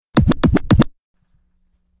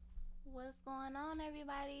What's going on,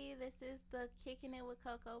 everybody? This is the Kicking It with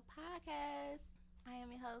Coco podcast. I am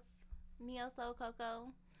your host, Neo Soul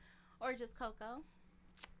Coco, or just Coco.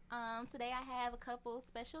 Today I have a couple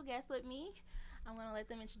special guests with me. I'm gonna let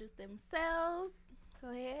them introduce themselves.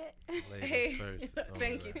 Go ahead. Ladies Hey, first.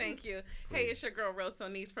 thank you, thank you. Hey, it's your Please. girl Rose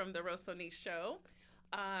Sonise from the Rose Sonise Show.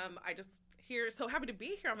 I just so happy to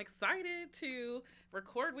be here. I'm excited to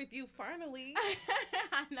record with you finally.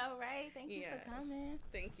 I know, right? Thank you Yeah. for coming.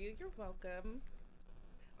 Thank you. You're welcome.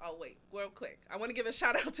 Oh wait, real quick. I want to give a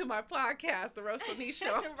shout out to my podcast, the Rose Sonise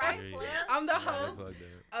Show. Right, There you plug. go. I'm the Yeah, host look like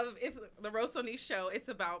that. of it's the Rose Sonise Show. It's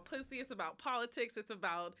about pussy. It's about politics. It's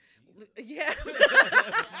about yes.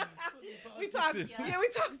 we talk. Yeah. Yeah, we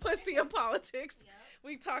talk pussy and politics. Yep.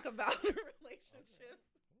 We talk about relationships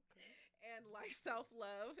and like self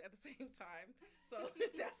love at the same time. So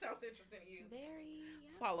if that sounds interesting to you, Very.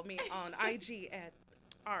 Yeah. follow me on IG at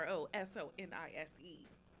ROSONISE.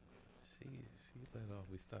 She let off.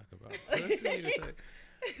 We talk about pussy.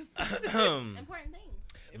 It's like- Important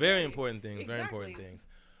things. very important things. Very Exactly. important things.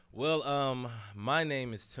 Well, my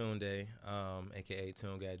name is Tunde, aka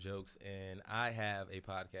Tune Got Jokes, and I have a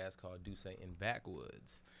podcast called Do Say in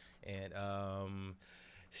Backwoods, and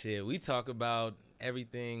shit, we talk about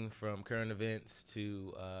everything from current events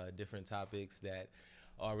to different topics that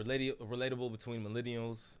are relatable between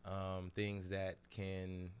millennials, things that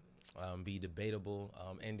can be debatable,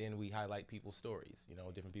 and then we highlight people's stories. You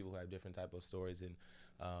know, different people who have different type of stories and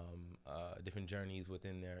different journeys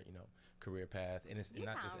within their career path, and it's You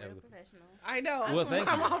not sound just real everything. professional. I know. Well, thank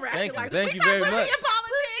I'm you. all ratchet Thank you. like, Thank we you talk very pussy much. and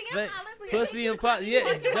politics. Thank- Politics. Pussy and pot. Yeah,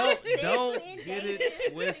 don't And get dating.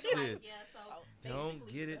 it twisted. Like, yeah, so Don't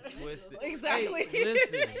basically, get it twisted. Exactly. Hey,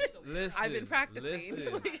 listen. I've been practicing.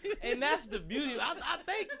 Listen. And that's the beauty. I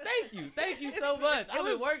thank you so much. I've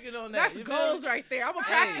been working on that. That's You feel goals me? right there. I'm a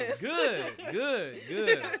Hey, practice. good.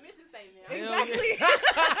 You got a mission statement. Hell Exactly.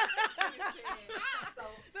 So,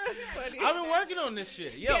 That's funny. I've been working on this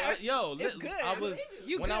shit. Yo, Yes, it's good. I was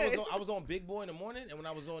You when good. I was on Big Boy in the morning, and when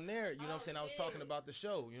I was on there, you know what I'm saying, I was talking shit. about the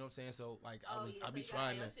show. You know what I'm saying? So like Oh, I yeah, be so you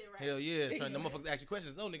trying got to your shit right. hell yeah, trying. Them Exactly. motherfuckers ask you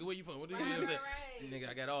questions. Oh nigga, where you from? What do you right, know what I'm right, saying? right. Nigga,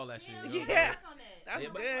 I got all that shit. Yeah, You know what I'm Yeah. work on that. That's yeah,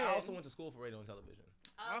 but good. I also went to school for radio and television.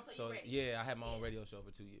 Oh, So you ready? yeah, I had my own Yeah. radio show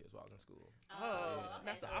for 2 years while I was in school. Oh, okay,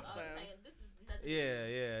 that's so, awesome. okay, this is nothing.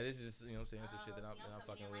 Yeah. This is you know what I'm saying, some shit that Oh, I'm, see, that I'm coming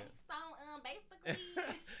fucking in with. like, so,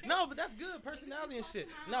 basically. No, but that's good personality and shit.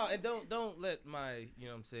 No, and Talking don't let my you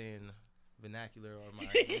know what I'm saying vernacular or my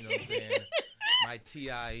you know what I'm saying my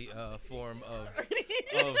TI form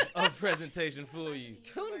of presentation fool you.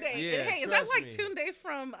 Tunde. Yeah, Hey, is that trust like me. Tunde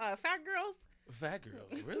from Fat Girls? Fat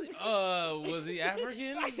girls, really? Was he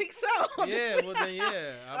African? I think so. Yeah, well then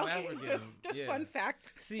yeah, I'm Okay, African. Just yeah. fun fact.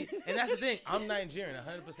 See, and that's the thing. I'm Nigerian.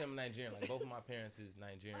 100% I'm Nigerian. Like both of my parents is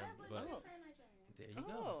Nigerian, but Oh. there you go.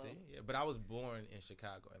 Oh. See, yeah, but I was born in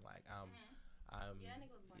Chicago, and like I'm Yeah, that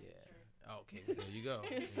nigga was born in yeah. Detroit. Okay, well, there you go. So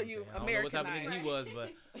know what I'm you saying? I don't know what type of nigga he was,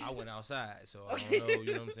 Americanized. but I went outside, so I don't Okay. know.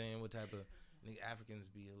 You know what I'm saying? What type of nigga Africans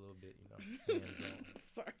be a little bit, hands on.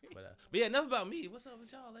 Sorry. But yeah, enough about me. What's up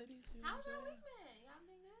with y'all, ladies? You know How's what your I'm week saying? been?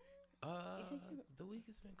 Y'all been good? The week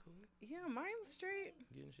has been cool. Yeah, mine's straight.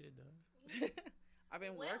 Getting shit done. I've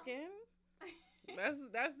been Well. working.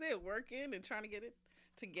 That's it. Working and trying to get it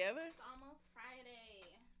together. It's almost Friday.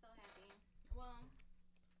 So happy. Well,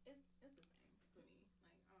 it's the same for me.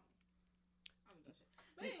 Like I'm doing shit.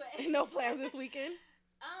 But anyway, No plans this weekend.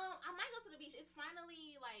 I might go to the beach. It's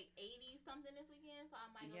finally like 80 something this weekend, so I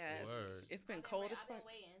might go. Yes. To the Word. beach. It's been I've cold as I've fuck. been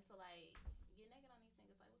waiting to like get naked on these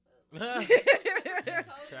niggas. Like, what's up?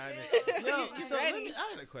 Cold as Trying hell. to, yo, Like, so let ready. me, I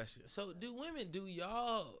got a question. So, do women,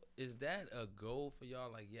 is that a goal for y'all?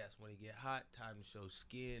 Like, yes, when it get hot, time to show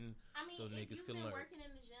skin. I mean, so if niggas you've can been learn. working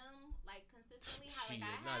in the gym like consistently, how Shit,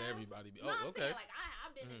 like I not have. everybody. No, I'm okay. saying like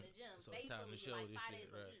I've been in Mhm. the gym So it's time to faithfully show like this 5 shit,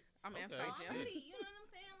 days right. a week. I'm Okay. So anti I'm gym. ready. You know what I'm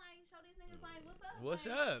saying? Like show these niggas like what's up? What's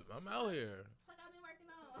like, up? I'm out here. Fuck I've been working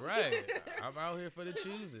on. Right. I'm out here for the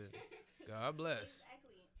choosing. God bless.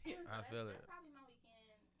 Exactly. I feel it. That's probably my weekend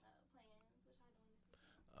plans. What y'all doing this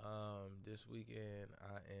weekend? This weekend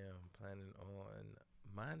I am planning on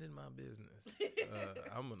minding my business.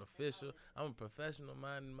 I'm an official. I'm a professional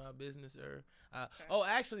minding my business. Oh,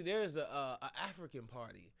 actually, there's a African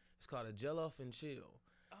party. It's called a Jollof and Chill.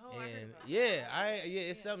 Oh, I heard And about yeah, that.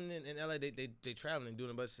 it's something in LA. They traveling and doing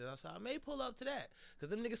a bunch of stuff. So I may pull up to that because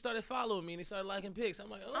them niggas started following me and they started liking pics. I'm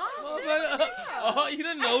like, Oh, shit, motherfucker. yeah. Oh, you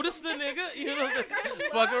done noticed the nigga? You know what I'm saying?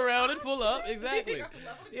 Fuck around and pull up. Exactly. Got some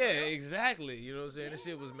love for the Yeah, girl. exactly. You know what I'm saying? The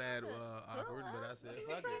shit was mad awkward, but I said,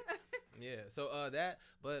 fuck it. Yeah. So that,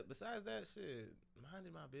 but besides that shit,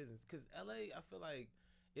 minding my business. Cause LA, I feel like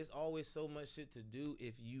it's always so much shit to do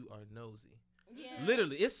if you are nosy. Yeah.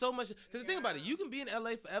 Literally, it's so much. Because think about it, you can be in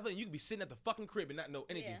LA forever and you can be sitting at the fucking crib and not know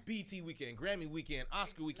anything. Yeah. BT weekend, Grammy weekend,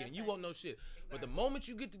 Oscar weekend, That's you right. won't know shit. But the moment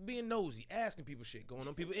you get to being nosy, asking people shit, going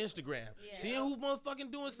on people's Instagram, Yeah. seeing who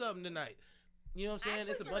motherfucking doing something tonight. You know what I'm saying?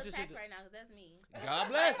 I It's a feel bunch of shit. attacked right now because that's me. God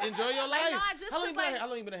bless. Enjoy your life. Like, no, I just How long you was been out like- here? How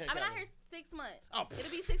long you been out here? in I've been out Cali? here 6 months. Oh,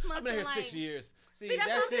 It'll be 6 months. I've been out here in, 6 like, years. See, See, that's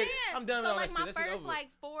that what I'm shit. saying. I'm done with so all like that my shit. That shit first over. like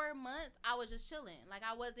 4 months, I was just chilling. Like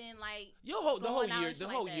I wasn't like. The whole going out year, and the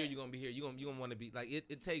shit whole like year that. you're gonna be here. You gonna want to be like it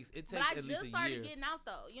takes But at I least just a started year. getting out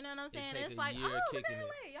though. You know what I'm saying? take It's a like, year oh, look kicking at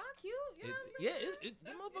it. LA, y'all cute. You know what I'm Yeah, saying?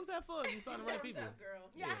 the motherfuckers have fun. You find the right Warmed people. up,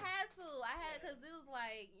 girl. Yeah, I had to. Because it was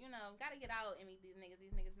like, gotta get out and meet these niggas.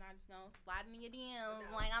 These niggas not just gonna slide in your DMs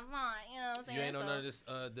No. like I'm fine. You know what I'm saying? You ain't on So- none of this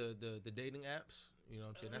the dating apps. You know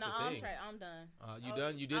what I'm saying? That's no, the I'm, thing. I'm done. You Oh,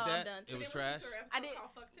 done? You did I'm that? done. It was Didn't listen trash. to her episode I did-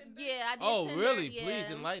 called Fuck Tinder? Yeah, I did. Oh, Tinder, really? yeah. Please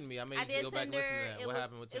enlighten me. I may I need to did go back and Tinder. listen to that. It What was,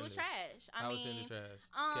 happened with Tinder? It was trash. I How was mean, Tinder trash?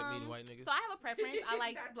 Kept meeting white niggas. So I have a preference. I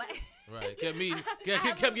like That black. too. Right. Kept meeting. I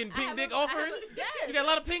have Kept a- getting I pink have dick a- I have offering. a- yes. You got a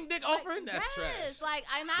lot of pink dick Like, offering. That's yes. trash. Like,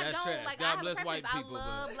 and I That's don't trash. like. God I have a bless preference. white people, I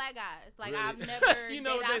love but- black guys. Like Really? I've never. You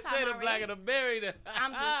know what dated they say? outside The my black race. and the berry. I'm just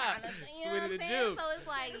trying to, you know Sweeter what I'm than saying? juice. So it's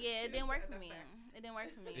like, yeah, it didn't work for me. It didn't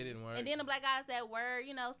work for me. It didn't work. And then the black guys that were,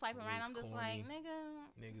 swiping It right, was I'm just corny. like, nigga,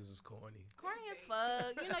 Niggas was corny. corny as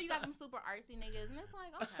fuck. You got them super artsy niggas, and it's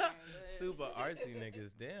like, okay, but Super artsy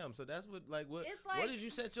niggas. Damn. So that's what what It's what like- did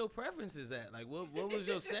you set your preferences at? Like what was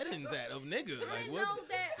your settings at of niggas? I Like didn't what know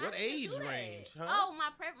that. I what didn't age do that. range, huh? Oh,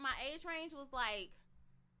 my age range was like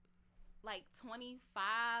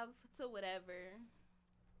 25 to whatever.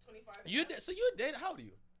 25. So you're dating, how old are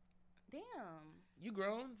you? Damn. You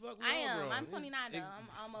grown? Fuck, we I all am. grown. I'm 29 though.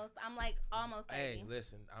 I'm like almost 30. Hey,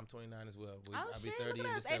 listen, I'm 29 as well. Oh I'll shit, be 30 look in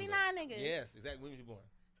at us, December. 89 niggas. Yes, exactly. When was you born?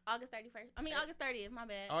 August 31st. I mean August 30th. My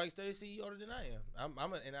bad. August 30. See, you older than I am.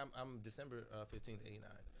 I'm December 15th, 89.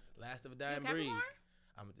 Last of a You dying breed. Capricorn?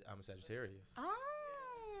 I'm a Sagittarius. Oh,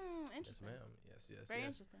 Yes, interesting. ma'am. Yes. Very yes.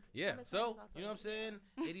 interesting. Yeah. My best So friend is also you know what I'm saying?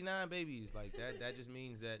 Sagittarius. 89 babies like that. That just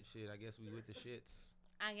means that shit. I guess we with the shits.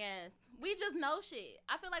 I guess we just know shit.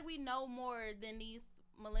 I feel like we know more than these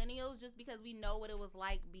millennials just because we know what it was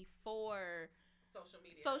like before Social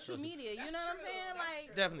media. social media. You That's know what I'm true. saying? That's Like,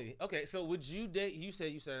 true. Definitely. Okay. So would you date? You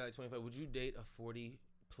said you started like 25. Would you date a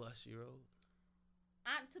 40+-year-old?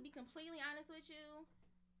 to be completely honest with you,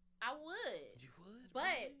 I would. You would. But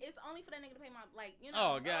really? it's only for that nigga to pay my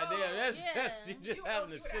Oh goddamn! That's yeah. you just You having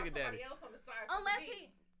a would have sugar somebody daddy. else on the side for Unless the he,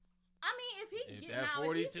 beat. I mean, if he If get that now,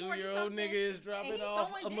 if he's 42-year-old 40-something nigga is and dropping he off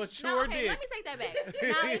throwing a dick- mature okay, dick. Let me take that back.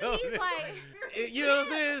 Now, You know if he's what I'm like, you know what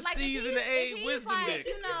I'm saying? like, if Season he's- the if eight he's wisdom like, dick.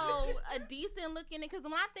 a decent looking nigga. Because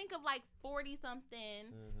when I think of like 40 something,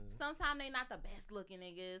 Mhm. sometimes they not the best looking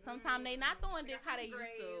niggas. Sometimes they not throwing dick how they used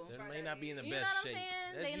to. They may not be in the You know best what I'm shape.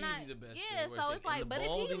 saying? That's they usually not. the best Yeah, thing, worst so thing. it's like, And the but if he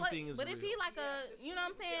balding like, thing is but if he real. like Yeah, a, you know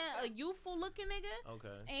what I'm saying, a youthful looking nigga,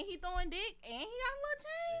 Okay. and he throwing dick, and he got a little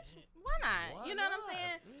change, why not? Why You know what I'm not?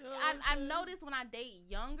 saying? You know what I I'm saying? noticed when I date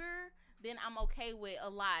younger, then I'm okay with a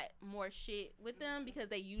lot more shit with them because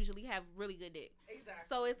they usually have really good dick. Exactly.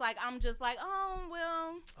 So it's like I'm just like, oh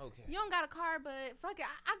well, Okay. you don't got a car, but fuck it,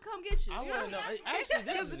 I come get you. I You want to know. what I'm saying? Actually,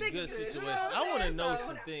 this 'Cause is the a dick good good, you know situation. what I'm I want to saying? know So-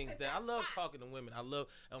 some things that I love talking to women. I love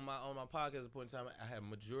on my podcast at a point in time. I have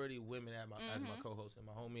majority women as my Mhm. co-host and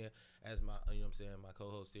my homie as my you know what I'm saying, my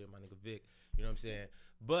co-host here, my nigga Vic. You know what I'm saying.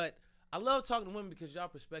 But I love talking to women because y'all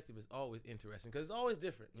perspective is always interesting because it's always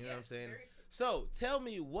different. You know what I'm saying. So tell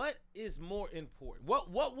me, what is more important?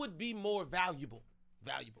 What would be more valuable?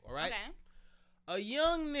 Valuable, all right? Okay. A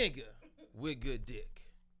young nigga with good dick,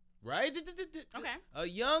 right? Okay. A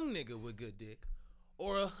young nigga with good dick,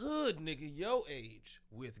 or a hood nigga your age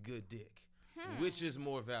with good dick, which is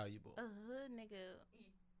more valuable? a hood nigga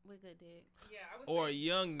with good dick? Yeah, I would Or a say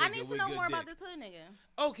young nigga I need to with know good more dick? about this hood nigga.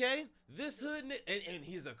 Okay, this hood nigga, and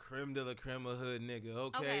he's a creme de la creme of hood nigga.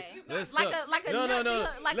 Okay, Okay. let's Like go. a like a No, no, Nipsey,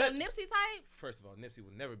 no. like Let- a Nipsey type. First of all, Nipsey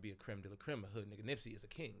will never be a creme de la creme of hood nigga. Nipsey is a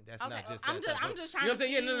king. That's Okay, not just. I'm that just- type I'm of- just You trying know what I'm to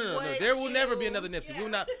saying? Yeah, see no. what There will never be you- another Nipsey. Yeah. We will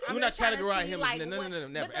not. I'm We will not just trying to categorize see, him. like, as no, what-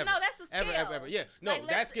 never, but ever. no, that's the Ever, scale. ever, ever. Yeah, no, Like,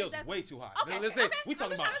 that let's- scale's that's- way too high. Okay, Let's say okay, we I'm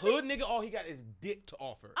talking just about trying to hood nigga, all he got is dick to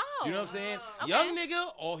offer. Oh. You know what I'm saying? Okay. Young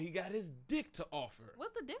nigga, all he got is dick to offer.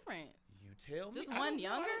 What's the difference? You tell me. Just I one don't know.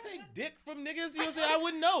 I younger? don't take dick from niggas. You know what I'm saying? I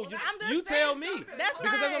wouldn't know. You, I'm just you saying tell me. something. That's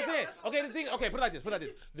Because that's what I'm not- saying. Okay, the thing. Okay, put it like this. Put it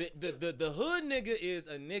like this. The hood nigga is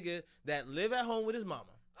a nigga that live at home with his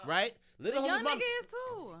mama, right? Live The at home with young his mama. nigga is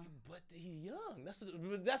too. But he young.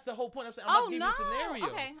 That's the whole point. I'm saying. I'm Oh, about to give you no. scenarios.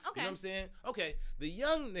 Okay, You know okay. what I'm saying? Okay. The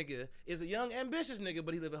young nigga is a young, ambitious nigga,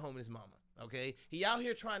 but he live at home with his mama. Okay. He out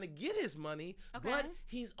here trying to get his money, Okay. but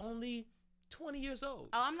he's only 20 years old.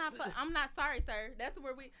 Oh, I'm not sorry, sir. That's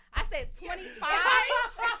where I said 25.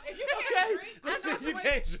 if you can't Okay. drink, No,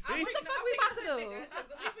 can't drink. What the fuck we about to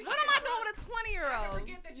do? What am I doing with a 20-year-old?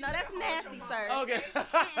 No, that's nasty, sir. Okay.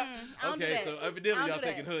 I don't do Okay, that. so I evidently don't y'all do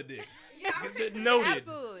that. taking hood dick. Yeah, I'm taking Noted.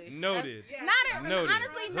 Absolutely. Noted. Yeah. Not Noted.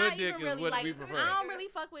 honestly, Hood not dick even is really. what Like, we prefer. I don't really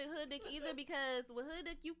fuck with hood dick either because with hood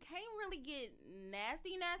dick you can't really get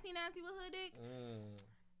nasty with hood dick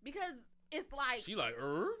because it's like She like,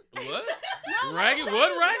 what? no, Ragged? let me What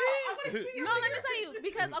tell you. ragged? No, let me tell you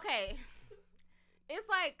because okay, it's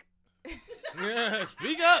like Yeah,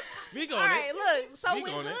 speak up. Speak on all right. it. Look, so Speak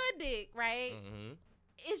with on it. hood dick, right? Mhm.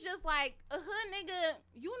 It's just like a hood nigga.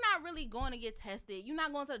 You're not really going to get tested. You're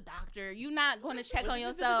not going to the doctor. You're not going to check on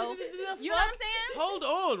yourself. You know what I'm saying? Hold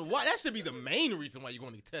on. Why? That should be the main reason why you're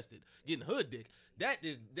going to get tested. Getting hood dick. That's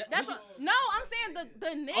No, I'm saying the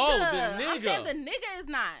nigga. Oh, the I'm nigga. saying the nigga is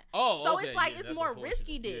not. Oh, So okay, it's like yeah, it's that's more unfortunate.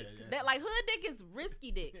 risky dick. Yeah, That like hood dick is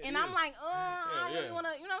risky dick, Yeah, and it I'm is. like, I don't really yeah. want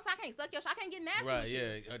to. You know what I'm saying? I can't suck your shit. I can't get nasty. Right, with you.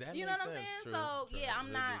 yeah. That You know makes what I'm sense. saying? True, So true. yeah, I'm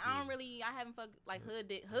Hood not. dick I don't is- really. I haven't fucked like hood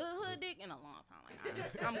dick in a long time. Like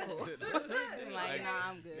I'm cool. Like,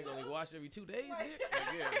 nah, I'm good. Nigga only wash every 2 days, dick? Like,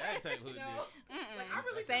 yeah, that type of hood dick. Like, I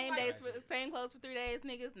really Same feel days like- for same clothes for 3 days,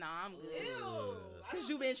 niggas. Nah, I'm good. Ew. Cause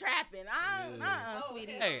you been trapping. Oh,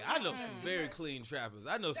 Sweetie. Hey, I know some Mm. very clean trappers.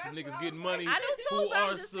 I know some That's niggas what I getting was like. money I do too, who but I'm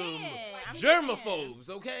are just some saying. I'm just saying. germaphobes,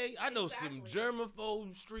 okay? I know some Exactly.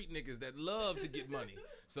 germaphobe street niggas that love to get money. I'm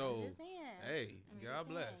So, just saying. hey, I'm God just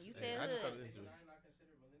bless. saying. You Hey, said I just hood. thought it was interesting.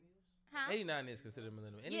 Huh? 89 is considered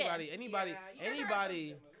millennial. Yeah. Anybody, Yeah,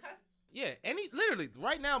 anybody, Cuss- yeah, literally,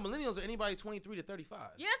 right now, millennials are anybody 23 to 35.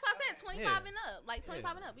 Yeah, that's what I said. 25 Yeah. and up. Like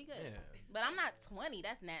 25 and up, we good. Yeah. But I'm not 20.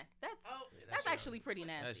 That's nasty. That's Oh, that's young. actually pretty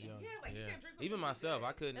That's nasty. young. Yeah, like, you yeah. can't drink with Even me myself, either.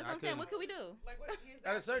 I couldn't. That's I what I'm saying. couldn't. What could we do? like what?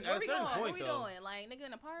 At a certain Where we going? point, What we though. doing? Like nigga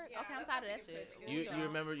in the park? Yeah, Okay, I'm that's tired of how that we shit. get What You we doing?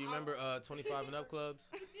 remember 25 and up clubs?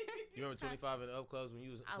 You remember 25 and up clubs when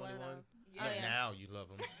you was I love 21? those. Yeah. Oh, yeah. Now you love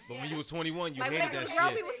them, but when you was 21, you Like hated when that the girl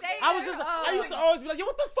shit. people stay I was there? just, Oh. I used to always be like, yo,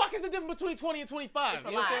 what the fuck is the difference between 20 and 25? It's a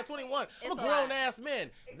You know what I'm saying? lot. 21. I'm It's a a grown lot. ass man.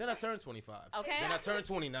 Then I turned 25. Okay. Then I turned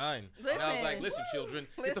 29. And I was Listen. like, listen, children,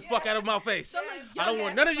 get the Listen. fuck out of my face. So, look, I don't young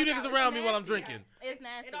want ass none of you fuck niggas out. around me while I'm Nasty. drinking. It's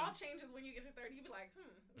nasty. It all changes when you get to 30. You be like,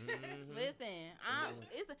 Mhm. Listen,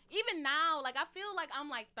 it's even now. Like I feel like I'm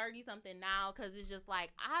like 30 something now because it's just like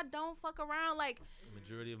I don't fuck around. Like The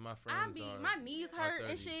majority of my I friends be are. my knees hurt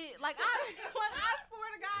and 30. shit. Like I swear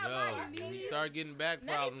to God, Yo, my when you knees. start getting back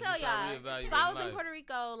Let problems, me tell you start y'all. reevaluating So I was life. in Puerto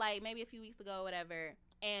Rico like maybe a few weeks ago, or whatever,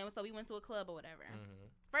 and so we went to a club or whatever. Mhm.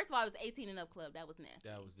 First of all, it was 18 and up club. That was nasty.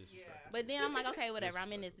 That was disrespectful. But then I'm like, okay, whatever.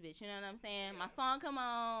 I'm in this bitch. You know what I'm saying? My song come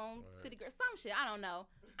on, Word. City Girl, some shit. I don't know.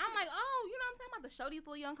 I'm like, oh, you know what I'm saying? I'm about to show these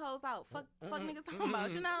little young hoes out. Fuck niggas talking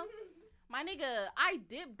about, you know? My nigga, I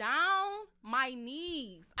dipped down my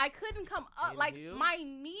knees. I couldn't come up. In Like, heels? my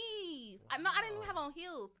knees. I didn't even have on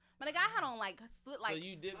heels. My nigga, I had on, like, slit, like, So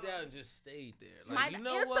you dipped out and just stayed there. Like, my, you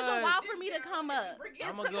know it what? took a while for me to come up.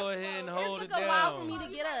 I'm gonna go ahead and hold it it took a while for down. me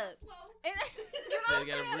to get up. And, you know So what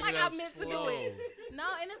you I'm gotta saying? bring Like, it I up meant to slow. do it. No,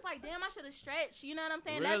 and it's like, damn, I should have stretched. You know what I'm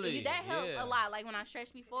saying? Really? That helped Yeah. a lot. Like when I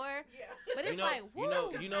stretched before. Yeah. But it's You know, like,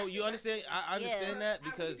 woo. you understand. I understand that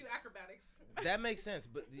because do acrobatics. that makes sense.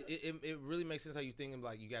 But it really makes sense how you thinking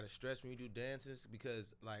like you gotta stretch when you do dances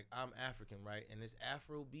because like I'm African, right? And this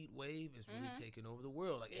Afrobeat wave is really taking over the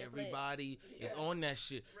world. Like It's everybody is Yeah. on that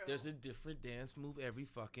shit. Real. There's a different dance move every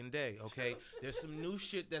fucking day. Okay, there's some new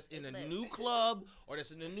shit that's in a It's lit. new club or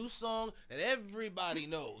that's in a new song that everybody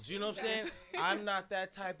knows. You know what I'm saying? I'm not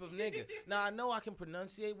that type of nigga. Now I know I can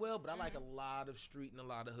pronunciate well, but I like a lot of street and a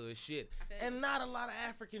lot of hood shit, I feel and you. not a lot of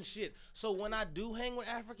African shit. So when I do hang with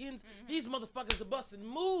Africans, these motherfuckers are busting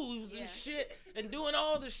moves Yeah. and shit and doing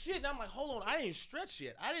all the shit. And I'm like, hold on, I ain't stretched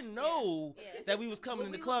yet. I didn't know Yeah. that we was coming What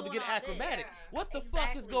in the we club was to get doing all day. acrobatic. Yeah. What the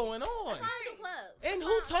fuck is Exactly. going on? That's why I do clubs. And That's who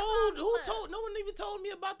why- that's why I told? do Who clubs. told? No one even told me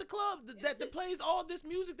about the club that plays all this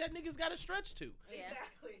music that niggas got to stretch to. Yeah.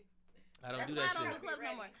 Exactly. I don't That's do why that I don't shit. do clubs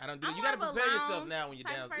no more. I don't do. I'm You gotta more of a prepare yourself lounge now when you're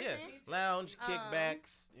type down. person. Yeah, lounge, Um,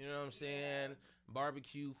 kickbacks. You know what I'm saying?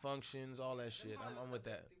 Barbecue functions, all that shit. I'm with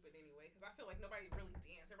that. Stupid anyway, because I feel like nobody really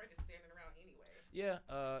dance. Everybody just standing around anyway.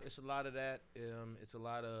 Yeah, it's a lot of that. It's a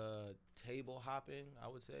lot of table hopping. I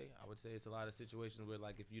would say it's a lot of situations where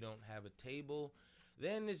like if you don't have a table,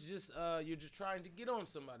 then it's just you're just trying to get on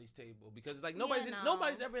somebody's table because it's like nobody's no.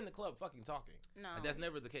 nobody's ever in the club fucking talking. No. Like, that's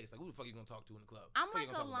never the case. Like who the fuck you gonna talk to in the club? I'm Fuck you like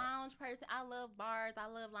a gonna talk about? lounge person. I love bars. I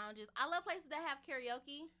love lounges. I love places that have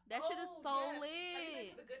karaoke. That shit is so Have you been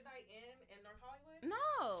lit. to the Good Night Inn in North Hollywood?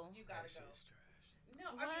 No. You gotta That go. shit is trash.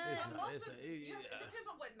 No, What? I mean, It's some- not- most it's of, a- you know, yeah. it depends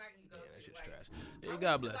on what night you go Yeah, to. that shit's Like, trash. I Yeah, went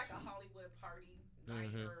God to, bless. like a Hollywood party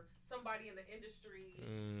night or somebody in the industry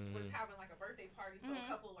was Mm. having like a birthday party. So a Mhm.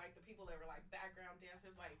 couple like the people that were like background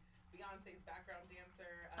dancers, like Beyonce's background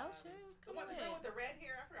dancer. Oh, Shit, it was the kinda girl lit. with the red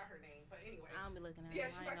hair. I forgot her name, but anyway. I don't be looking at Yeah,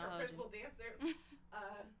 them. she's I like ain't our gonna hold you. principal dancer.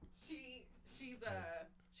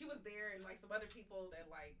 She was there, and like some other people that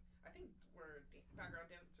like I think were background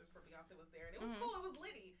dancers for Beyonce was there, and it was cool. It was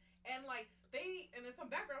litty, and like and then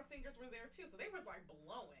some background singers were there too, so they was like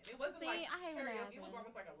blowing. It wasn't like I hate when that karaoke. It was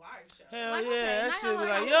happens. almost like a live show. Hell Like, yeah, okay, that now shit y'all be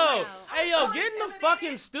are like, talking yo, about- hey, yo, I'm so get in the intimidated.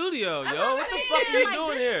 fucking studio, That's yo. what What the I'm fuck saying, are you like,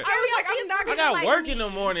 doing this- here? I was like, Karaoke I'm is not for I gonna got like work me. in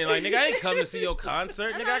the morning. Like, nigga, I ain't come to see your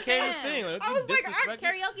concert. That's Nigga, I what I'm came to saying. sing. Like, I you was like, disrespecting-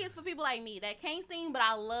 Karaoke is for people like me that can't sing, but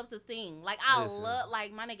I love to sing. Like I Listen. love,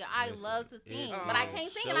 like my nigga, I Listen, love to sing, it but I is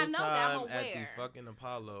can't sing, and I know that I'm showtime at the aware. fucking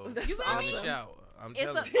Apollo. That's You feel in me? the shower. I'm It's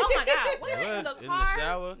telling a, you. oh my god, what What? in the In the car,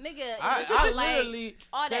 shower? nigga? I like, literally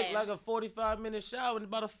all take day. like a 45-minute shower and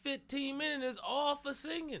about a 15-minute is all for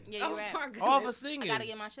singing. Yeah, Oh you're right. my goodness. All for I singing. gotta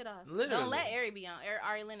get my shit off. Literally. Don't let Ari be on.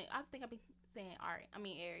 Ari Lennox. I think I be saying Ari. I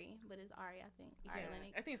mean Ari, but it's Ari. I think Ari Yeah,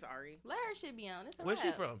 Lennox. I think it's Ari. Let her shit be on. It's a Where's she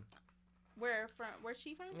wrap. from? Where's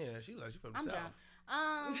she from? Yeah, she from the I'm South.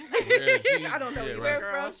 drunk. Where she- I don't know yeah, either, right. Where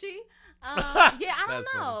girl. from she? Yeah, I don't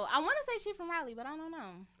That's know. I want to say she from Raleigh, but I don't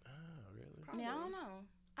know. Oh, really? Probably. Yeah, I don't know.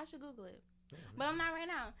 I should Google it, Yeah, but I'm not right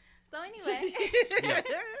now. So anyway, Yeah.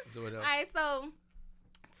 So what all else? right. So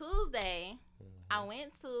Tuesday, Mhm. I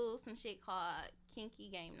went to some shit called Kinky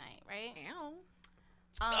Game Night, right? Ow.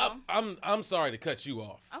 I'm sorry to cut you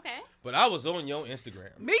off, Okay. but I was on your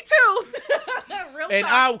Instagram. Me too. Real And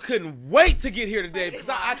talk. I couldn't wait to get here today because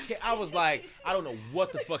I was like, I don't know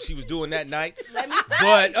what the fuck she was doing that night. Let me say.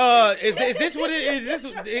 But is this what it is? This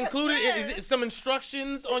included? Is it some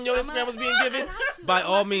instructions on your Instagram was being given? By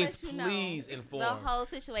all means, please inform. The whole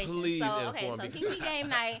situation. Please so okay, inform so me. Kinky Game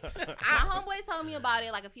Night. My homeboy told me about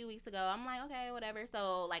it like a few weeks ago. I'm like, okay, whatever.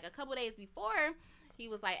 So like a couple days before, he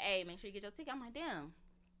was like, hey, make sure you get your ticket. I'm like, damn.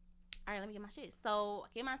 All right, let me get my shit. So I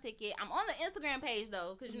get my ticket. I'm on the Instagram page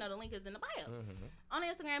though, because you know the link is in the bio. Mhm. On the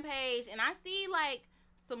Instagram page, and I see like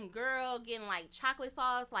some girl getting like chocolate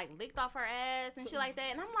sauce like licked off her ass and shit like that,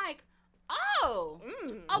 and I'm like, oh,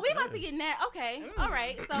 we about to get that. Okay, all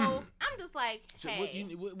right. So I'm just like, So hey.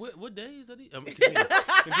 what day is that?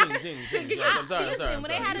 Continue. I'm sorry. Listen, when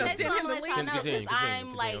they had it next time, I'm gonna let y'all know Continue, because I'm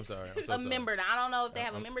continue. like I'm sorry. I'm so a sorry. member. I don't know if they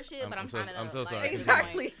have a I'm- membership, but I'm I'm so- signing up. I'm so like, sorry. at this point.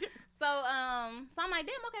 Exactly. So I'm like,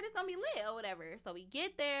 damn, okay, this gonna be lit or whatever. So we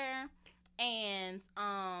get there, and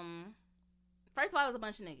first of all, it was a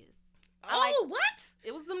bunch of niggas. Oh, what?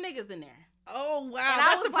 It was some niggas in there. Oh, wow. And I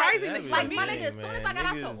That's was like- surprising. Like, to Like my me. nigga, as soon as man, I got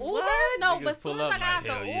out niggas- the Uber, What? no, Niggas but as soon pull as I up got out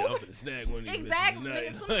like, hell the yeah, I'm Uber, finna snag one of these exactly. bitches Nigga,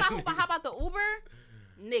 as tonight. soon as I hop out the Uber,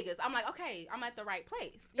 niggas, I'm like, okay, I'm at the right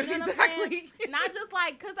place. You know what I'm saying? Exactly. Not just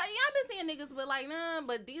like, cause I've been seeing niggas, but like, nah,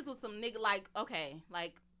 but these was some nigga, like, okay,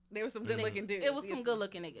 like, There was some good looking dudes. it was some good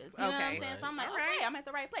looking niggas. You know what I'm Okay. saying? So I'm like, All okay, right. I'm at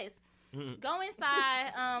the right place. Mhm. Go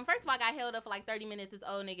inside. First of all, I got held up for like 30 minutes. This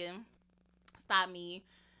old nigga stopped me,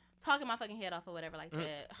 talking my fucking head off or whatever like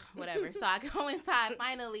that. Whatever. So I go inside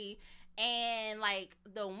finally, and like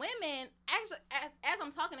the women, actually, as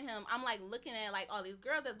I'm talking to him, I'm like looking at like all these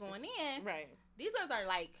girls that's going in. Right. These girls are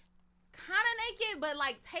like kind of naked, but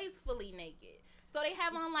like tastefully naked. So they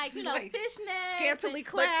have on like, you know, Like, fishnets, scantily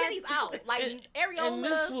but clad. titties out, like areolas. And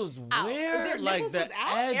this was out. where, Their like nipples the was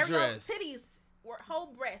out? address. Titties were whole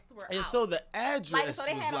breasts were And out. so the address Like so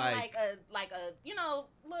they was had on like, like a you know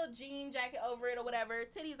little jean jacket over it or whatever,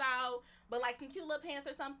 titties out, but like some cute little pants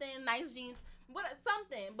or something, nice jeans, what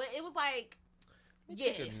something. But it was like, yeah,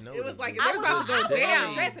 It was like, I They're was, about to go I was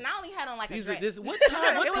down. dressed and I only had on like a these dress. are this what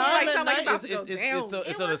time? What It was time like at something night? about to go down. It's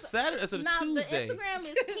It on a was- Saturday. It's on a Nah, Tuesday. the Instagram is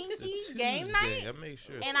It's a Kinky Game Tuesday. Night. I make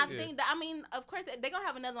sure. And I think that, I mean, of course, they're going to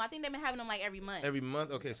have another one. I think they've been having them like every month. every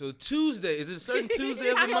month. Okay, so Tuesday is it a certain Tuesday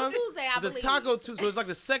of the Taco month? Tuesday, I It's a believe. Taco Tuesday. So it's like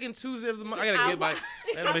the second Tuesday of the month. I gotta I get my. wa-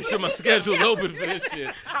 I gotta make sure my schedule's open for this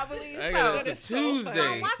shit. I believe I so. gotta, That it's a is so funny. So I'm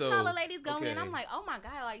Tuesday. watching So all the ladies go in. okay. I'm like, oh my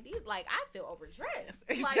God, like these, like I feel overdressed.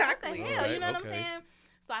 Like, Exactly. what the hell? Alright, You know what I'm okay. saying?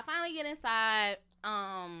 So I finally get inside.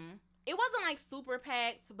 It wasn't like super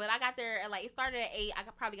packed, but I got there at like, it started at 8. I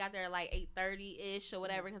probably got there at like 8:30-ish or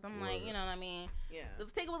whatever, because I'm like, Word. you know what I mean? Yeah. The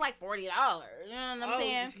ticket was like $40. You know what I'm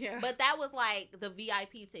saying? Yeah. But that was like the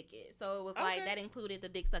VIP ticket. So it was like, Okay. that included the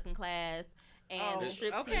dick sucking class and Oh, the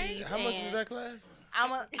strip okay. tease. How much was and that class? I'm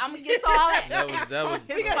gonna get to all that. That was- I'ma was-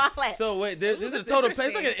 get to all that. So wait, this is a that's total pay.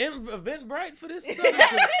 It's like interesting. an Eventbrite for this. Or something?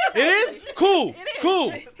 It is cool, It is.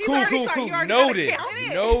 cool, He's cool, already cool, started- cool. you already got an Noted, account. It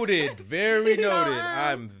is. noted, very So, noted.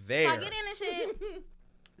 I'm So there. I get in and shit.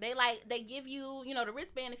 They give you, the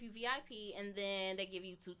wristband if you VIP, and then they give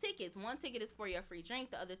you 2 tickets. 1 ticket is for your free drink.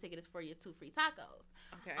 The other ticket is for your 2 free tacos.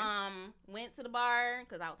 Okay. Went to the bar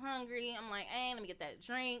because I was hungry. I'm like, hey, let me get that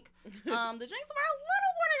drink. The drinks were a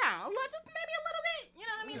little watered down. Just maybe a little bit. You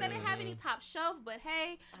know what I mean? They didn't have any top shelf, but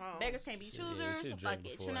hey, beggars can't be choosers. So fuck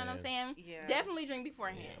it. You know what I'm saying? Yeah. Definitely drink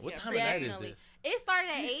beforehand. Yeah. What time of night is this? It started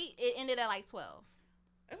at 8. It ended at like 12.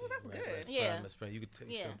 Oh, that's good. Yeah. You could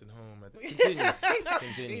take something home.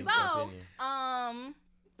 Continue. So,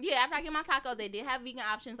 yeah, after I get my tacos, they did have vegan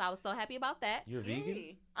options. I was so happy about that. You're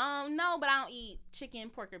vegan? No, but I don't eat chicken,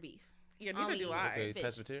 pork, or beef. Yeah, neither do I. Okay,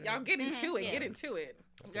 pescatarian. Y'all get into it. Get into it.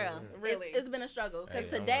 Girl, really. It's been a struggle. Because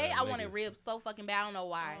today I wanted ribs so fucking bad. I don't know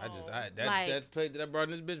why. That plate that I brought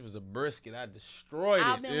in this bitch was a brisket. I destroyed it.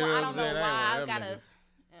 I don't know why. I gotta.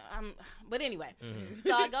 But anyway,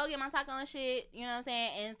 so I go get my taco and shit, you know what I'm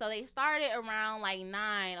saying? And so they started around like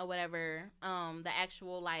 9 or whatever, the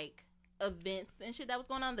actual like events and shit that was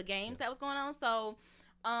going on, the games that was going on. So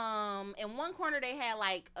in one corner they had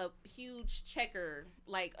like a huge checker,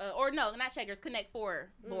 like or no, not checkers, Connect 4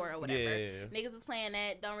 board or whatever. Yeah. Niggas was playing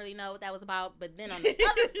that, don't really know what that was about. But then on the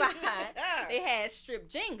other side, they had strip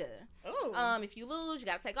Jenga. Ooh. If you lose, you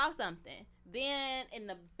gotta take off something. Then in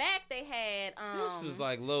the back they had this is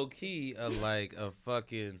like low key like a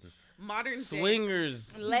fucking modern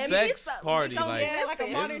swingers sex party. Like a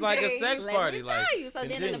modern this is like a sex party. Like so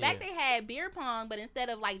then in the back they had beer pong, but instead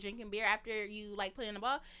of like drinking beer after you like put in the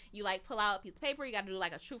ball, you like pull out a piece of paper. You got to do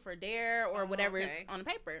like a truth or dare or whatever is on the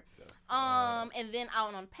paper. And then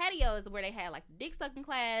out on the patio is where they had like dick sucking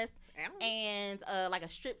class and like a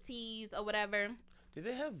strip tease or whatever. Did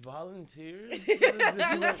they have volunteers? You can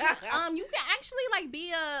actually like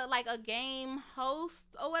be a game host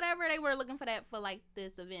or whatever. They were looking for that for like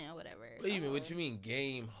this event or whatever. What you mean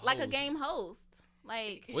game host? Like a game host.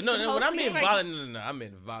 Like when I mean I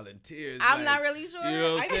meant volunteers. I'm not really sure. You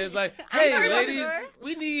know what I'm saying? It's like, hey ladies,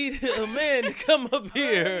 we need a man to come up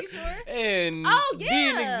here and be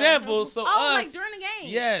an example. So like during the game.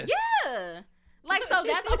 Yes. Yeah. Like so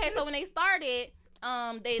that's okay. So when they started.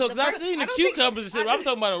 Because I seen the cucumbers and shit. I'm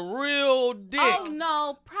talking about a real dick. Oh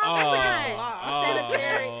no, probably not.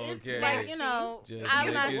 Sanitary. Okay. Like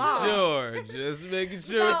I'm not sure. Just making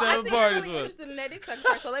sure what type of parties was. Interested in that dick sucking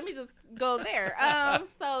part, so let me just go there.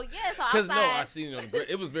 So because I seen it.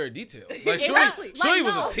 It was very detailed. Like Shorty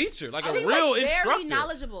was a teacher, like a real instructor. Very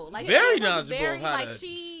knowledgeable. Like very knowledgeable.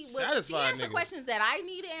 She answered questions that I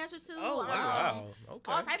needed answers to. Oh wow.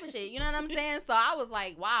 Okay. All type of shit. You know what I'm saying? So I was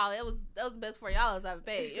like, wow, that was the best $40 I've ever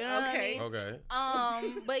paid. You know what I mean? Okay.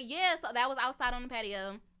 But yeah, so that was outside on the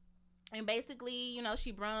patio. And basically,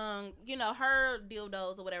 she brung, her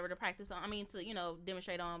dildos or whatever to practice on. I mean, to,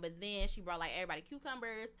 demonstrate on. But then she brought, like, everybody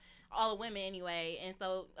cucumbers, all the women anyway. And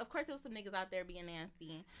so, of course, there was some niggas out there being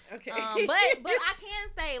nasty. Okay. But I can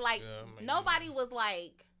say, like, nobody was,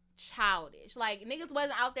 like, childish. Like, niggas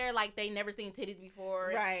wasn't out there like they never seen titties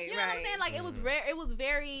before. Right, you know what I'm saying? Like, it was rare. It was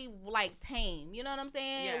very like tame. You know what I'm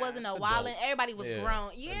saying? Yeah. It wasn't a wild and everybody was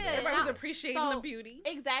grown. Yeah, everybody was appreciating the beauty.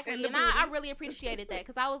 Exactly, and I really appreciated that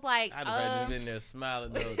because I was like, I'd have been in there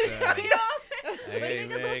smiling all the time. You know? But hey,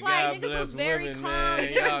 niggas was very calm.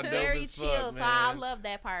 Niggas was very chill. So I love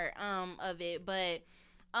that part of it. But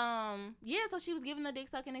yeah, so she was giving the dick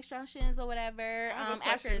sucking instructions or whatever.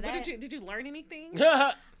 After that, did you learn anything? Did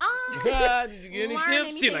you get any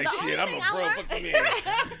tips? She like, shit, I'm a pro fucking man.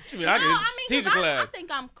 She mean, I can teach a class. I think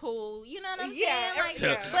I'm cool. You know what I'm saying?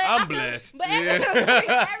 Like, but I'm blessed. But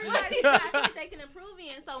everybody got shit they can improve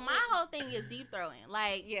in. So my whole thing is deep throwing.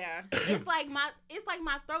 Like, it's like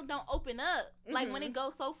my throat don't open up. Like when it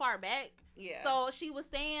goes so far back. Yeah. So she was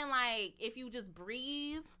saying like if you just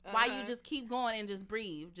breathe, why you just keep going and just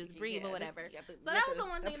breathe or whatever. So that was the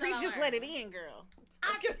one thing. Please just let it in, girl.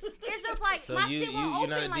 It's just like so my shit won't open.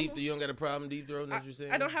 You're not a you don't got a problem deep throating, as you're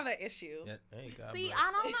saying? I don't have that issue. Yeah, hey, God See, bless.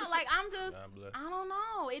 I don't know. Like I'm just, I don't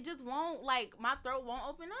know. It just won't like my throat won't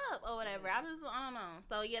open up or whatever. I don't know.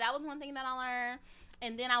 So yeah, that was one thing that I learned.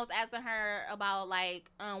 And then I was asking her about like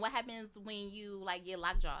what happens when you like get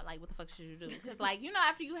lockjaw. Like what the fuck should you do? Because like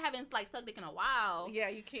after you haven't like sucked dick in a while, yeah,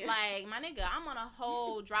 you can't. Like my nigga, I'm on a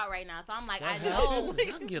whole drought right now, so I'm like I know.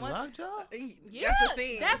 I can get lockjaw. Yeah, that's the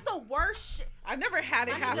thing. That's the worst shit. I've never had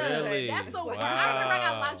it happen. Really? That's the worst. Wow. I remember I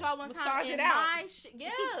got lockjaw one time. Massage it out. Yeah.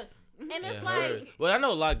 And it's like, well, I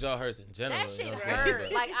know lockjaw hurts in general. That shit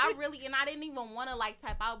hurt. Like I didn't even want to like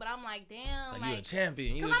tap out, but I'm like, damn, like you a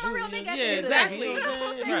champion. You I'm a real nigga. Yeah, exactly.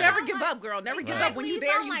 You never give up, girl. Never give up. When you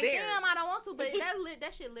there, I'm you like, there. damn, I don't want to, but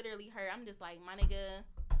that shit literally hurt. I'm just like, my nigga,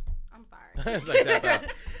 I'm sorry. It's like tap out.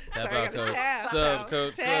 Tap out, coach. Tap Sub,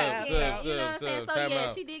 coach. You know what I'm saying? Sub. So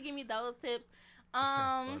yeah, she did give me those tips.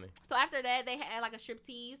 funny. So after that, they had like a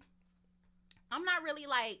striptease. I'm not really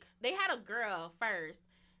like, they had a girl first.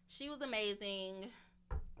 She was amazing.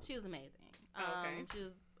 She was amazing. Okay. She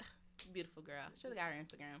was a beautiful girl. Should have got her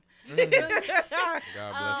Instagram. God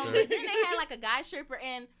bless her. But then they had like a guy stripper,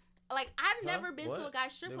 and like I've never been to What? a guy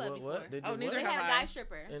strip They club what? before. What? They did Oh, neither They what? had a have guy I.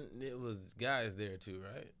 stripper. And it was guys there too,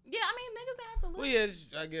 right? Yeah, I mean niggas didn't have to look. Well,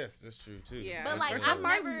 yeah, I guess that's true too. Yeah, But, like, I've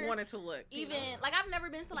I've never wanted to look. Even like I've never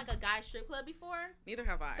been to like a guy strip club before. Neither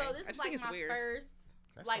have I. So this I is just like think it's my weird. first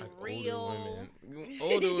That's like real.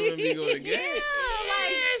 Older women be going to Yeah, get.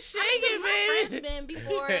 like shake I mean, it, my baby. friends been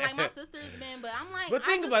before, like my sister's been, but I'm like. But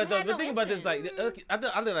think I about it just though. had But no think about this. interest. Like, okay,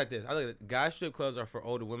 I look like this. I look at guy strip clubs are for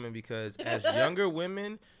older women because as younger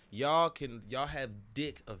women, y'all have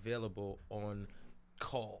dick available on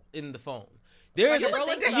call in the phone. There's Like a would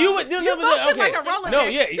think Rolodex? so. you would no, You no, no, motion okay. like a Rolodex. No,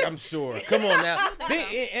 yeah, I'm sure. Come on now. You think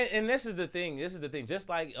so? And this is the thing. This is the thing. Just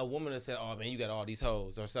like a woman that said, "Oh man, you got all these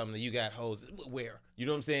hoes," or something. You got hoes. Where? You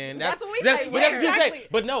know what I'm saying? That's what we say, But that's what where? you say. Exactly.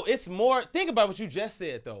 But no, it's more. Think about what you just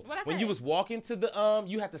said though. What'd I When say? you was walking to the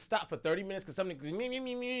you had to stop for 30 minutes because somebody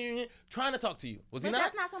trying to talk to you. Was he But not?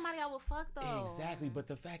 that's not somebody I would fuck though. Exactly, but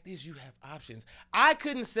the fact is you have options. I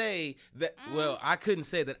couldn't say that. Well, I couldn't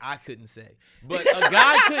say that I couldn't say, but a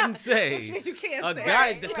guy couldn't Which say. means you can't A say. guy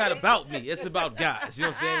Right, that's right. not about me. It's about guys. You know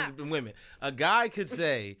what I'm saying? And women. A guy could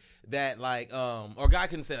say that like or a guy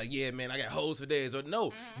couldn't say like, yeah, man, I got hoes for days. Or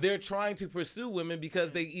no, they're trying to pursue women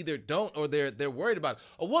because they either don't or they're worried about it.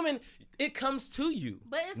 A woman, it comes to you.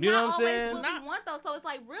 But it's You know not what I'm always saying? what we want though. So it's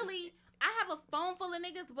like really, I have a phone full of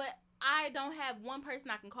niggas, but I don't have one person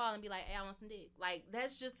I can call and be like, hey, I want some dick. Like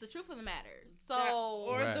that's just the truth of the matter. So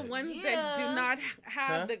Or the Right. ones Yeah. that do not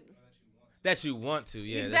have Huh? the. That you want to,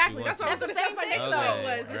 yeah. Exactly. That That's you what I want was That's gonna the say. My same next thing. thought Okay,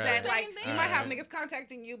 was is right. that like Same you thing. might have Alright. niggas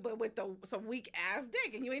contacting you, but with some weak ass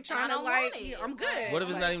dick, and you ain't And I trying to don't like. want it. I'm good. But- What if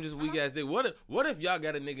it's Like, not even just weak ass dick? What if y'all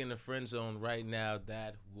got a nigga in the friend zone right now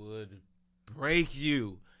that would break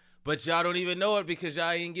you, but y'all don't even know it because y'all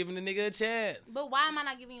ain't giving the nigga a chance? But why am I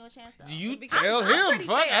not giving you a chance though? Do you Because tell I'm him? pretty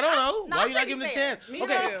Fuck, fair. I don't know. No, Why I'm you not pretty giving a fair. chance? Me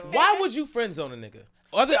Okay, too. why would you friend zone a nigga?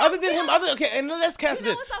 Other than him, okay, and let's cancel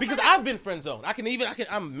You know this what's so because funny? I've been friend zoned.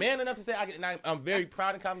 I'm man enough to say I'm very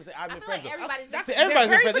proud and confident to say I've I been feel like friend zoned. everybody's That's- See, everybody's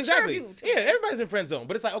been very friends. mature of Exactly. you to Yeah, say. everybody's been friend zone.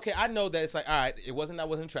 But it's like, okay, I know that it's like, all right, I wasn't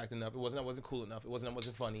attractive enough. It wasn't I wasn't cool enough. It wasn't I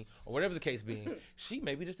wasn't funny or whatever the case being. She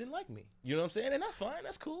maybe just didn't like me. You know what I'm saying? And that's fine.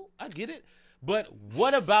 That's cool. I get it. But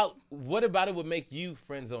what about it would make you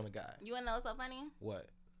friend zone a guy? You wanna know what's so funny? What?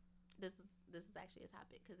 This is actually a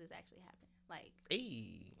topic because this actually happened. Like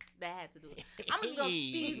Hey. that had to do it. I'm just gonna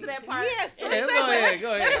speak to that part. Yes. Yeah, let's go segue. ahead,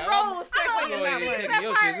 go ahead. Let's roll with I segue know, in Go that ahead, one. take that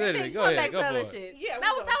your part shit, and literally. then Go come ahead, back go to for other it. shit. Yeah,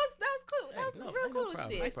 that we was go. cool. That was Hey, no, real no cool problem,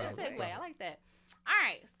 shit. no Nice problem, no segue. problem. I like that. All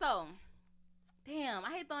right, so damn, I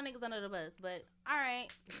hate throwing niggas under the bus, but all right,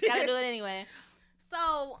 gotta do it anyway.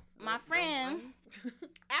 So my friend,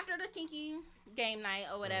 after the kinky game night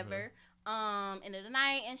or whatever, end of the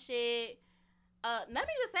night and shit. Let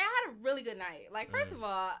me just say I had a really good night. Like first of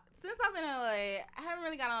all, since I've been in LA, I haven't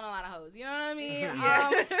really got on a lot of hoes. You know what I mean?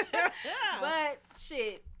 But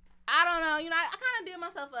shit, I don't know. You know, I kind of did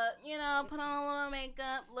myself up. You know, put on a little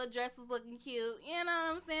makeup, little dresses looking cute. You know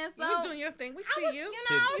what I'm saying? So You was doing your thing. We I see was, you. you know,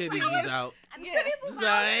 I was Titties like, was out. Yeah. titties was It's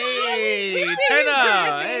out. like, You know, hey, we see turn you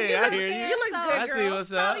up. dripping. Hey, You I look hear good. you. You look good, I see girl. what's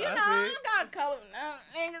So, up. you know, I I got color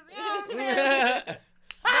niggas, you know what I'm see saying? it.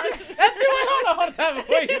 Hold on time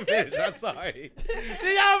before you finish. I'm sorry.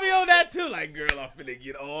 Then y'all be on that too. Like, girl, I'm finna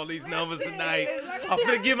get all these numbers tonight. I'm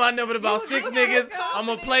finna get my number to about 6 niggas. I'm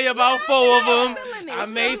gonna play about 4 of them. I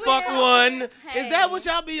may fuck one. Is that what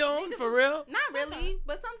y'all be on for real? Not really,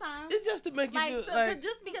 but sometimes. It's just to make you Like, feel so, like.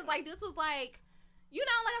 just because, like, this was like, you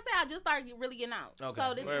know, like I said, I just started really getting out. Okay.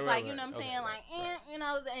 So this Right, is right, like, you right. know what I'm Okay, saying? right, Like, right. you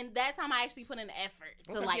know, and that time I actually put in the effort.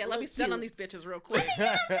 So, Okay, like, yeah, let me look stun cute. on these bitches real quick. You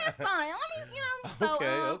know what I'm saying? Son, let me, you know. So,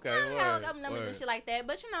 Okay, I had word, up numbers word. and shit like that.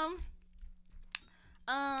 But, you know,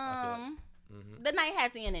 Mhm. the night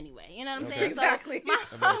has to end anyway. You know what I'm Okay. saying? Exactly. So,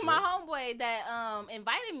 Eventually. my homeboy that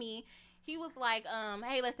invited me, he was like,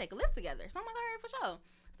 hey, let's take a lift together. So I'm like, all right, for sure.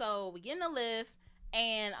 So we get in the lift,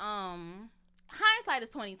 and hindsight is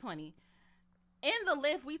 2020. In the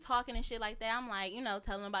lift, we talking and shit like that. I'm like, you know,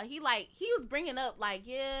 telling him about he was bringing up like,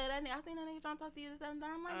 yeah, that nigga, I seen that nigga trying to talk to you this and that.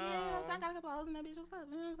 I'm like, yeah, you know what I'm saying? I got a couple hoes in that bitch. What's up?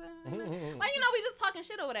 You know what I'm saying? Like, you know, we just talking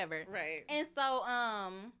shit or whatever. Right. And so,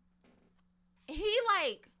 he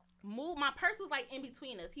like moved, my purse was like in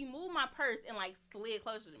between us. He moved my purse and like slid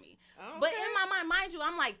closer to me. But in my mind, mind you,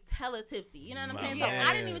 I'm like hella tipsy. You know what I'm My saying? So I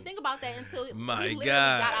man. didn't even think about that until My we literally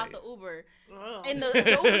guy. got out the Uber. Oh. And the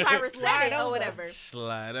Uber driver said Slide it or over. whatever.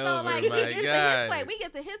 Slide So over, like we my get to his guy. place. We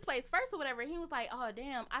get to his place first or whatever. And he was like, "Oh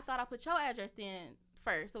damn, I thought I put your address in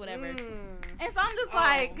first or whatever. And Mm. so I'm just Oh.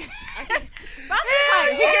 like, I think- so I'm just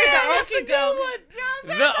like, He gave the that's a okie good doke. one. you know what I'm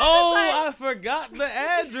saying? The So I'm just like, I forgot the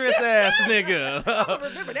address ass nigga. I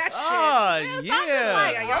remember that shit. Oh, so I'm just yeah.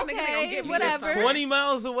 like, Yeah, y'all niggas ain't gonna okay, get me whatever. this 20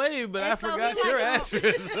 miles away, but And I so he forgot like, your address.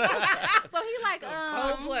 So he like,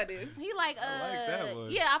 Cold-blooded. he like, I like that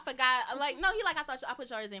one. yeah, I forgot. Like, no, he like, I thought I put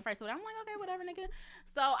yours in first. But I'm like, okay, whatever, nigga.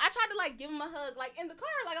 So I tried to like give him a hug, like in the car,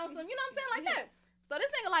 like on some, you know what I'm saying, like that. So this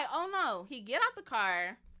nigga like, oh no, he get out the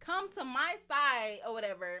car, come to my side or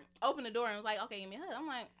whatever, open the door and was like, okay, give me a hug. I'm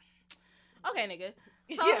like, okay, nigga.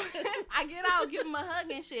 So Yeah. I get out, give him a hug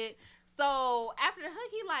and shit. So after the hug,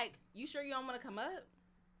 he like, you sure you don't want to come up?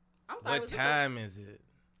 I'm sorry. What was this time is it?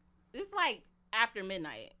 It's like after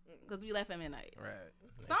midnight because we left at midnight. Right.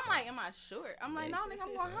 So I'm like, am I sure? I'm like, no, nigga,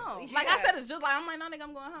 I'm going home. Yeah. Like I said, it's just like, I'm like, no, nigga,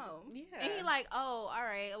 I'm going home. Yeah. And he like, oh, all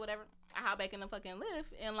right, or whatever. I hop back in the fucking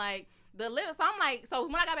lift and like the lift. So I'm like, so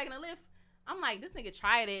when I got back in the lift, I'm like, this nigga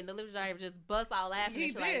tried it and the lift driver just bust out laughing He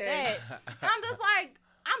and shit like did. that. And I'm just like,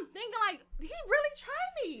 I'm thinking like, he really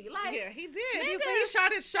tried me. Like, Yeah, he did. He nigga, said he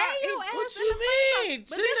shot his shot. stay your He- ass What in you the face. mean?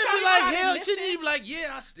 But Shouldn't this it shot be like, shot hell, and shouldn't missing. you be like,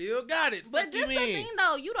 yeah, I still got it. But Fuck this you the mean? thing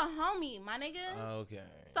though, you the homie, my nigga. Okay.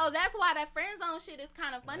 So that's why that friend zone shit is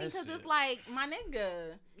kind of funny That because it's shit. like, my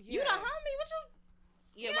nigga, you the Yeah. homie. What you?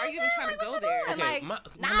 Yeah, You why know are you even what I'm trying saying? to Like, go what you there? doing? Okay, like, my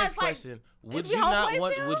nah, next it's like, question: is Would we you not homeboys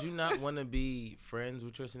want? still? Would you not want to be friends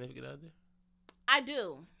with your significant other? I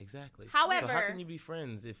do. Exactly. However- so how can you be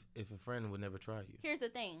friends if a friend would never try you? Here's the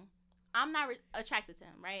thing, I'm not attracted to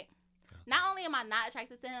him, right? Not only am I not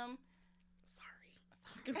attracted to him, Sorry.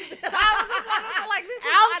 I was just wondering, like this.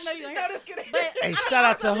 Ouch. I know you ain't No, heard. just kidding. But Hey, I don't shout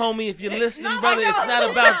know, out to homie if you're listening, No, brother. I It's know.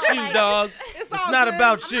 not about No, you, like, dog. It's It's all not good.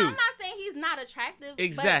 about I'm you. not saying he's not attractive.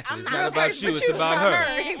 Exactly. But I'm It's not not about attracted, you. but It's you about know her. what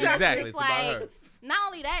I'm saying. Exactly. It's It's about her. like, not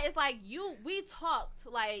only that, it's like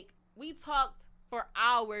we talked for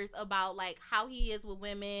hours about like how he is with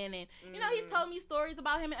women, and you know he's told me stories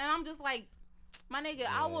about him, and I'm just like, my nigga,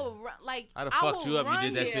 I Yeah. will like I'd have I fucked will you up. You run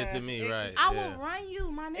did that you. shit to me, Yeah. right? I yeah. will run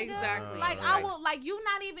you, my nigga. Exactly. Like Right. I will, like you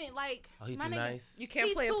not even like. Oh, he my too nigga, nice. You can't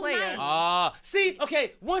He play a too player. nice. Ah, see,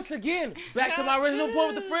 okay. Once again, back to my original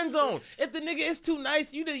point with the friend zone. If the nigga is too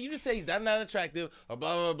nice, you just say he's not attractive or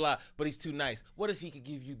blah blah blah, but he's too nice. What if he could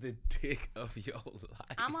give you the dick of your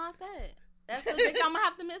life? I'm all set. That's the dick I'm gonna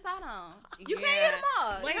have to miss out on. You can't hit them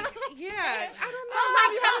all. Like, You know what I'm yeah, saying? I don't know.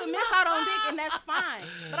 Sometimes you have to miss out on dick, and that's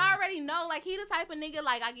fine. But I already know, like, he the type of nigga,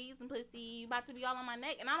 like, I give you some pussy, you about to be all on my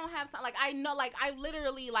neck, and I don't have time. Like, I know, like, I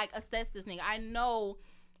literally, like, assess this nigga. I know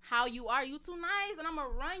how you are. You too nice, and I'm gonna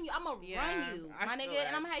run you. I'm gonna Yeah, run you, I my feel nigga, that.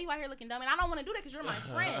 and I'm gonna have you out here looking dumb. And I don't want to do that because you're my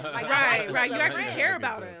friend. Like, I Right, like you right. as You a actually friend. care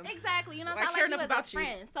about him. Exactly, you know, Like, so I care like you enough as about a you.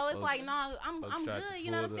 friend. So it's Folks- like, no, I'm Folks tried good. to You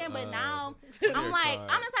know what I'm pull saying? the, But now clear I'm like, card.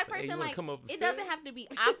 I'm the type of Hey, you person wanna like come up it doesn't upstairs? have to be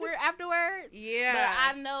awkward afterwards. Yeah.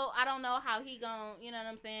 But I don't know how he gon', you know what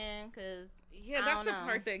I'm saying? Cause Yeah, I that's don't the know.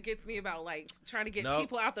 part that gets me about like trying to get Nope.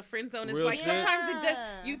 people out the friend zone. It's Real like shit. sometimes it does.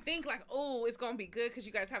 Yeah. You think like, oh, it's gonna be good because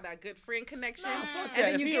you guys have that good friend connection, Nah, Fuck And and that.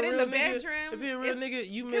 then If you he get a in real the nigga- bedroom. If you're a real it's- nigga,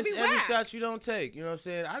 you could miss be every whack. shot you don't take. You know what I'm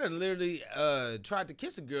saying? I done literally tried to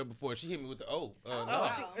kiss a girl before. She hit me with the Oh, no.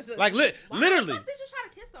 wow. it's a- Like why literally. the fuck did you try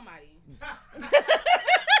to kiss somebody?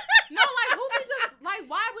 No, like who would just like?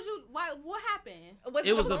 Why would you? Why? What happened?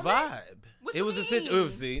 It was a woman? vibe. What It you was a mean?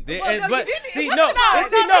 situation. See, Well, no, but you didn't. see, What's no, the vibe? and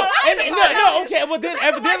see, No, no, no, and no, no, no. no. Okay, well then, That's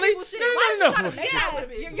some white evidently, people shit. no, Why no, you trying no. to make out with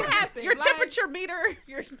a bitch? What happened? Your Like- temperature meter,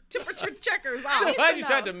 your temperature checkers I off. need Why to you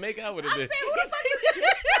tried know. to make out with a I'm bitch? saying, who the fuck is this?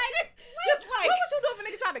 Like, Just like- what would you do if a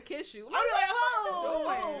nigga tried to kiss you? Like, I'm like, what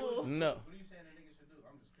you oh. doing? No. What are you saying that nigga should do?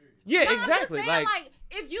 I'm just curious. Yeah, No, I'm just exactly. saying, Like,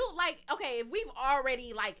 if you like, okay, if we've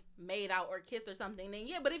already like made out or kissed or something, then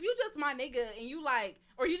yeah. But if you just my nigga and you like,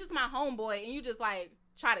 or you just my homeboy and you just like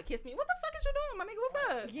try to kiss me, what the fuck is you doing, my nigga?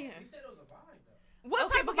 What's up? Yeah. He said it was a vibe though. What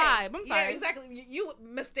Okay, type of okay. vibe? I'm sorry. Yeah, exactly. You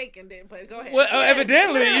mistaken it, but go ahead. well,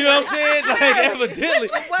 evidently, you know what I'm saying? Like, evidently.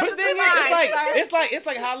 What's But the the thing is, vibe, it's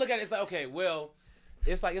like how I look at it. It's like, okay, well,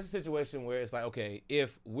 it's like it's a situation where it's like, okay,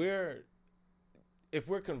 if we're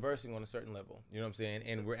conversing on a certain level, you know what I'm saying,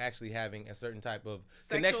 and we're actually having a certain type of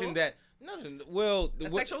connection that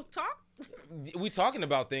Sexual talk? we talking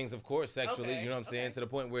about things, of course, sexually, Okay, you know what I'm saying, okay. to the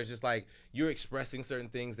point where it's just like you're expressing certain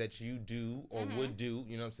things that you do or Mhm. would do,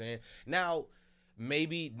 you know what I'm saying. Now,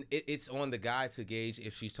 maybe it's on the guy to gauge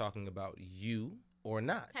if she's talking about you or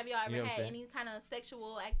not. Have y'all ever You know what I'm had saying? any kind of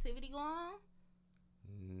sexual activity going on?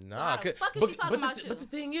 Nah, how the fuck is she talking about you? but the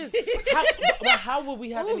thing is, how would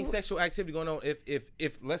we have any sexual activity going on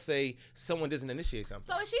if let's say someone doesn't initiate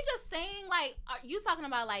something? So is she just saying like, are you talking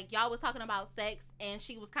about like y'all was talking about sex and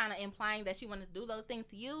she was kind of implying that she wanted to do those things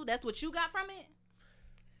to you? That's what you got from it?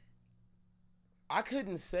 I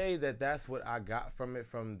couldn't say that that's what I got from it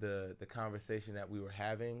from the conversation that we were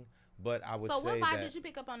having, but I would So say what vibe that did you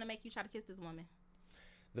pick up on to make you try to kiss this woman?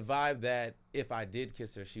 the vibe that if I did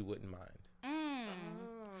kiss her, she wouldn't mind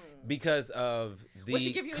Mm. because of Would she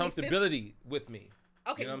the give you any comfortability with me.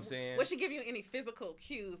 Okay. You know what I'm saying? Would she give you any physical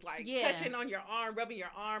cues, like Yeah. touching on your arm, rubbing your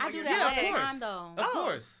arm? I or do your that Yeah, all of the leg? course. time, though. Of Oh.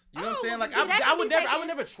 course. You know what I'm Oh, saying? Like see, that I can would be never I taken- would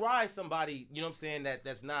never try somebody, you know what I'm saying,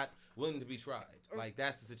 that's not willing to be tried. Like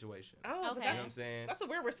that's the situation. Oh, but Okay. You know what I'm that's, saying? that's a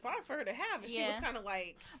weird response for her to have. And she Yeah. was kind of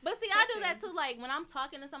like, But see, I do that too. Like when I'm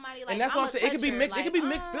talking to somebody, like And that's I'm what I'm saying. It could be mixed. It could be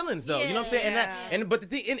mixed like, feelings, though. You know what I'm saying? And Yeah. that, and but the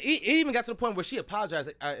thing, and it even got to the point where she apologized.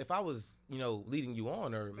 Like, if I was, leading you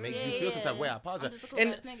on or made you feel some type of way, I apologize. I'm just a cool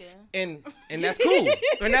And ass nigga. and that's cool.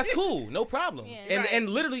 And that's cool. No problem. Yeah. And Right. and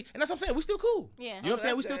literally, and that's what I'm saying. We still cool. Yeah. You know what I'm saying?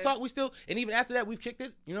 that's We still good. talk. We still, and even after that, we've kicked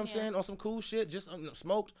it. You know what I'm Yeah. saying? On some cool shit, just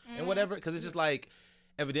smoked Mhm. and whatever. Because it's just like,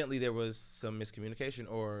 evidently there was some miscommunication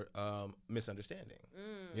or misunderstanding.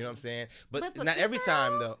 You know what I'm saying? But to not kiss every her,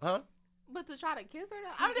 time though? though, huh? But to try to kiss her,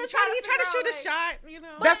 though, I'm you just try trying to figure shoot out, a shot, you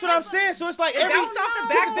know. That's what I'm saying. So it's like It every. bounced off the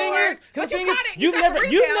Because the thing backboard, is, but the thing you is, caught it. You you've got never,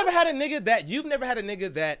 the you've rebound. never had a nigga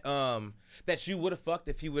that you would have fucked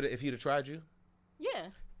if he'd have tried you. Yeah.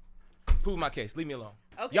 Prove my case. Leave me alone.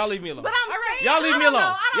 Okay. Y'all leave me alone. But I'm saying, Y'all leave I me don't alone.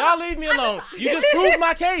 know, I don't Y'all know. leave me I alone. just- You just proved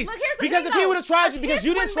my case. Look, here's the Because thing, if he though. would have tried A you, because kiss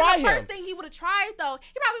you didn't wouldn't been try the him. first thing he would have tried, though.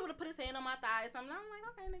 He probably would have put his hand on my thigh or something. I'm like,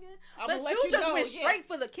 okay, nigga. I'ma But let you you just know, went yeah. straight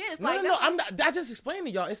for the kiss. No, Like, no, that's I'm not. I just explained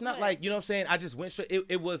to y'all. It's not What? like, you know what I'm saying. I just went straight.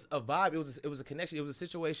 It was a vibe. It was a connection. It was a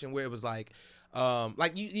situation where it was like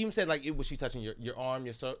you even said like was she touching your arm,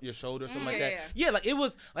 your shoulder, or something like that. Yeah. Yeah, like it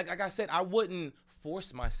was like I said, I wouldn't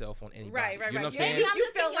force myself on anybody. Right. You know what I'm Yeah, saying? Maybe I'm you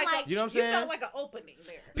just felt thinking, like, like- You know what I'm you saying? felt like an opening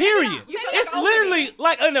there. Period. You feel like It's an literally opening.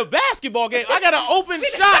 like in a basketball game. I got an open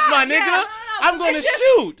shot, my nigga. Yeah. I'm gonna It's just-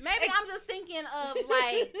 shoot. Maybe I'm just thinking of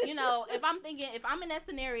like, if I'm in that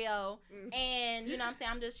scenario and you know what I'm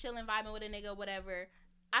saying, I'm just chilling, vibing with a nigga, whatever.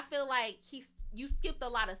 I feel like you skipped a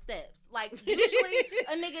lot of steps. Like usually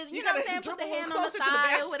a nigga, you You know what gotta I'm saying, put the dribble hand on the closer to the thigh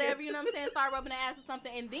or basket. whatever, you know what I'm saying, start rubbing the ass or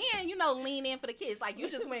something, and then lean in for the kiss. Like you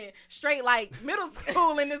just went straight like middle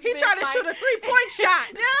school in this. He bitch, tried to like, shoot a 3-point shot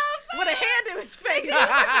You know with a hand in his face. what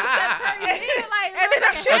I'm saying? And then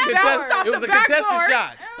that shit half bounced hour. off It was the a contested backboard,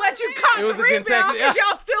 shot. but you caught It was the a rebound contested- because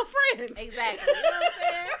y'all still friends. Exactly. You know what I'm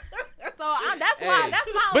saying? So that's why. Hey. That's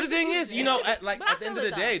my. But the thing is, at But I the end of feel the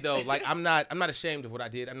it, day, though, like I'm not ashamed of what I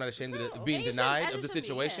did. I'm not ashamed of No. being And you denied shouldn't- of the and you shouldn't be,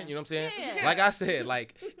 situation. yeah. You know what I'm saying? Yeah. Like I said,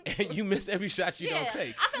 like you miss every shot you don't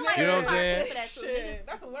take. I feel like You know niggas what I'm are saying? good for that too. Shit, Niggas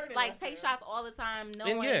that's a learning like lesson. take shots all the time,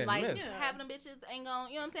 knowing yeah, like miss. having them bitches ain't gonna,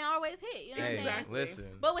 you know what I'm saying, always hit. You know Hey, what I'm saying? Exactly. listen.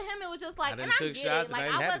 But with him, it was just like, I and done I took get shots it. and Like I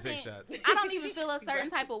I didn't have to take wasn't. shots. I don't even feel a certain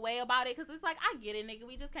type of way about it because it's like I get it, nigga.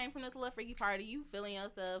 We just came from this little freaky party. You feeling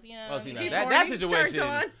yourself, you know? Oh, what I see, mean? now He's that horny, situation,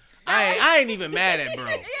 turned on. I ain't even mad at bro.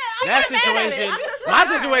 I'm That not mad at it. situation, I'm just my like,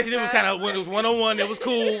 situation, it was kind of when it was 1-on-1. It was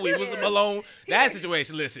cool. We was alone. That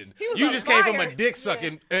situation, listen, He was you on just came from a fire. dick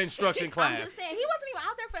sucking instruction I'm class. just saying he wasn't even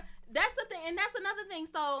out there for. That's the thing, and that's another thing.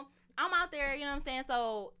 So I'm out there, you know what I'm saying.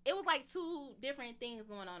 So it was like two different things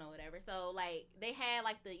going on or whatever. So like they had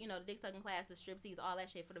like the the dick sucking class, the striptease, all that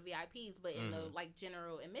shit for the VIPs, but in the like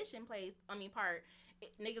general admission part.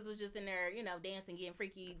 Niggas was just in there, dancing, getting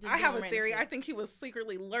freaky. Just I have doing a random theory. shit. I think he was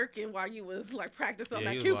secretly lurking while you was like practicing on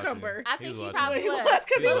Yeah, that he was cucumber. I He think was he watching. probably He was. was,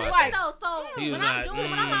 'cause he But was listen watching. though, so He was when I'm like,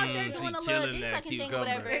 when I'm out there she doing a little killing dick that sucking thing or cucumber.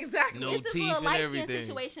 whatever, Exactly. No it's this teeth little and light skin everything.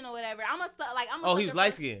 situation or whatever. I'm Oh, he was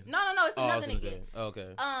light skinned. No, it's Oh, I was another gonna nigga. say. Okay.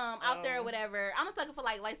 Out there or whatever. I'm a sucker for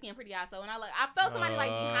like light skinned pretty eyes. So when I felt somebody like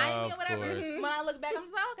behind me or Of whatever, course. when I look back, I'm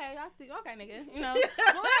just like, okay, I see, okay, nigga,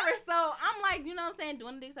 but whatever. So I'm like, you know what I'm saying,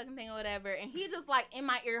 doing the dick sucking thing or whatever, and he just like in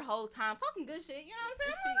my ear whole time talking good shit. You know what I'm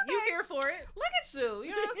saying? I'm like, You okay, here for it? look at you.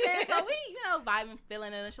 You know what I'm saying? So we, vibing,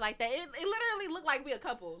 feeling it and shit like that. It literally looked like we a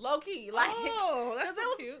couple, low key, like. Oh, that's 'cause so it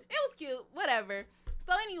was, cute. It was cute, whatever.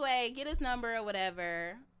 So anyway, get his number or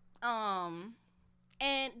whatever.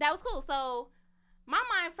 And that was cool. So my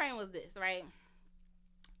mind frame was this, right?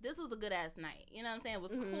 This was a good ass night. You know what I'm saying? It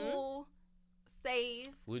was cool, safe.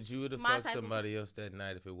 Would you have My fucked type of- somebody else that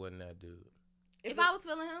night if it wasn't that dude? If I was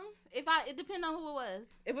feeling him, it depended on who it was.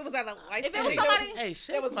 if it was at a light If it was somebody- Hey, that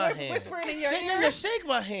shake was my hand. whispering in your Shake, no, ear. no, shake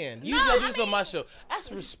my hand. No, Usually I do I this on my mean- show.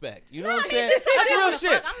 That's respect. You know No, what I'm I mean, saying? if it's That's somebody real I shit.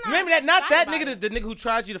 wanna fuck, I'm not Remember that? Not shy that about nigga, it. the nigga who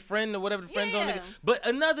tried you, the friend or whatever, the friend zone Yeah. nigga. But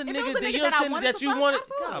another If it nigga was a that nigga you know that I what I'm saying, wanted that to you fuck, wanted.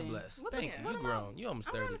 absolutely. God bless. What the Thank fuck? you. What You am I- grown. You almost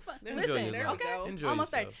I'm 30. grown as fuck. Enjoy Listen, there we okay, go. Enjoy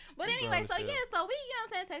almost 30. yourself. But You anyway, grown so as hell. yeah, so we,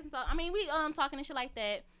 texting. So I mean, we talking and shit like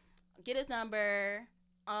that. Get his number,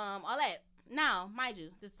 all that. Now, mind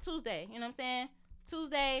you, this is Tuesday. You know what I'm saying?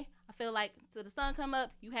 Tuesday, I feel like till the sun come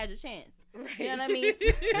up, you had your chance. You know what I mean?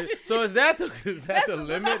 So is that the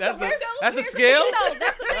limit? That's the scale. No,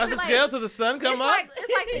 that's the thing, That's the like, scale till the sun come up.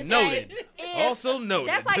 It's like this. Noted. Like, Also noted.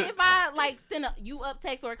 That's like if I like send you up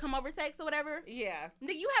text or come over text or whatever. Yeah.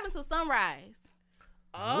 Nigga, you have until sunrise.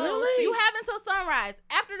 Oh, Really? You have until sunrise.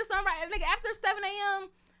 After the sunrise, nigga, after 7 a.m.,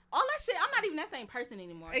 all that shit, I'm not even that same person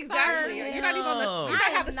anymore. Exactly. Sir. You're not even on the. You I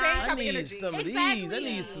don't have am the same not- type I of need energy. some of these. Exactly. I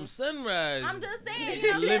need some sunrise. I'm just saying,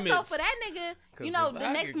 you know what I'm saying? So Limits. for that nigga, 'Cause you know, if the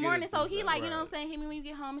I next could get morning, it so to he like, you know what I'm sunrise. saying, hit me when you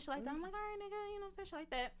get home and shit like that. I'm like, all right, nigga, you know what I'm saying, shit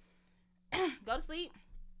like that. Go to sleep.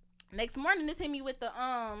 Next morning, this hit me with the,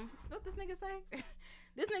 what this nigga say?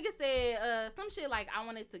 This nigga said some shit like, I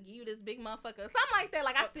wanted to give you this big motherfucker. Something like that.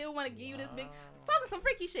 Like, I still want to give you this big. Talking some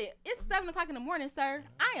freaky shit. It's 7 o'clock in the morning, sir.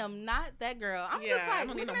 I am not that girl. I'm just I like,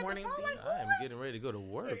 don't need looking no at morning the phone tea. like, I am who is- getting ready to go to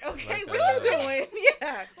work. Okay, Like, what you doing?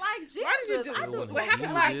 Yeah. Like, Jesus. Why did you I do just what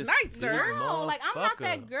happened last night, sir? No, like, I'm not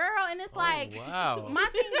that Motherfucker. girl. And it's like, Oh, wow. my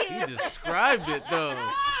thing You is, described it though.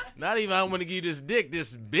 Not even I want to give you this dick,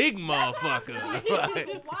 this big motherfucker. Like, Like, it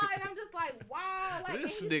was wide. I'm just like, wow. Like,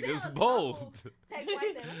 this and he nigga's sent a bold. couple texts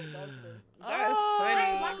like that. Let me go to the- That's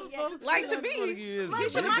funny. Like, to me, Look, he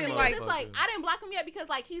but should've my been thing like- is, it's like, I didn't block him yet because,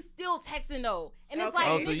 like, he's still texting, though. And it's Okay. like,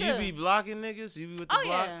 Oh, so you nigga, be blocking niggas? You be with the Oh,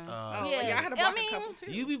 block? yeah. Oh, Yeah. yeah. I had to I block mean, a couple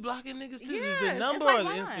too. You be blocking niggas too? Yes, Is the it's number like or the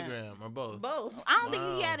mine. Instagram or both? Both. I don't think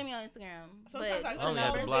Wow. he added me on Instagram. Sometimes But I just I only to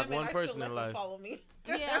have to know. block them, and one I still person let in them life. Follow me.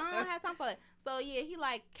 Yeah, I don't have time for that. So, yeah, he,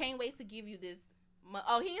 like, can't wait to give you this.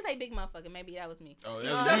 Oh, he didn't say big motherfucker. Maybe that was me. Oh,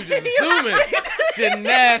 No. that's you just assuming. Shit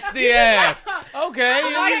nasty ass. Okay,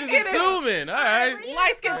 you Light just skin. assuming. All right.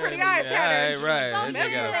 Light skin, pretty eyes. had energy. Right. So And That's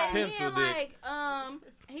they got what- a and pencil then, dick. like,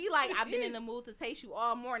 he like, I've been in the mood to taste you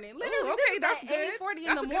all morning. Literally, Ooh, okay, this that's is good. at 8:40 in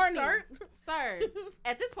That's the a good morning. start. Sir,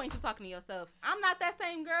 at this point, you're talking to yourself. I'm not that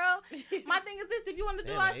same girl. My thing is this: if you want to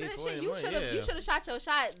do Damn, all at shit, 8:40 in the you morning, should have yeah. you should have shot your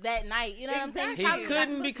shot that night. You know what I'm saying? He Probably got some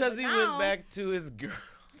couldn't pussy, because but he now- went back to his girl.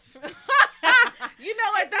 You know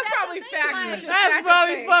what? That's That's probably the thing, facts. like- but just That's not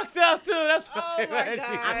probably your fucked up too. That's Oh probably my why she-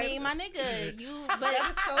 God. I mean, my nigga, you. But That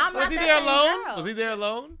is so I'm funny. Was not he that there same alone? girl. Was he there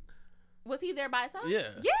alone? Was he there by himself? Yeah.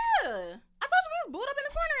 Yeah. I told you we was booed up in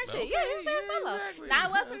the corner and shit. Yeah, he was there Okay, yeah, solo. exactly. Now,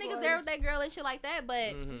 it was some That's niggas why there he- with that girl and shit like that,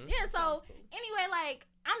 but Mhm. yeah, so anyway, like,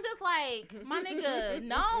 I'm just like, my nigga,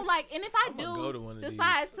 no, like, and if I I'ma go to one do of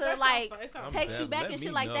decide these. to, That sounds like, fun. It sounds I'm text you down. back Let and me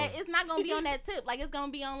shit like know. that, it's not gonna be on that tip. Like, it's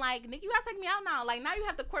gonna be on, like, nigga, you gotta take me out now. Like, now you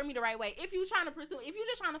have to court me the right way. If you trying to pursue, if you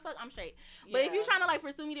just trying to fuck, I'm straight. But if you trying to, like,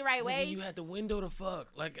 pursue me the right Nigga, way, you had the window to fuck.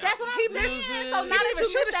 Like that's what He I'm saying. missed So it. now He that didn't you even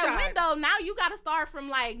shoot missed a that shot. window, now you gotta start from,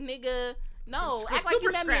 like, nigga, no, From act like you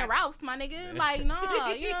super met me in scratch. Rouse, my nigga. Like, no,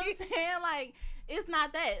 you know what I'm saying? Like, it's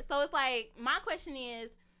not that. So it's like, my question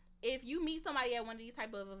is, if you meet somebody at one of these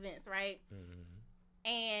type of events, right? Mhm.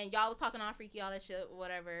 And y'all was talking on freaky, all that shit,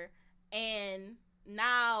 whatever, and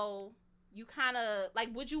now you kind of,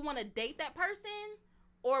 like, would you want to date that person?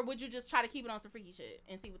 Or would you just try to keep it on some freaky shit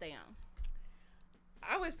and see what they on?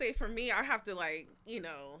 I would say for me, I have to, like, you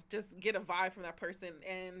know, just get a vibe from that person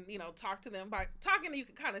and, you know, talk to them. By talking, you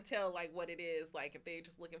can kind of tell, like, what it is. Like, if they're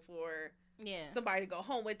just looking for Yeah. somebody to go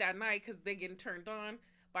home with that night because they're getting turned on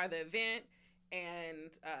by the event. And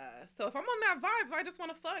so if I'm on that vibe, if I just want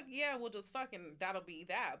to fuck, yeah, we'll just fuck and that'll be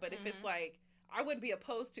that. But if it's Mhm. like, I wouldn't be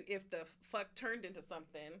opposed to if the fuck turned into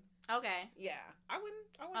something. Okay. Yeah, I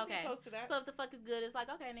wouldn't be Okay. opposed to that. So if the fuck is good, it's like,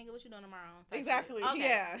 okay, nigga, what you doing tomorrow? Type shit. Exactly.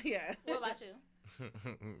 Okay. Yeah. What about you?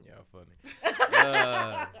 Y'all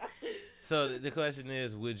funny. So the question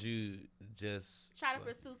is, would you just Try to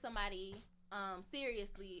pursue somebody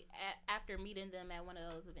seriously after meeting them at one of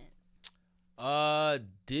those events.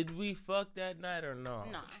 Did we fuck that night or no?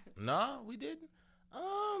 No. No, we didn't.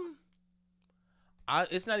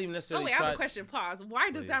 It's not even Oh necessarily. wait, I have a question. Pause.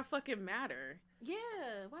 Why does Please. that fucking matter? Yeah.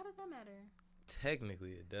 Why does that matter?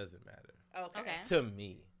 Technically, it doesn't matter Okay. to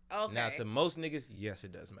me. Okay. Now, to most niggas, yes,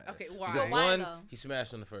 it does matter. Okay, why? Because But why, one, though? he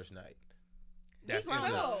smashed on the first night. He's grown instantly.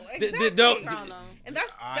 though. No, The- exactly. don't- Grown though. And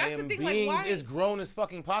that's I the am thing. being Like, why? as grown as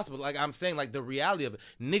fucking possible. Like I'm saying, like the reality of it,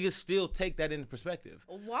 niggas still take that into perspective.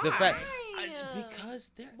 Why? The fact, Why? because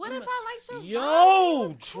they're. What if I liked your Yo, vibe? It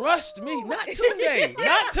was trust cool. me, not Tunde,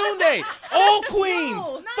 not Tunde. All queens,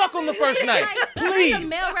 No, not fuck on the me. first night, Like, please. I'm the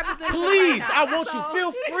male representative Please, right I now, want you. so-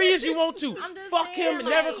 Feel free as you want to. I'm just Fuck saying, him,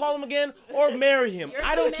 never like, call him again, or marry him. You're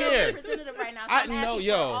I don't the male care. representative right now. So I I'm know, asking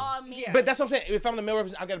yo. for all men. Yeah. But that's what I'm saying. If I'm the male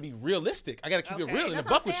representative, I gotta be realistic. I gotta keep it Okay. real in the That's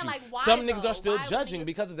buck what with I'm you. saying, like, why Some niggas though? are still Why would judging niggas-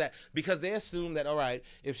 because of that. Because they assume that, all right,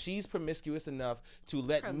 if she's promiscuous enough to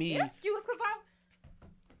let me, Promiscuous, 'cause I'm.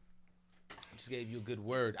 I just gave you a good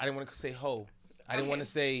word. I didn't want to say hoe. I didn't Okay. want to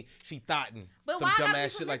say she thoughtin'. But some why I dumb gotta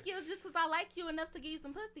ass be shit like. promiscuous just because I like you enough to give you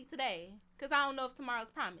some pussy today? Because I don't know if tomorrow's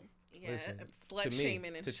promised. Yeah, Listen, slut to me,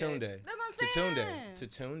 shaming and to shit. Tunde, That's what to I'm Tunde, saying. to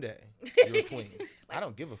Tunde, you're a queen. I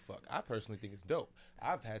don't give a fuck. I personally think it's dope.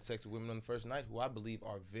 I've had sex with women on the first night who I believe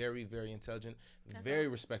are very, very intelligent, very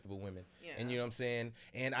respectable women. Yeah. And you know what I'm saying?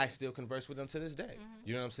 And I still converse with them to this day. Mm-hmm.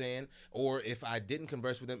 You know what I'm saying? Or if I didn't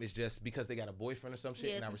converse with them, it's just because they got a boyfriend or some shit,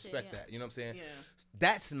 Yeah, and I some shit, respect yeah. that. You know what I'm saying? Yeah.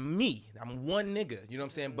 That's me. I'm one nigga. You know what I'm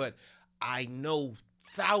saying? Mhm. But I know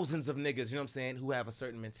thousands of niggas, you know what I'm saying, who have a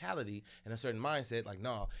certain mentality and a certain mindset. Like,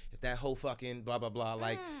 no, if that whole fucking blah, blah, blah,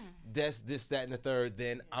 like, that's this, that, and the third,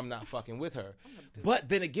 then I'm not fucking with her. But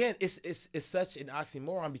then again, it's such an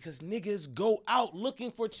oxymoron because niggas go out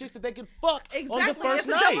looking for chicks that they can fuck on the first it's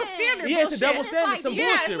night. a double standard. Yeah, it's a double It's standard, like, some yeah,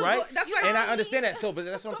 bullshit, it's a right? that's right. And I understand that. So, but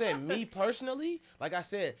that's what I'm saying. Me personally, like I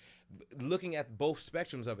said, looking at both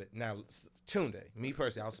spectrums of it. Now, Tunde, me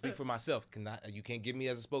personally, I'll speak for myself. You can't give me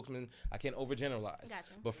as a spokesman. I can't overgeneralize. Gotcha.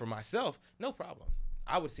 But for myself, no problem.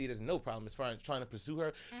 I would see it as no problem as far as trying to pursue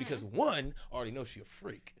her because one, I already know she a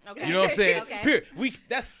freak. Okay. You know what I'm saying? Okay. Period.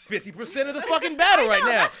 That's 50% of the fucking battle right now.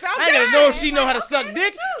 that's I ain't gotta know if she foundation. know how to suck Okay,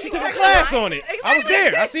 dick. true. She took a Exactly. class on it. I was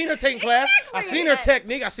Exactly. there. I seen her taking class. I seen her Exactly.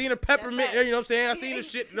 technique. I seen her peppermint. That's You know what I'm saying? I seen her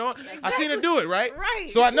shit. You know? I Exactly. seen her do it. Right. Right.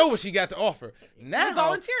 So I know what she got to offer. Now,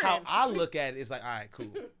 volunteering. how I look at it is like, all right,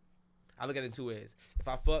 cool. I look at it in two ways. If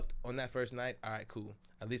I fucked on that first night, all right, cool.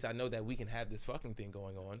 At least I know that we can have this fucking thing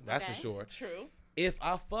going on. That's for Okay. sure. True. If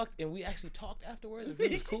I fucked and we actually talked afterwards and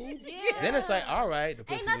it was cool, Yeah. then it's like, all right, the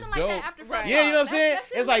pussy Ain't nothing was like dope. that after Right. fuck Yeah, you know what I'm talk. saying? That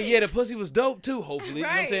shit It's like, lit. yeah, the pussy was dope too, hopefully. You know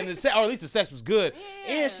what I'm Right. saying? Or at least the sex was good.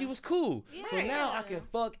 Yeah. And she was cool. So Yeah. now I can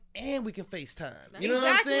fuck and we can FaceTime. That's You know what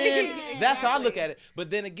I'm Exactly. saying? That's how I look Exactly. at it. But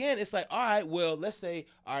then again, it's like, all right, well, let's say,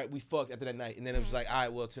 all right, we fucked after that night. And then it was like, all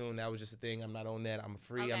right, well, Tune, that was just a thing. I'm not on that. I'm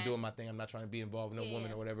free. I'm Okay. doing my thing. I'm not trying to be involved with no woman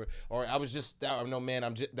Yeah. or whatever. Or I was just, no man,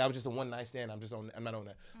 that was just a one night stand. I'm not on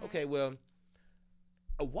that. Okay, well,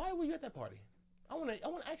 why were you at that party? I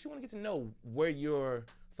actually want to get to know where your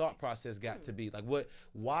thought process got to be. Like,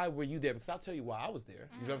 why were you there? Because I'll tell you why I was there.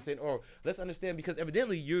 You know what I'm saying? Or let's understand, because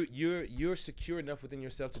evidently you're secure enough within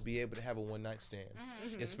yourself to be able to have a one night stand,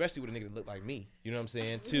 especially with a nigga that look like me. You know what I'm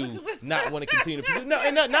saying? To not want to continue to pursue. No,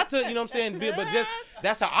 and not to, you know what I'm saying? But just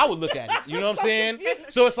that's how I would look at it. You know what I'm saying?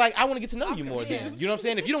 So it's like I want to get to know you more. Then you know what I'm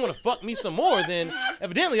saying? If you don't want to fuck me some more, then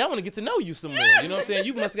evidently I want to get to know you some more. You know what I'm saying?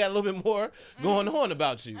 You must have got a little bit more going on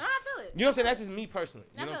about you. I feel it. You know what I'm saying? That's just me personally.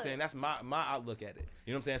 You I know what I'm feel saying? it. That's my outlook at it.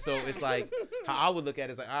 You know what I'm saying? So it's like how I would look at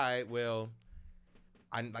it is like, all right, well,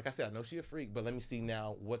 like I said, I know she a freak, but let me see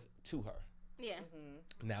now what's to her. Yeah.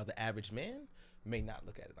 Now the average man may not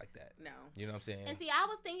look at it like that. No. You know what I'm saying? And see, I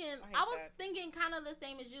was that. thinking kind of the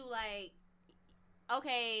same as you. Like,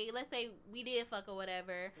 okay, let's say we did fuck or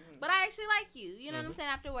whatever, but I actually like you. You know what I'm saying?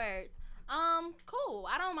 Afterwards, cool.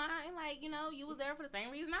 I don't mind. Like, you know, you was there for the same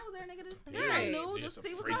reason I was there, nigga. Just see Right. something new, Yeah, just some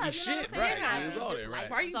see what's freaky up. You know shit, what I'm saying? right. Not You just go there, like, right.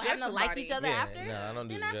 Why are you so judging having to like somebody? each other Yeah, after. no, I don't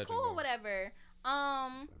do Then the that's judging cool, game. whatever.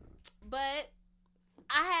 But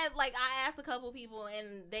I asked a couple people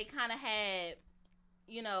and they kind of had,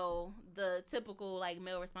 you know, the typical like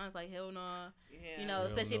male response, like hell no, Yeah. you know, Hell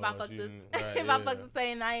especially if no, I fuck she this, ain't- right, if I yeah. fuck the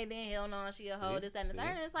same night, then hell no, she a hoe, See? this, that, and the See? third.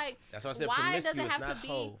 And it's like, That's why I said why does it promiscuous, have to not be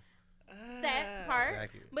hoe. that part?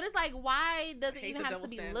 Exactly. But it's like, why does it Hate even the have to double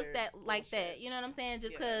be looked at standard like that? bullshit. You know what I'm saying?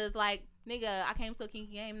 Just Yeah. because, like, nigga, I came to a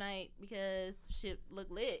kinky game night because shit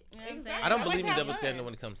looked lit. You know what I'm saying? Exactly. I don't I like believe to in have double fun. standard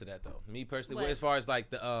when it comes to that though. Me personally, What? as far as like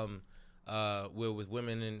the with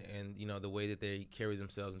women and you know the way that they carry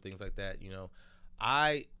themselves and things like that, you know,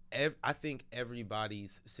 I think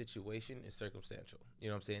everybody's situation is circumstantial. You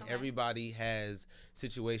know what I'm saying? Okay. Everybody has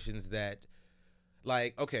situations that,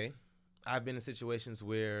 like, okay, I've been in situations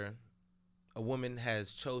where a woman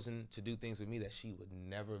has chosen to do things with me that she would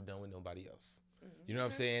never have done with nobody else. You know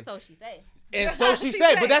what I'm saying? So she say. And so she She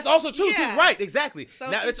said, said. but that's also true Yeah. too, right? Exactly. So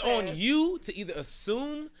now she it's on said. you to either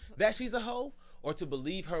assume that she's a hoe or to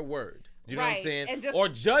believe her word. You know what I'm Right. saying? And just- or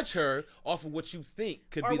judge her off of what you think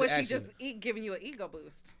could Or be the was she action. just giving you an ego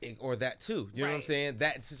boost? Or that too. You know what I'm Right. saying?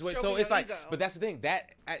 That situation. So Stroking it's your like, ego. but that's the thing.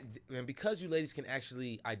 And because you ladies can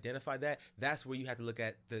actually identify that, that's where you have to look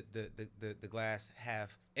at the glass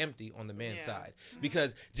half empty on the man's Yeah. side.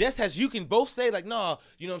 Because just as you can both say like, no,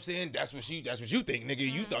 you know what I'm saying? That's what you think, nigga.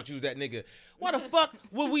 You thought you was that nigga. Why the fuck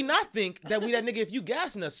would we not think that we that nigga if you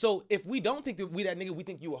gassing us? So if we don't think that we that nigga, we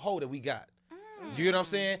think you a hoe that we got. You get what I'm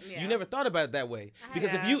saying? Yeah. You never thought about it that way. Because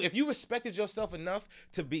Yeah. if you respected yourself enough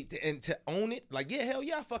to own it, like, yeah, hell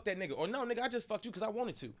yeah, I fucked that nigga. Or no, nigga, I just fucked you because I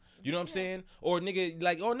wanted to. You know what I'm saying? Or nigga,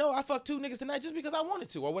 like, oh no, I fucked 2 niggas tonight just because I wanted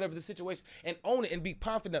to, or whatever the situation. And own it and be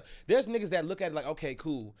confident. There's niggas that look at it like, okay,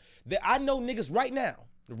 cool. I know niggas right now.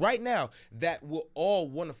 right now that will all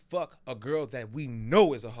want to fuck a girl that we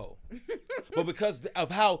know is a hoe. But because of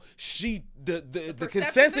how the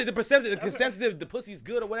consensus, the pussy's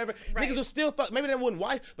good or whatever, Right. niggas will still fuck. Maybe they wouldn't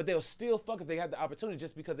wife, but they'll still fuck if they had the opportunity,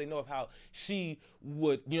 just because they know of how she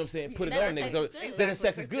would, you know what I'm saying, put it That on sex niggas. is So good. then the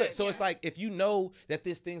sex is good. Good, So it's yeah. like, if you know that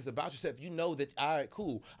this thing's about yourself, you know that, all right,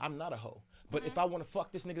 cool, I'm not a hoe. But if I want to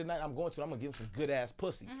fuck this nigga tonight, I'm going to give him some good ass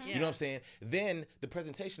pussy. You know what I'm saying? Then the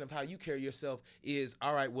presentation of how you carry yourself is,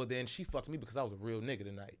 all right, well then she fucked me because I was a real nigga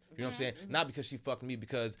tonight. You know what I'm saying? Not because she fucked me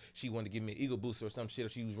because she wanted to give me an ego booster or some shit, or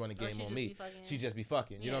she was running Or game she on just me. be fucking. She just be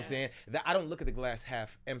fucking. You know what I'm Yeah. saying? That I don't look at the glass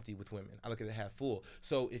half empty with women. I look at it half full.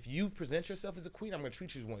 So if you present yourself as a queen, I'm gonna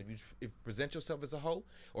treat you as one. If you present yourself as a hoe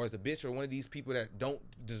or as a bitch or one of these people that don't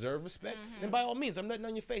deserve respect, then by all means, I'm nutting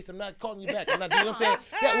on your face. I'm not calling you back. I'm not. You know what I'm saying?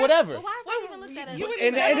 Yeah, whatever. But why is that even looked at as you a- would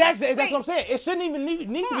And never- that's what I'm saying. It shouldn't even need to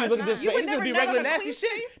be Pause. looked at this You way. would It just never be nut on regular a nasty queen's shit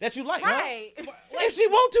face? that you like, huh? Right. If she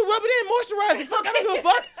want to, rub it in, moisturize it. Fuck, I don't give a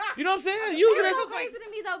fuck. You know what I'm saying? Use it It's as so crazy to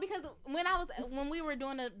me though, because when we were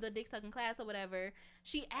doing the dick sucking class or whatever,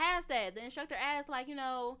 she asked that the instructor asked, like, you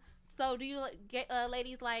know, so do you like, get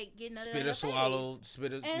ladies like get nutted on spit your or face? swallow,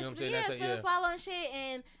 spit or, you know what I'm saying? Yeah, That's spit or swallow and shit.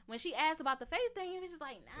 And when she asked about the face thing, he was just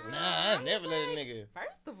like, nah. Nah, I I'm never just let a like, nigga.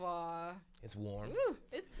 First of all, It's warm. Ooh,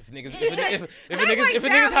 it's, If niggas, Yeah. if a that,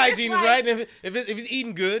 nigga's hygiene like- is right, and if he's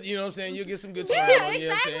eating good, you know what I'm saying, you'll get some good sperm. yeah, on, you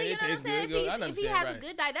know what I'm exactly. saying? You It know what I'm tastes saying? good. I If he understand, has right? a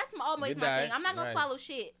good diet, that's always Good my diet, thing. I'm not gonna right. swallow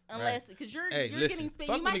shit unless because you're Hey, listen, getting spit.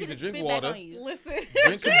 fuck You might niggas get to it drink spit water. back on you. listen.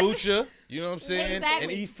 Drink kombucha, you know what I'm saying, Exactly.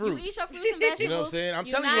 and eat fruit. You eat your fruits and vegetables. You know what I'm saying? I'm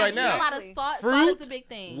You telling you not right eat now. A lot of salt. Fruit, Salt is a big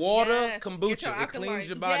thing. Water, Yes, get kombucha, your it cleans alkaline-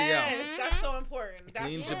 your body yes, out. that's so important. It That's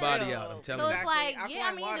cleans your real. body out, I'm telling So you. it's like, Exactly. yeah,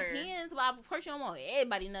 I mean, Alkaline it water. depends. But of course, you don't want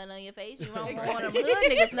everybody nutting on your face. You don't Exactly. want them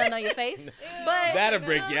hood niggas nutting on your face. But That'll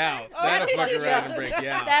break you out. That'll fuck around and break you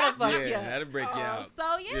out. That'll fuck yeah, you up. that'll break you out.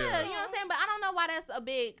 So yeah, Yeah. you know what I'm saying. But I don't know why that's a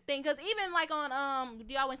big thing. Cause even like on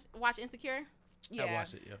do y'all watch Insecure? Yeah. I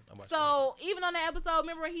watched it. Yeah, I watched it. So even on that episode,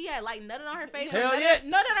 remember when he had like nutted on her face? Hell or yeah.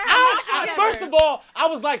 nutted on her mouth. First of all, I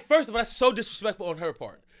was like, that's so disrespectful on her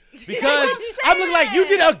part. Because I'm I'm looking like, you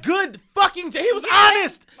did a good fucking job. He was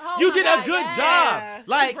honest. Oh You my did God, a good yes. job.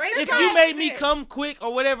 Like, Embrace if it. you made me That's it. come quick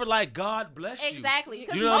or whatever, like, God bless you. Exactly.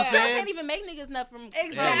 Because You know what I'm most girls saying? can't even make niggas nut from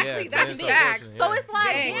Exactly. Yeah, That's yeah, facts. yeah. So it's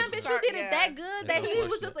like, Dang. damn, bitch, you did it that good that It's he was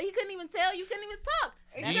unfortunate. just like, he couldn't even tell, you couldn't even suck.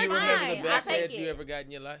 Do That's you remember fine. the best I take head you it. ever got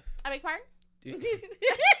in your life? I beg pardon? Do,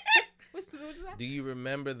 What you say? do you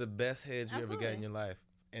remember the best head you ever got in Absolutely. your life?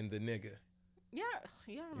 And the nigga. Yeah,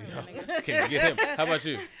 I You remember know? that nigga. Can't forget him. How about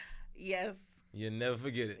you? Yes. You never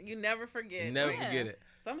forget it. You never forget. You never Yeah. forget it.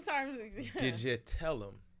 Sometimes. Did you tell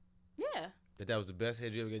him Yeah. that was the best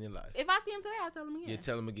head you ever got in your life? If I see him today, I'll tell him again. You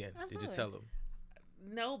tell him again. Did you Absolutely. tell him?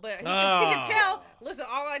 No, but he Ah. could tell. Listen,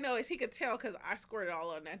 all I know is he could tell because I squirted all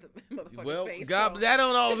on that motherfucker's Well, face. God, so. that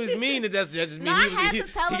don't always mean that just mean No, I had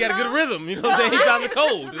to tell he him, got a good though. rhythm. You know what I'm saying? He found the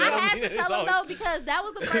code. I had to tell him though because that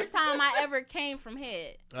was the first time I ever came from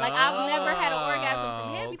head. Like I've never had an orgasm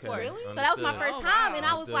from head okay. before. Really? So that was my Understood. first Oh, time, wow. and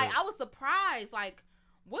I was like, Understood. I was surprised. Like,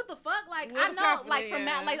 what the fuck? Like What I was know, like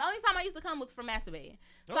happening? like the only time I used to come was from masturbating.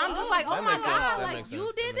 So Oh, I'm just like, that oh my makes sense. god, That like makes you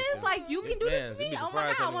sense. did That makes this, sense. like you can do this to me. You'd be Oh my surprised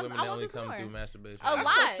god, how I many want, women I that want only this come more. through masturbation. A That's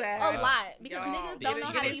lot, so sad. a lot, because Y'all, niggas they don't know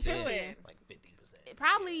how to get eat pussy. it. Like 50%.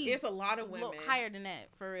 Probably There's a lot of women. higher than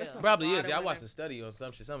that for real. That's a- Probably lot is. of Yeah, I women. watched a study on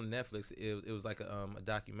some shit, some Netflix. It was like a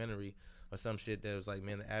documentary or some shit that was like,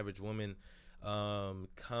 man, the average woman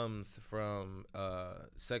comes from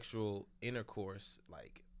sexual intercourse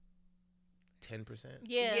like 10%.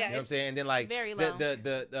 Yeah. Yeah. You know what I'm saying? And then like Very the,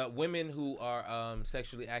 low. the women who are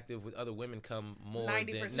sexually active with other women come more 90%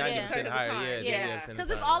 than 90% of the higher. time. Yeah, Yeah, percent of because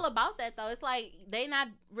the it's time. all about that though. It's like they not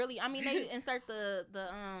really. I mean, they insert the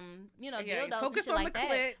Yeah, dildos and focus shit on like the that.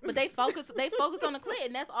 clit. But they focus on the clit,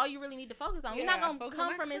 and that's all you really need to focus on. You're not Yeah, gonna focus on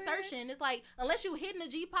come that from clit. insertion. It's like unless you hitting the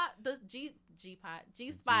G spot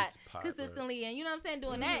G-spot, consistently, and you know what I'm saying,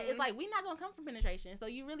 doing that. It's like we not gonna come from penetration. So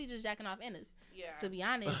you really just jacking off in us, Yeah. to be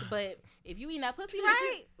honest. But if you eating that pussy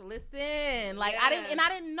right, listen, like I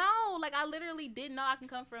didn't know, like I literally didn't know I can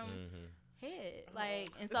come from. Head, like,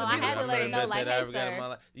 and so That's I amazing. had to let her remember know, the best like, head I hey, ever got in my sir.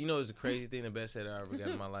 life. You know, it was a crazy thing. The best head I ever got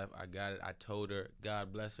in my life. I got it. I told her.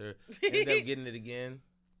 God bless her. Ended up getting it again.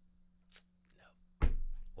 No,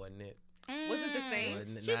 wasn't it? Was it the same?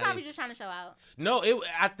 Wasn't it? She's Not probably even- just trying to show out. No,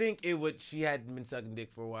 I think it would. She hadn't been sucking dick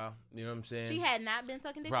for a while. You know what I'm saying? She had not been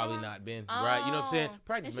sucking dick. probably for a while? not been right. You know what I'm saying? Oh.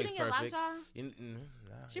 Practice And she makes didn't get perfect. lockjaw?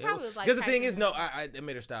 Nah, She probably was like. because the thing is, practicing. no, I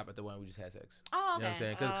made her stop at the one we just had sex. Oh, You know what I'm okay.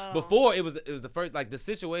 saying? Because Oh. before it was the first, like the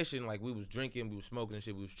situation, like we was drinking, we was smoking and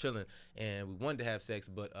shit, we was chilling, and we wanted to have sex,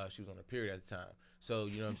 but she was on her period at the time. So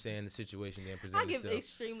you know what I'm saying? The situation then presented I give itself.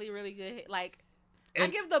 extremely really good. Like I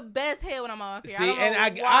give the best head when I'm on my period.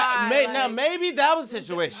 See, maybe that was a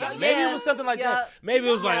situation. Yeah. Maybe it was something like that. Maybe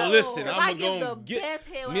it was like, listen, I'm gonna gonna get. Best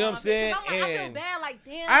head when You know what I'm saying? I'm like, I feel bad. Like,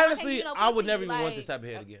 damn. Honestly, I would pussy, never even want like- this type of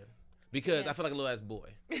head again because I feel like a little ass boy.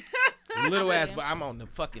 I Little ass, feel but I'm on the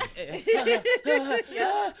fucking. Yeah.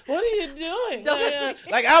 What are you doing? Don't-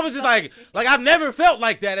 Like I was just like I've never felt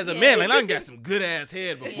like that as a Yeah. man. Like I done got some good ass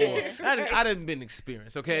head before. Yeah. I didn't been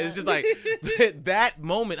experienced. Okay, Yeah. it's just like that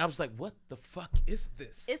moment. I was like, what the fuck is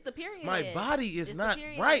this? It's the period. My body is It's the not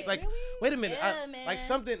period. right. Like, Really? wait a minute. Yeah, Like man.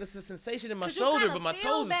 something. It's a sensation in my 'Cause you shoulder, kinda but my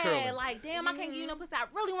feel toes is bad. curling. Like, damn, I can't give you no pussy. I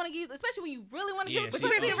really want to give you, especially when you really want to Yeah, give But me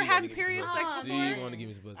you pussy. have never she had wanna give me period some sex pussy. before? She want to give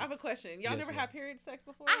me some pussy. I have a question. Y'all Yes, never ma'am. had period sex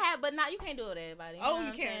before? I have, but you can't do it with everybody. You Oh, know you what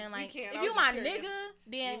I'm can't. saying? You Like, can't. I if was you my just curious. nigga,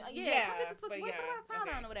 then Yeah, come get this pussy. but Put yeah, a towel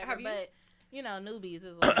okay. on or whatever. Have you? But newbies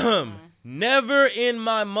is like, Never in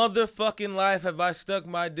my motherfucking life have I stuck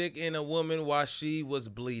my dick in a woman while she was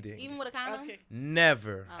bleeding. even with a condom. Okay.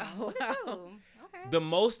 Never. Oh, look at you. Okay. The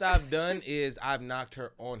most I've done is I've knocked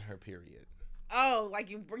her on her period. Oh, like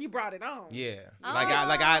you brought it on. Yeah. Oh.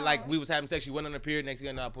 Like we was having sex, she went on her period, next thing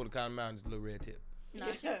I know I pulled the condom out and just a little red tip. No,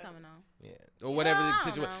 she was coming on. Yeah. Or whatever Yeah, I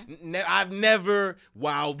the don't situation. I've never,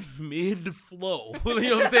 while mid flow, you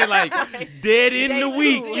know what I'm saying? Like dead in Day the 2,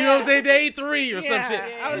 week. You know what I'm yeah. saying? Day 3 or Yeah, some I was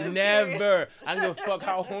shit. just Never. curious. I don't give a fuck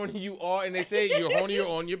how horny you are. And they say you're hornier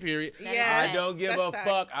on your period. That is Yeah. I fact. don't give That's a facts.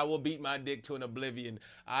 fuck. I will beat my dick to an oblivion.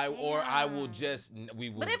 I will just we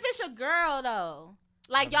will. But if it's your girl though,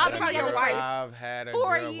 like y'all been had a together girl. for I've had a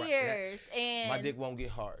 4 girl, years and my dick won't get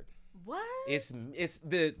hard. what? It's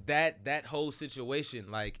that whole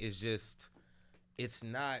situation like is just it's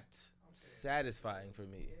not satisfying for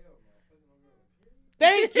me.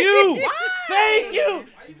 Thank you. Thank you.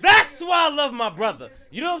 That's why I love my brother.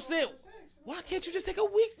 You know what I'm saying? Why can't you just take a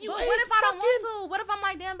week? You But ain't what if I don't fucking- want to? What if I'm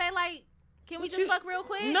like, damn, babe, like, can we What just you- fuck real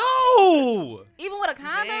quick? No. Even with a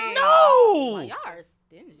condom? Dang. Well, No. y'all are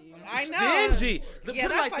stingy. I know. Stingy. Yeah, Put it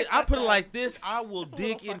that's like like this. I put it fucked up. like this. I will That's a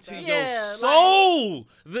little dig into fucked up. your Yeah, like- soul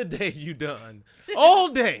the day you done. All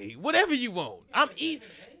day. Whatever you want. I'm eating.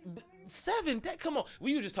 7 days. Come on.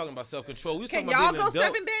 We were just talking about self-control. We was Can talking about y'all being go an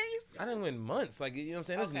adult. 7 days? I done went months. Like, you know what I'm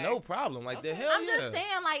saying? There's Okay. no problem. Like, the Okay. hell I'm yeah. just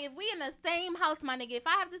saying, like, if we in the same house, my nigga, if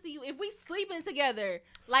I have to see you, if we sleeping together,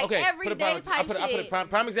 like, Okay, every put a day prime, type I put a shit.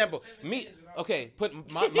 prime example. Me, okay, put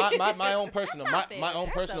my own personal, That's not my fair. own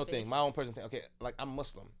That's personal selfish. thing, my own personal thing. Okay, like I'm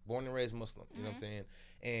Muslim, born and raised Muslim. You know what I'm Mm-hmm. saying?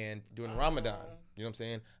 And during Ramadan, Oh. you know what I'm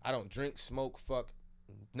saying? I don't drink, smoke, fuck,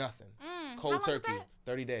 nothing. How Cold long is turkey, that?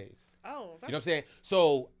 30 days. Oh, You know what I'm saying?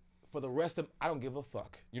 So for the rest of, I don't give a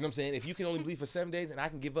fuck. You know what I'm saying? If you can only bleed for 7 days and I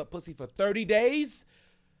can give up pussy for 30 days,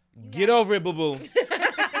 get over it, boo boo.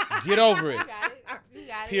 Get over it. You got it. You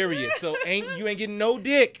got it. Period. So you ain't getting no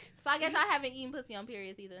dick. So I guess I haven't eaten pussy on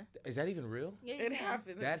periods either. Is that even real? Yeah, you It can.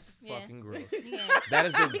 happens. That's Yeah. fucking gross. Yeah. That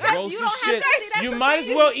is the Because you grossest don't have shit. to- see, that's You the might as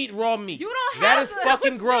thing. well eat raw meat. You don't That have is to-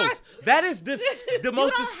 fucking gross. That is the You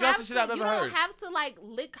most don't disgusting have shit to- I've ever you heard. don't have to like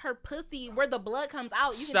lick her pussy where the blood comes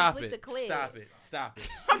out. You Stop can just lick it. the clit. Stop it. Stop it.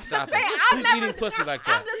 I'm Stop just saying, it. I've Who's never- eating pussy like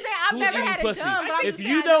that? I'm just saying, I've Who's never eating had pussy? it done, but I'm If just you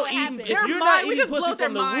saying, I know don't it eat, happens. if Their you're mind- not we eating just pussy blew their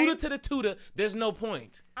from the rooter mind. to the tutor, there's no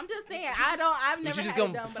point. I'm just saying, I've You never should just had go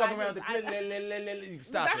it done, but fuck I around just, the clit.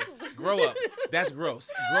 Stop That's- it. Grow up. That's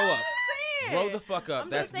gross. Grow up. Grow the fuck up. I'm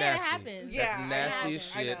That's just saying it nasty. happens. Yeah, That's it nasty as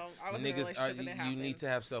happens. I shit. know. I was in a Niggas are relationship and it you need happens. to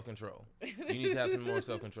have self control. You need to have some more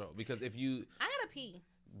self control because if you, I gotta pee.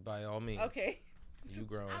 by all means, Okay. you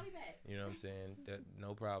grown. I'll be back. You know what I'm saying? That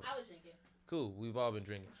no problem. I was drinking. Cool. We've all been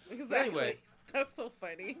drinking. Exactly. Anyway. That's so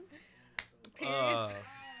funny. Period Uh, sex.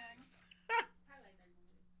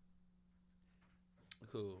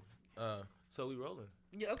 Cool. So we rolling.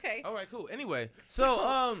 Yeah, okay. All right. Cool. Anyway,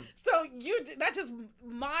 so So that just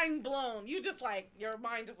mind blown. You just like your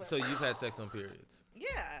mind just went. so you've had sex on periods. Yeah.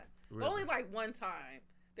 Really? Only like one time.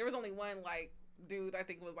 There was only one like dude I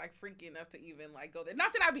think was like freaky enough to even like go there.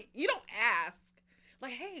 Not that you don't ask.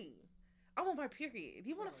 Like, hey, I'm on my period.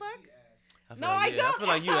 You wanna fuck? I feel No, like, I yeah, I don't feel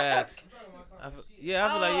like you asked. I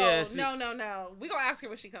feel like yeah. She, No. We gonna ask her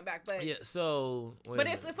when she come back. But Yeah. So. Wait but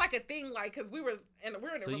a it's minute. like a thing like because we're in a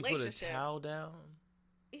So you put a relationship. towel down?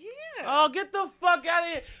 Yeah. Oh, get the fuck out of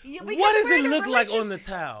here! Yeah, What because does we're it in a look like on the relationship.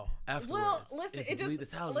 towel afterwards? Well, listen, Is it just the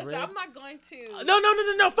towel's listen. red? I'm not going to.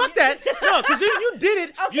 No, fuck that. No, because you did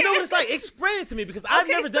it. You know Okay. what it's like? Explain it to me because I've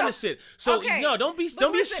Okay, never done so- this shit. So okay. no, don't be But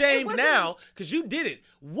listen, it ashamed wasn't- now because you did it.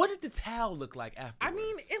 What did the towel look like afterwards? I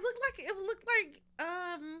mean, it looked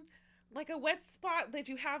like a wet spot that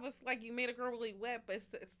you have if like you made a girl really wet, but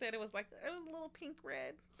instead it was a little pink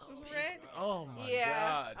red. It was red. Oh my Yeah,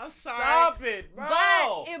 god! I'm sorry. Stop it, bro.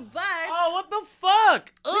 But oh, what the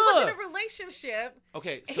fuck? we was in Ugh. a relationship.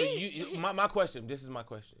 Okay, so my question. This is my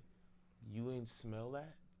question. You ain't smell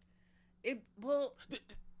that? Well,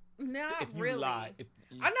 not If you really. lie, if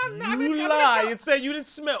I'm not- you I'm gonna lie tell- and say you didn't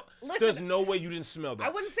smell, Listen, there's no way you didn't smell that. I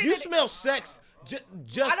wouldn't say you that- smell sex I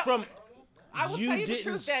just don't- from. I will you tell you the didn't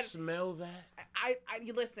truth that smell that.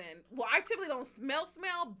 you listen. Well, I typically don't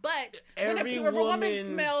smell, but Every when a woman woman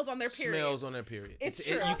smells on their period, Smells on their period. It's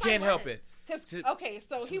You true. Smells can't like help what? it. Because It okay,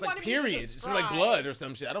 so he smells wanted like me to period. It smells like describe- blood or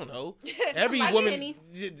some shit. I don't know. Every Like woman pennies.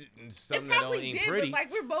 something It that probably ain't did, but, pretty.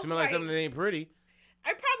 like, we're both smell like like- something that ain't pretty.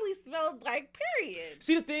 I probably smelled like period.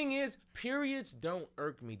 See, the thing is, periods don't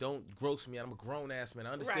irk me, don't gross me out. I'm a grown ass man.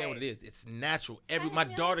 I understand what it Right. is. It's natural. I My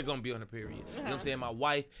mean, daughter gonna be on a period. You know what I'm Uh-huh. saying? My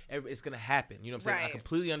wife, it's gonna happen. You know what I'm saying? I Right.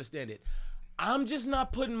 completely understand it. I'm just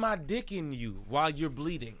not putting my dick in you while you're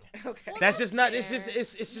bleeding. Okay. That's just not. It's fair.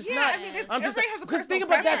 just. It's just Yeah, not. I mean, it's- I'm just everybody has a because think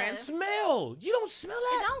personal about that preference. smell. You don't smell It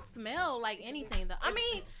that. don't smell like anything though. I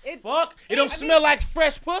mean, It, Fuck. It don't I mean- smell like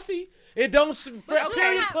fresh pussy. It don't. you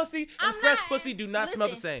Period not- pussy and I'm fresh not- pussy do not smell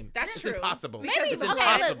the listen, same. That's it's true. impossible. Because maybe It's the okay.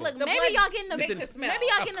 impossible. Look, The maybe blood y'all getting the makes it smell. maybe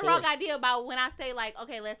y'all Of getting the wrong course. idea about when I say like,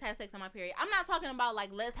 okay, let's have sex on my period. I'm not talking about like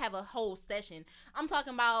let's have a whole session. I'm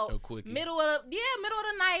talking about Oh, quickie. middle of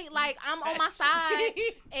the night. Like I'm on my side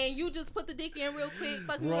and you just put the dick in real quick,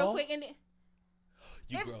 fuck me real Raw? quick, and then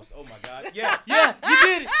You If- gross. Oh my god. Yeah, you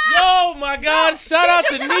did it. Yo, my god. Shout out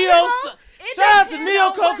to just Neo. it Shout out to depends Neo on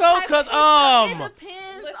what Coco, type- cause it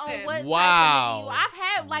depends on Listen. what Wow. type of nigga you. I've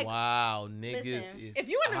had like wow, niggas listen, is if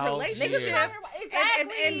you in a out relationship, here.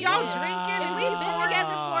 exactly. and y'all If drinking, we've been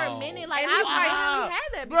together for a minute, like And I've he's like, literally had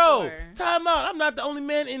that Bro, before. time out. I'm not the only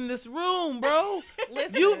man in this room, bro.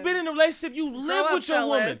 Listen, You've been in a relationship. You live up, with your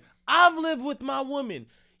fellas. woman. I've lived with my woman.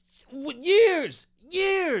 Years.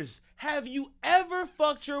 Have you ever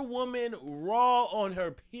fucked your woman raw on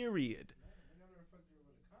her period?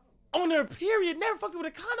 On her period. Never fucked her with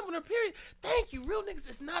a condom on her period. Thank you. Real niggas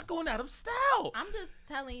is not going out of style. I'm just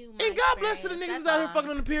telling you. My And God bless to the experience, niggas that's out here all. fucking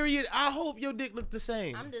on the period. I hope your dick look the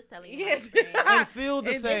same. I'm just telling you. Yes. My experience. And feel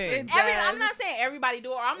the It- same. it- I'm not saying everybody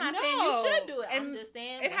do it. Or I'm not saying you should do it. I'm And just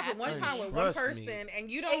saying it what happened one happened. time with Trust one me. person, and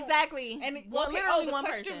you don't Exactly. And literally the one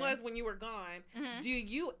question person. was when you were gone, Mhm. do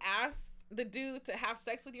you ask the dude to have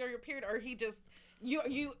sex with you on your period, or he just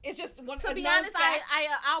you? It's just one. To a be known honest, fact?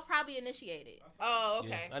 I'll probably initiate it. Oh,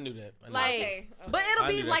 Yeah, okay. I knew that. I knew Like, that. Okay. But it'll I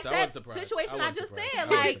be knew that, like so I that wasn't surprised. situation I I wasn't just surprised. said. I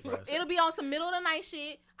wasn't Like surprised. it'll be on some middle of the night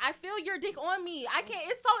shit. I feel your dick on me. I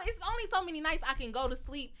can't. It's only so many nights I can go to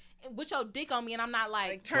sleep with your dick on me, and I'm not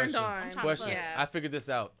like turned Question. on. I'm trying Question. to Yeah. I figured this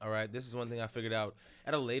out. All right. This is one thing I figured out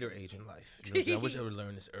at a later age in life. You know what I'm saying? I wish I would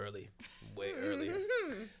learn this early, way earlier.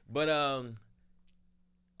 Mhm. But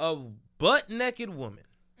a butt naked woman,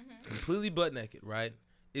 Mhm. completely butt naked, right,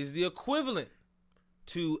 is the equivalent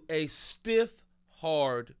to a stiff,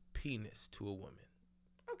 hard penis to a woman.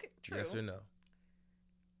 Okay, true. Yes or no?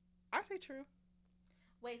 I say true.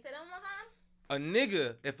 Wait, say that one more time. A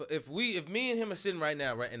nigga, if me and him are sitting right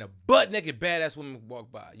now, right, and a butt naked badass woman walk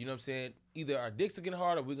by, you know what I'm saying? Either our dicks are getting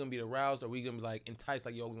hard, or we're gonna be aroused, or we gonna be like enticed,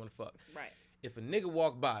 like yo, we wanna fuck. Right. If a nigga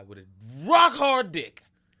walk by with a rock hard dick,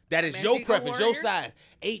 that is Man, your Digo preference, your warrior? size,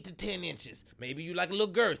 8 to 10 inches. Maybe you like a little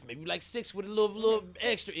girth. Maybe you like 6 with a little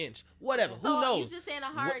extra inch. Whatever. So Who knows? you just saying a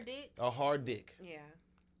hard dick? A hard dick. Yeah.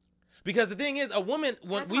 Because the thing is, a woman,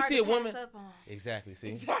 when That's we hard see to a woman, pass up on. exactly. See,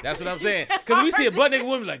 Exactly. that's what I'm saying. Because we see a butt naked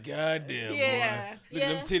woman, like, God damn, Yeah. boy, look at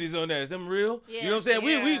them titties on that. Is them real? Yeah. You know what I'm saying?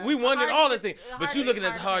 Yeah. We wondering hard all the dick things, is- a but hard you dick looking is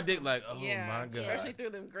at a hard hard to dick, like, oh Yeah. my god. Especially through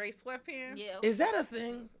them gray sweatpants. Yeah. Is that a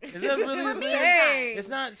thing? Is that really For a me, thing? Hey. It's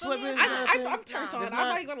not For me, sweatpants. it's not not. a thing? I'm turned Nah. on. It's I'm not-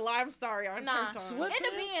 not even gonna lie. I'm sorry. I'm Nah. turned on. Sweat- It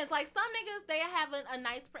depends. Like some niggas, they have a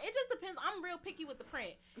nice print. It just depends. I'm real picky with the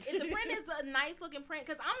print. If the print is a nice looking print,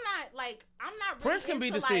 because I'm not really Prince can be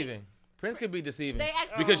into, deceiving. Prince can be deceiving. They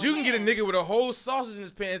actually Because you can get a can. nigga with a whole sausage in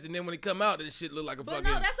his pants, and then when he come out, that shit look like a But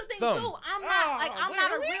fucking no, that's the thing thumb. too. I'm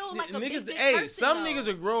not a really? real like a niggas, big dick hey, person, some though. niggas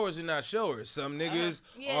are growers and not showers. Some niggas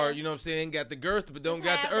Yeah. are, you know what I'm saying, got the girth but don't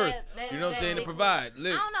Just got the have earth. that- You know what I'm that saying, to big provide. I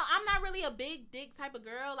Look, don't know. I'm not really a big dick type of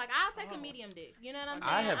girl. Like I'll take a medium dick. You know what I'm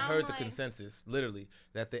saying? I have I'm heard the like, consensus, literally,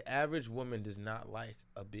 that the average woman does not like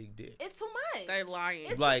a big dick. It's too much. They're lying.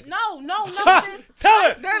 It's, Like- no, sis. Tell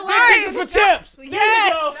her! They're Big lying. dicks is for champs! There you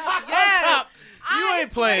Yes! go. On Yes! top. You I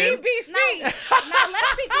ain't playing. BBC. No,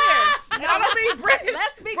 let's be clear. And I don't mean British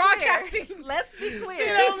Let's be broadcasting. clear. Let's be clear.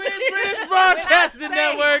 You know what I mean? British Broadcasting When I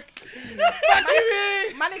say- Network. Fuck you,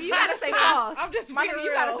 man. My nigga, you gotta say pause. I'm just My being nigga,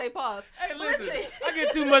 you gotta real. say pause. Hey, listen, Listen. I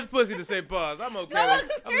get too much pussy to say pause. I'm okay. No, with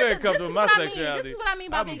look, I'm very comfortable with my This sexuality. is what I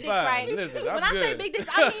mean by I'm big dicks, fine. right? Listen, when I'm I say good. big dicks,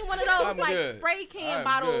 I mean one of those I'm like good. spray can I'm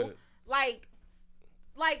bottle, good.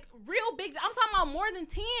 like real big. I'm talking about more than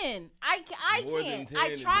 10. I More than can't. 10 I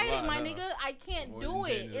is a tried it, lot, my huh? nigga. I can't More do than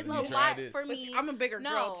 10 it. is- It's you a tried lot it? for But me. I'm a bigger No.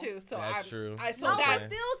 girl too, so That's I'm true. so No, that but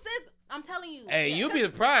still, sis. I'm telling you. Hey, Yeah, you'll 'cause be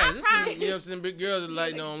surprised. I This pride- is, you know what I'm saying? Big girls are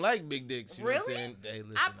like don't like big dicks. You know what I'm Really? saying? Hey,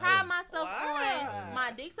 listen, I pride hey. myself Wow. on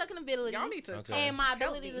my dick sucking ability Y'all need to Okay. and my help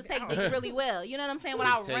ability me to take out. dick really well. You know what I'm saying?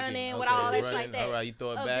 Without Taking, running, okay, without all that shit running. like that. All right, you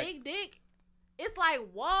throw it A back. big dick, it's like,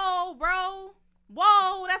 whoa, bro.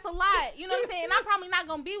 Whoa, that's a lot. You know what I'm saying? And I'm probably not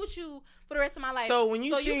gonna be with you for the rest of my life. So when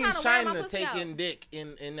you So you seen kinda wear my China pussy out. taking dick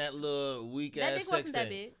in that little weak that ass dick sex wasn't that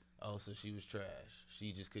thing. big. Oh, so she was trash.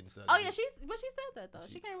 She just couldn't suck. Oh dick. yeah, she said that though.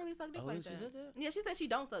 She can't really suck dick Oh, like she that. said that? Yeah, she said she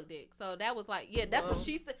don't suck dick. So that was like, yeah, that's what Well,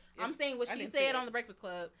 she said. I'm saying what I she didn't see said it. on the Breakfast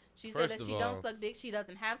Club. She First said that of she all, don't suck dick. She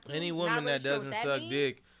doesn't have to. Any Not woman really that sure what doesn't that suck means.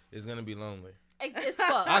 dick is gonna be lonely. It's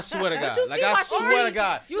fuck. I swear to But God. you Like see I why swear to Ori-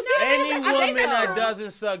 God. You see Any I think woman that's that true. doesn't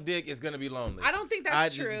suck dick is gonna be lonely. I don't think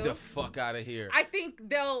that's true. The fuck out of here. I think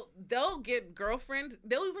they'll get girlfriend.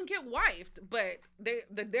 They'll even get wifed, but their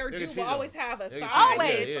They'll dude get will cheated always on. have a They'll get side.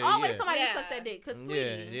 Always, Yeah, always yeah. somebody Yeah. suck that dick. Cause Yeah,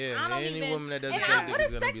 sweetie, yeah. I don't Any even. woman that doesn't And suck I, dick what is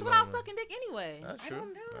is gonna sex be without lonely. sucking dick anyway? That's I true.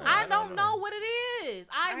 don't know. I don't know what it is.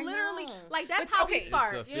 I I literally know. like that's But, how we okay.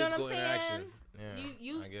 start. It's a You know what I'm physical saying? interaction. Yeah,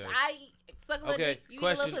 You I guess. I suck a little Okay, dick. You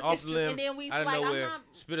questions get a off little the limb, and then we out of like nowhere. I'm not.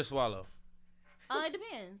 Spit or swallow It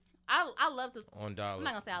depends. I love to. on dollar. I'm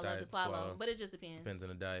not gonna say I love diet to swallow, but it just depends. depends on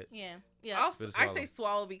the diet. Yeah, yeah. Also, Spit or I swallow. say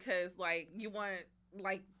swallow because like you want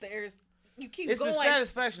like there's you keep It's going the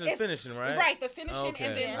satisfaction of It's- finishing, right? right the finishing Okay,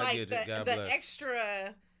 and then I like get it. God the bless.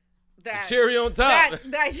 extra The that cherry on top.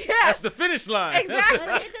 that yes. That's the finish line. Exactly.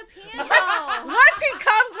 But it depends though. Once he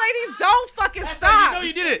comes, ladies, don't fucking That's stop. how you know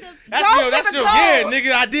you did it. That's Don't your, that's for the your, goal. yeah,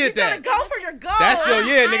 nigga, I You did gotta that. go for your goal. That's your,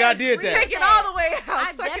 yeah, nigga, I did agree. that. Take it all the way out.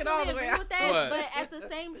 I Suck it all definitely the way agree out. with that, What? but at the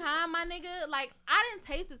same time, my nigga, like I didn't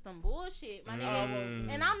tasted some bullshit, my nigga, Mm.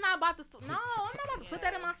 and I'm not about to. No, I'm not about to put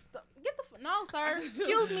that in my stuff. Get the no, sir.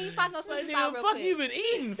 Excuse me, so I can go Like, switch this out nigga, real fuck quick. you been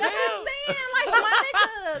eating, That's what fam. I'm saying. Like my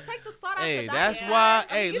nigga, take the salt out Hey, your that's diet. why.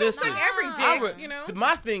 I mean, Hey, you don't listen. suck every I dick, re- you know.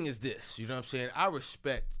 My thing is this, you know what I'm saying? I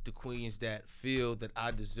respect the queens that feel that I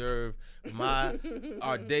deserve my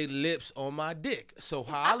or they lips on my dick. So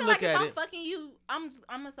how I I feel look like if at I'm it, fucking you, I'm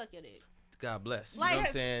gonna suck your dick. God bless. You Like, know what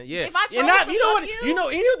I'm saying? Yeah. if I And chose to you know fuck what? you- You know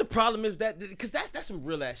what the problem is that because that's some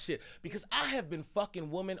real ass shit. Because I have been fucking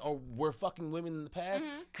women or were fucking women in the past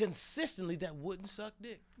Mhm. consistently that wouldn't suck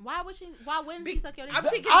dick. Why would she? Why wouldn't she suck your dick? I'm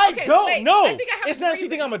thinking- I okay, don't wait, know. I think I have It's a not she reason.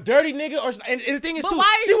 think I'm a dirty nigga or and the thing is But too. why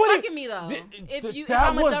are she you wouldn't- fucking me though? If th- you, if that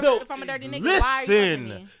I'm a was dope. if I'm a dirty nigga, why are you fucking Listen.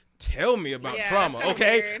 me? Tell me about Yeah, trauma, that's kinda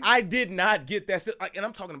okay? weird. I did not get that. Like, and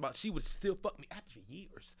I'm talking about she would still fuck me after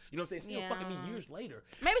years. You know what I'm saying? Still fucking me Yeah. years later.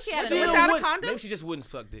 Maybe she had a Still nigga. without a wouldn't- condom? Maybe she just wouldn't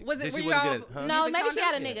suck dick. Was it- Then were she you wouldn't all- get it, huh? No, Using maybe she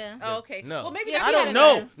had a condoms? nigga. Oh, okay. No. Well, maybe Yeah, that's she I had don't a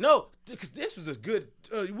know. nigga. No, because this was a good.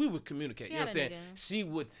 We would communicate. She You know what I'm had a saying? nigga. She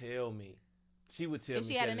would tell me. She would tell If me.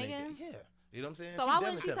 she had a nigga? Yeah. You know what I'm saying? So why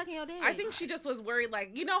wouldn't she sucking your dick? I think she just was worried, like,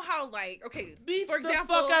 you know how, like, okay, beats for the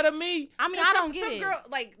example, fuck out of me. I mean, 'cause I don't some get it. girl,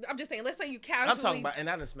 like, I'm just saying, let's say you casually, I'm talking about, and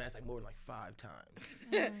I done smashed like more than like 5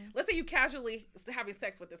 times. let's say you casually having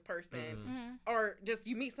sex with this person, Mhm. or just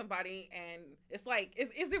you meet somebody and it's like, is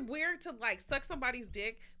it weird to like suck somebody's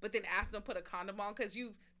dick, but then ask them to put a condom on because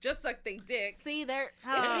you just sucked their dick? See, there.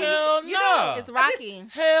 Hell you know, no. It's rocky.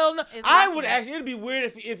 Hell no. It's I rocky. would actually. It'd be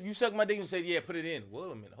weird if you suck my dick and said, "Yeah, put it in."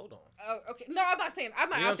 Wait a minute. Hold on. Oh, okay. No, I'm not saying I'm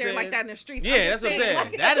not You know out what I'm there like saying? that in the streets. Yeah, I'm just that's what I'm saying.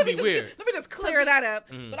 like, That'd let me be just- weird. Let me just clear that up.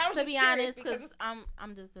 Mm. But I was To just be curious honest, because it's-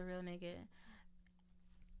 I'm just a real nigga.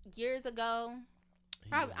 Years ago,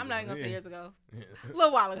 probably, I'm not even gonna say years ago. A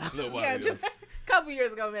little while ago. Little while yeah, ago. just A couple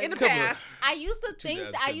years ago, man. in the Couple of- past. I used to think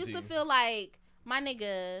that I used to 2017. feel like my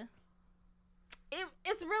nigga.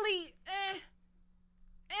 It's really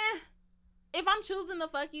if I'm choosing to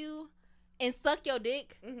fuck you and suck your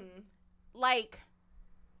dick, Mm-hmm. like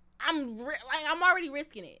I'm already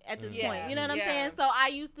risking it at this Yeah, point. You know what I'm yeah. saying? So I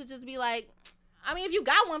used to just be like, I mean, if you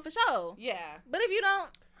got one for sure, Yeah. but if you don't,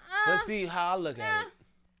 But see how I look at it.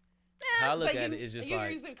 How I look But at you- it is just you're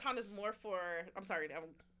like using condoms more for. I'm sorry. I'm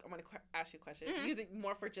going to ask you a question. Mhm. Using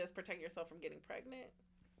more for just protecting yourself from getting pregnant.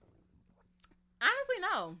 honestly,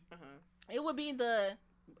 no. It would be the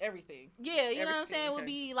Everything. yeah, you know what I'm Everything, saying. It okay. would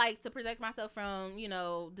be like to protect myself from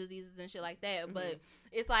diseases and shit like that. Mhm. But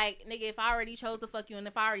it's like, nigga, if I already chose to fuck you and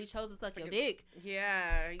if I already chose to suck your dick,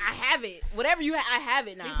 Yeah. I have it. Whatever you I have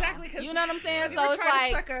it now. Exactly. 'Cause You know what I'm saying? have you So ever it's tried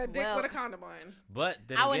to like, suck a dick well, with a condom on. But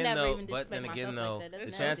then I would again never though, even but then disrespect again myself though, like that. the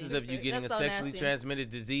That's chances nasty. of you getting That's a so sexually nasty. transmitted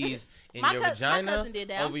disease in My your my vagina cousin did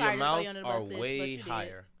that. I'm over sorry your to throw mouth you under the are bus, sis, but way you did.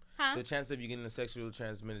 higher. Huh? The chance of you getting a sexually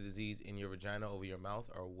transmitted disease in your vagina over your mouth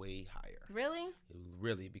are way higher. Really?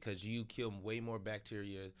 Really, because you kill way more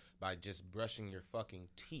bacteria by just brushing your fucking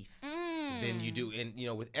teeth. Mm. than you do in,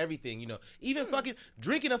 with everything, even fucking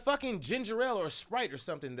drinking a fucking ginger ale or a Sprite or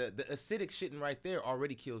something. The acidic shit in right there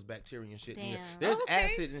already kills bacteria and shit. Damn. There's Okay.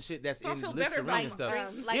 acid and shit that's So I in feel better Listerine about and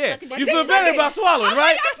stuff. Like Yeah, sucking you dick. feel better about swallowing,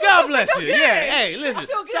 right? God bless you. good. Yeah, hey, listen, I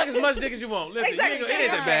feel suck good. as much dick as you want. Listen, Exactly. it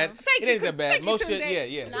ain't that bad. Thank It you. ain't that bad. Thank you, Most shit,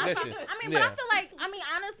 Tunde. yeah. No, Listen, but I feel like,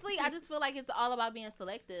 honestly, I just feel like it's all about being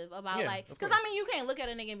selective about Yeah, like, of because course. you can't look at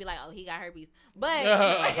a nigga and be like, oh, he got herpes, but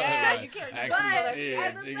Yeah, you can't. Actually, but shit,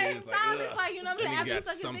 at the nigga same is like, time, ugh, it's like, you know what I'm this saying? nigga After you got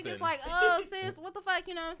suck his dick, it's something. like, oh, sis, what the fuck,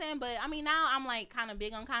 you know what I'm saying? But now I'm like kind of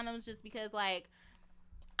big on condoms just because, like,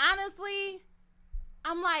 honestly,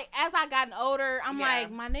 I'm like, as I gotten older, I'm Yeah.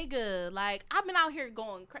 like, my nigga, like, I've been out here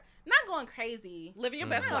not going crazy. Living your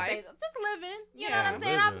Mm. best I don't say- life. just living. You know Yeah. what I'm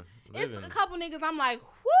saying? Living. It's a couple niggas I'm like,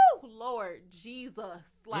 whoo, Lord Jesus.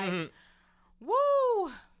 Like, Mhm.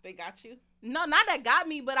 woo. They got you. No, not that got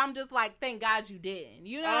me, but I'm just like, thank God you didn't.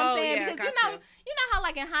 You know what I'm saying? Yeah, Because got you know how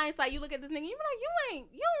like in hindsight you look at this nigga, you be like,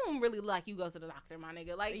 you don't really look like you go to the doctor, my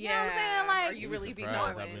nigga. Like, you know what I'm saying? Like, Or you really be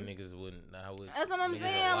surprised knowing. how many niggas wouldn't. that's what I'm niggas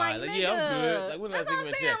saying. don't lie. Like, nigga. yeah, I'm good. Like, when that's last what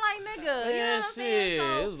I'm nigga saying. checked? Like, nigga. You know Man, what I'm shit. saying?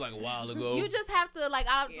 It So, was like a while ago. you just have to like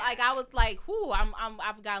I was like, whoo,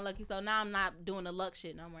 I've gotten lucky, so now I'm not doing the luck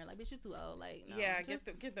shit no more. Like, bitch, you too old. Like, no, Yeah, just,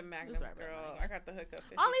 get the magnums, right, girl. right. I got the hookup.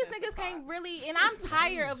 50 all these cents a niggas can't pop. really, and I'm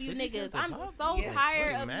tired of you 50 niggas. cents a I'm pop? so Yeah.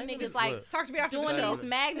 tired of Fucking you Magnums niggas like what? Talk to me after doing the show. these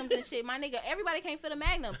magnums and shit. My nigga, everybody can't fit a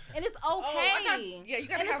magnum, and it's Oh, okay. yeah, you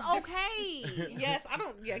gotta and it's have okay. Yes, I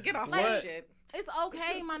don't. Yeah, get off Like- that shit. It's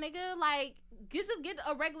okay, my nigga. Like, just get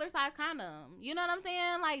a regular size condom. You know what I'm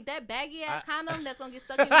saying? Like that baggy ass condom that's gonna get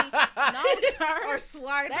stuck in me. No, sir. Or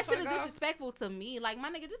slide. That the shit is fuck off. disrespectful to me. Like, my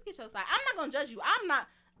nigga, just get your side. I'm not gonna judge you. I'm not.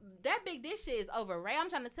 That big dick shit is overrated. I'm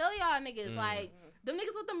trying to tell y'all niggas, like, them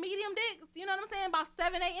niggas with the medium dicks, you know what I'm saying? About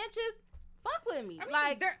 7-8 inches, fuck with me. I mean,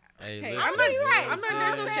 like, they're- Hey, okay, listen, I know you're right. you I'm know not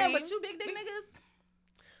what I'm saying, saying? but you big dick niggas,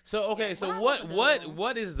 So okay, Yeah, so what I what wanna do.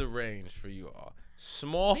 what is the range for you all?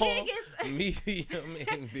 Small, big is medium,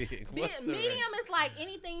 and big. What's the medium range? is like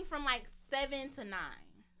anything from like 7 to 9.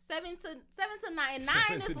 7 to 9. And 9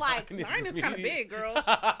 7 is to like 9 is kind of medium. big, girl. like,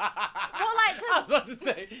 I was about to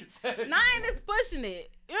say 9 is pushing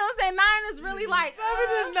it. You know what I'm saying? 9 is really like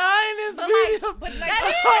 7 to 9 is but like- medium. But like,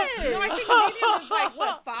 That is. no, I think medium is like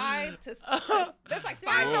what 5 to 6. That's like See,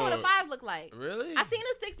 I don't know what a Whoa. 5 look like. Really? I seen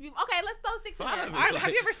a 6 before. Okay, let's throw 6 in Five there. is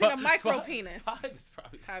Have you ever seen a fi- micro fi- penis? 5 is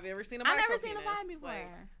probably Have you ever seen a I micro never seen a penis? 5 before. Like,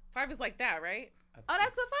 5 is like that, right? Oh,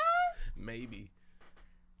 that's a 5? maybe.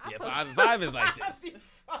 I Yeah, put- 5 is like this.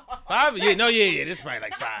 5, yeah. This is probably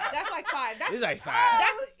like 5. That's like 5. That's It's like 5.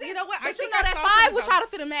 That's you know what? But I you think know I that saw 5 something would about- try to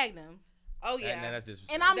fit a magnum. Oh yeah. Nah, that's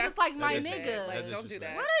disrespectful. And I'm That's- just like, my that's nigga. disrespectful. Like, That's don't do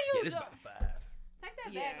that. What are you Yeah, this doing? about 5. Take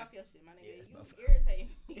that Yeah. bag off your shit, my nigga. Yeah, it's You about 5. irritate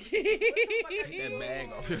me. Take that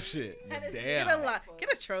bag off your shit. That is- Damn. Get a lot.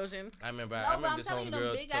 Get a Trojan. I remember. No, I but remember I'm this telling you, them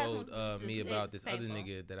homegirl big ass told ones is me just- about it's this other painful.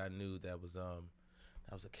 nigga that I knew that was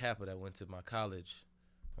a Kappa that went to my college.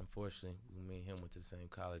 Unfortunately, me and him went to the same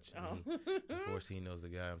college. Oh. And unfortunately, he knows the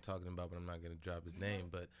guy I'm talking about, but I'm not gonna drop his name.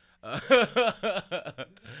 But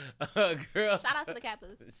girl, Shout out to the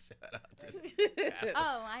Kappas. Shout out to the Kappa.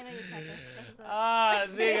 Oh, I know you're Kappa. That's what's up. Ah,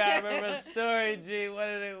 nigga, I remember a story, G. What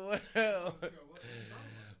did it?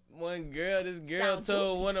 One girl, this girl Sound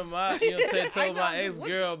told juicy. one of my, I told know, my I'm ex just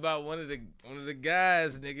girl about one of the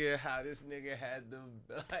guys, nigga, how this nigga had the,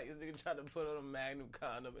 like, this nigga tried to put on a Magnum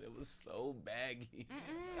condom and it was so baggy.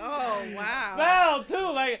 Oh wow. Foul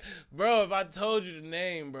too, like, bro. If I told you the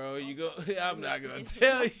name, bro, you go. I'm not gonna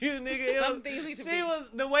tell you, nigga. It Some was- things need to she be. was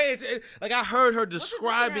the way like I heard her his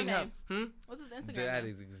describing Instagram her. name? What's his Instagram That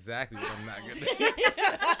name? is exactly what I'm not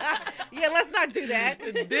gonna. Yeah, let's not do that.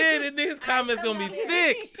 Then the nigga's comments gonna be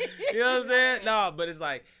thick. You know what I'm saying? No, but it's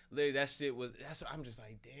like literally that shit was. That's what I'm just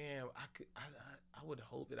like, damn. I would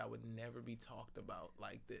hope that I would never be talked about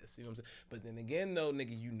like this. You know what I'm saying? But then again, though,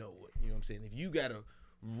 nigga, you know what? You know what I'm saying? If you gotta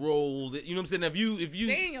roll it, you know what I'm saying? If you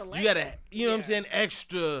Stay in your you lane. gotta, you know what I'm Yeah. saying?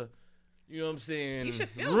 Extra. You know what I'm saying? You should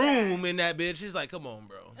feel room in that bitch. It's like, come on,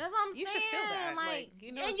 bro. That's what I'm You saying. should feel that, Like, like,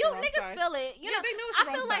 you know and it's you the wrong niggas size. feel it. You Yeah, know, they know it's I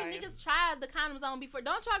the feel wrong like size. niggas tried the condoms on before.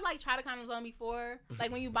 Don't y'all like try the condoms on before?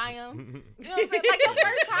 Like when you buy them. You know what I'm saying? Like your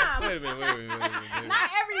first time. Wait a minute. Not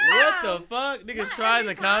every time. What the fuck? Niggas Not trying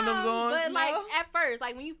the every time, condoms on? But like No. at first,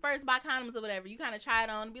 like when you first buy condoms or whatever, you kind of try it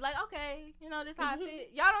on and be like, okay, you know, this how I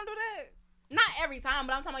fit. Y'all don't do that. Not every time,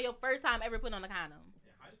 but I'm talking about your first time ever putting on a condom.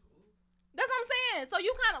 That's what I'm saying. So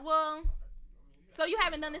you kind of so you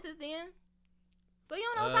haven't done it since then. So you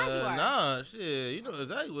don't know what size you are. Nah, shit. You know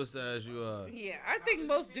exactly what size you are. Yeah, I think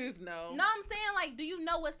most dudes know. No, I'm saying like, do you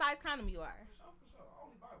know what size condom you are?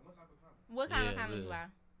 What kind of Yeah, condom you yeah.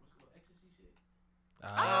 are?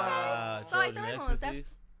 Ah, So, like, the Trojan regular ones, that's-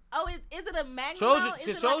 Ecstasies. Oh, is it a Magnum? Trojan, though? Is cause it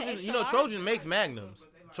like an Trojan, extra you know, large? Trojan makes Magnums.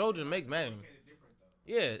 Trojan makes Magnum.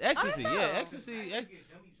 Yeah, ecstasy. Oh, Yeah, so. ecstasy.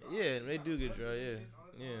 Yeah, they do get dry. Yeah,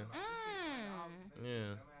 yeah,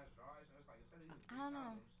 yeah. I don't know.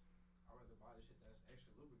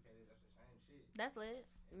 That's lit.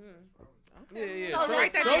 Yeah, yeah. So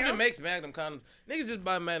Trojan, that's- Trojan makes Magnum condoms. Niggas just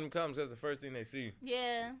buy Magnum condoms. That's the first thing they see.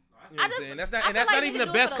 Yeah. You know what I'm saying? That's not, I and that's feel not like even niggas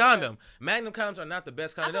the do it best for the look. condom. Magnum condoms are not the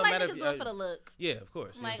best I condom. It feel don't like matter niggas if do it for the look. yeah, of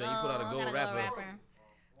course. You know Like, what I'm saying? You put on a got gold a wrapper. wrapper.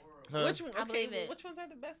 Huh? Which I believe it. Which ones are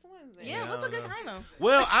the best ones? Then? Yeah, Yeah, what's I a good don't know. condom?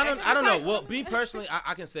 Well, I don't know. Well, me personally,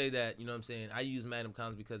 I can say that, you know what I'm saying, I use Magnum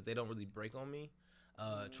condoms because they don't really break on me.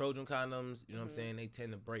 Trojan condoms, you know what I'm saying, they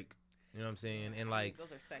tend to break. You know what I'm saying? And like Those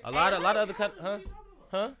are sexy. a lot of other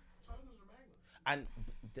huh?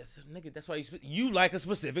 That's why you like a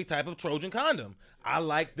specific type of Trojan condom. I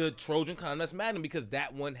like the Trojan condom that's Magnum because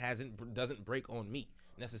that one doesn't break on me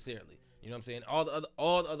necessarily. You know what I'm saying? All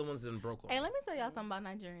the other ones didn't broke on Hey, me. let me tell y'all something about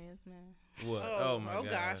Nigerians, man. What? Oh, Oh my oh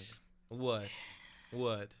god. gosh.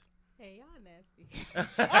 What? Hey, y'all nasty.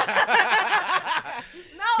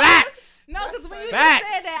 Facts. No, because when you Facts.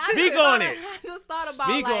 just said that, Speak on it. I just thought about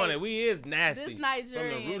Speak like, on it. We is nasty. this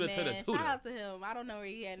Nigerian From the rooter man. to the tutor. Shout out to him. I don't know where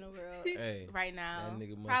he at in the world Hey, right now. that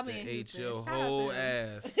nigga must Probably have in ate Houston. your Shout out to whole him.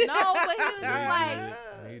 ass. No, but he was just He like,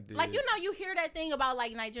 did. He did. like, you know, you hear that thing about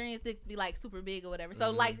like Nigerian sticks be like super big or whatever.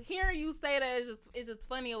 So Mhm. like hearing you say that it's just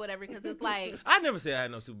funny or whatever because it's like I never said I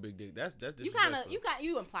had no super big dick. That's you kind of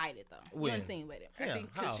you implied it though. When? You insinuated it. I Yeah, think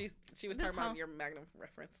how? because she was This talking about how- your Magnum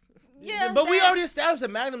reference. Yeah, but we that- already established that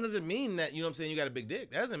Magnum doesn't mean that, you know what I'm saying, you got a big dick.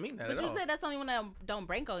 That doesn't mean that But at you all. said that's only when that don't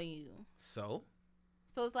break on you. So?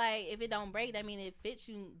 So it's like if it don't break, that means it fits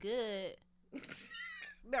you good.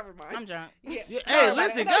 Never mind. I'm drunk. Yeah. Yeah, No, hey, no,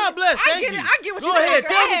 listen, no, God bless. I Thank get you. it. I get what Go you're saying. ahead,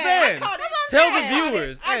 tell the I fans. caught it. Tell I the caught it.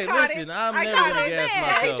 viewers. I Hey, caught listen, it. I'm I never caught gonna it. gas Yeah,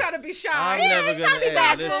 myself. he trying to be shy. I'm Yeah, never he gonna trying to be hey,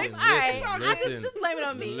 bashful. listen, All right. listen, I listen. just blame it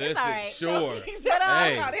on me. Listen, It's all right. sure. He said, But, I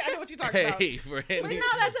Hey. caught it. I know what you're talking about. Hey, for any, But no,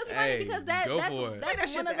 that's just funny hey, because go that's for it. That one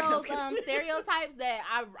shit of down. those stereotypes that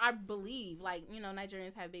I believe. Like, you know,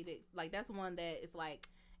 Nigerians have big dicks. Like that's one that is like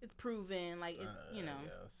it's proven. Like it's you know.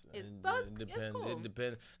 It's cool. It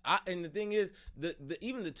depends. And the thing is, the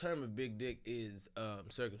even the term of big dick is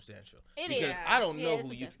circumstantial. It because is. I don't Yeah, know it's who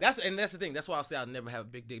you. subjective. That's the thing. That's why I'll say I'll never have a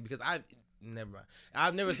big dick because never mind.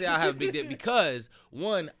 I've never said I have a big dick because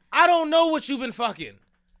one, I don't know what you've been fucking.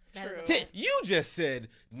 That is a True. fact. You just said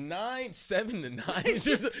 7 to 9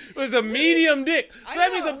 was a medium dick. So I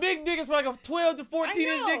that means a know. big dick is like a 12 to 14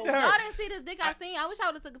 inch dick to know. her. Y'all didn't see this dick I seen. I wish I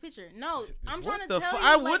would have took a picture. No, I'm trying to tell you.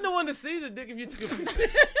 I like, wouldn't have wanted to see the dick if you took a picture.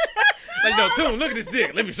 Like, no, Toon, look at this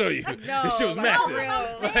dick. Let me show you. No, This shit was no, massive. No,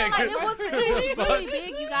 that's what I'm saying. Like, it was the fuck? really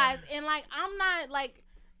big, you guys. And like I'm not like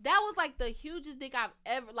that was like the hugest dick I've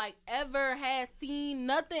ever had seen.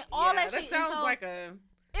 Nothing, all Yeah, that shit. And sounds so like a.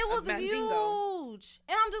 it was mandingo. huge,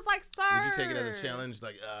 and I'm just like, sir. Would you take it as a challenge?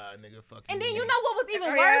 Like, nigga, fuck And you, then you nigga. know what was even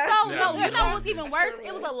Oh, worse yeah. though? Yeah, No, you you know know. what was even I worse? sure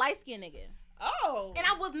It was would. a light skinned nigga, Oh. and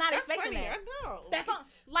I was not That's expecting funny. that. I know. That's not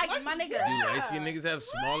like Light- my nigga. yeah. Do light skinned niggas have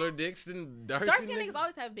smaller dicks than dark Dark skinned skinned niggas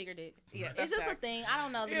always have bigger dicks. Yeah, It's that's just a facts. thing. I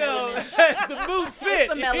don't know. The You know, melanin. the boot fit.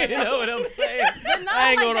 the melanin. You know what I'm saying? But no,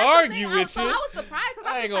 I ain't like, gonna that's the argue thing. with So you. I was surprised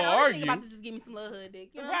because I I ain't was like, gonna oh, this argue. nigga about to just give me some little hood dick.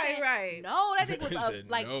 You know what I'm Right, saying? right. No, that dick was He said,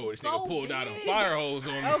 like no, this so nigga pulled out a big. fire hose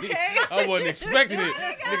on me. Okay. I wasn't expecting it.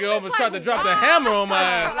 Nigga, Nigga was almost tried to like, drop the wow. hammer on my I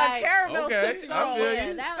ass. was like, caramel okay, Tootsie I Roll. feel yeah,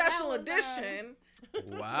 you. that Special was, edition.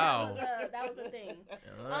 Wow. That was a thing.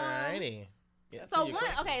 Alrighty. Yeah, So to your one,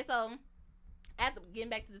 question. okay, so getting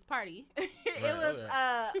back to this party, it Right, was okay.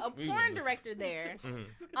 a We porn was- director there,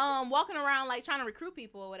 Mhm. walking around like trying to recruit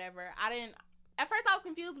people or whatever. At first I was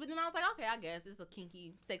confused, but then I was like, okay, I guess it's a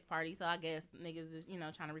kinky sex party, so I guess niggas is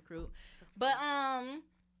trying to recruit. But I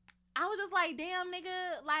was just like, damn,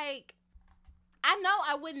 nigga, like I know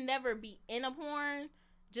I would never be in a porn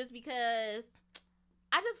just because.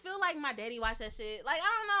 I just feel like my daddy watched that shit. Like,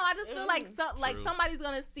 I don't know. I just feel like True. somebody's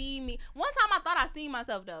gonna see me. One time I thought I seen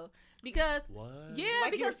myself though. Because What? yeah,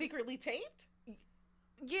 Like you were because secretly taped?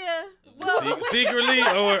 yeah. Well, Secretly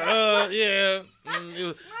or yeah.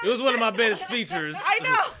 It was one of my best features. I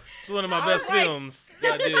know. It's one of my I best was like, films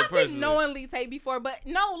that I did I've been personally. knowingly taped before, but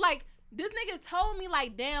no, like this nigga told me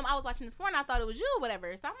like, damn, I was watching this porn. I thought it was you or whatever.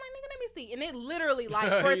 So I'm like, nigga, let me see. And it literally like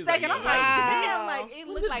for a He's like, second, I'm wow. like, damn, like it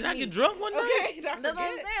Did looked like I me. get drunk one night? Okay, don't That's what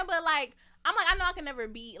I'm forget. saying. But like, I'm like, I know I can never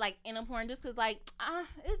be like in a porn just cause like,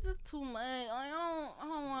 it's just too much. Like, I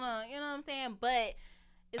don't wanna, you know what I'm saying? But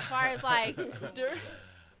as far as like,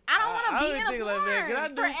 I don't wanna be in a thinking porn like, man, can I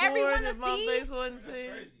do for everyone porn to if my see. face wasn't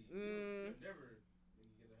seen? Mm,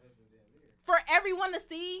 For everyone to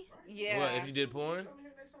see. yeah. What, if you did porn?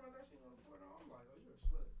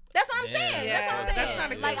 That's what I'm Damn, saying. yeah, That's what I'm that's saying.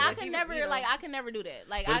 not a good like I look. can You- never, you know. like I can never do that.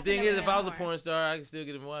 Like But I the thing can is, never if I was a have porn star, I could still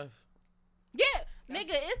get a wife. Yeah, nigga,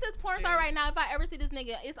 it's this porn star Yes. right now. If I ever see this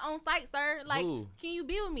nigga, it's on site, sir. Like, Who? can you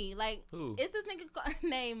be with me? Like, Who? it's this nigga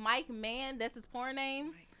named Mike Mann. That's his porn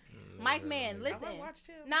name. Mike Mann. I Listen. might watch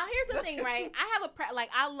him. Now here's the thing, right? I have like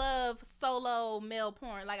I love solo male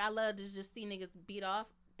porn. Like I love to just see niggas beat off.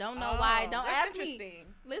 Don't know why. Don't that's ask me. interesting.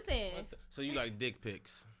 Listen, So you like dick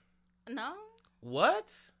pics? no, What?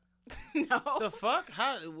 no. The fuck?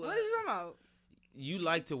 How? What are you talking about? You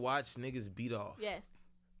like to watch niggas beat off? Yes.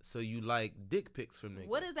 So you like dick pics from niggas?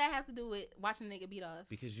 What does that have to do with watching a nigga beat off?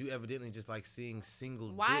 Because you evidently just like seeing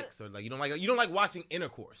single Why- dicks, or like you don't like watching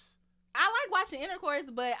intercourse. I like watching intercourse,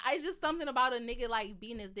 but it's just something about a nigga like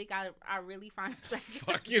beating his dick. I really find attractive.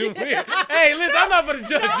 Fucking weird. Hey, listen, I'm not gonna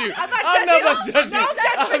judge you. I'm not I'm not judging. gonna judge you. No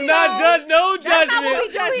judgment, I'm not no. judge. No That's not judgment. what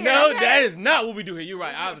we do here, No, okay? that is not what we do here. You're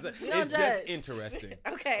right. We don't It's just judge. interesting.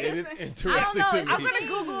 Okay. It is I don't interesting know. to I'm me. I'm gonna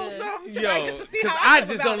Google Yo, some tonight just to see how I feel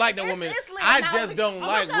just about don't like it. that woman. It's lit. I Now, just don't I'll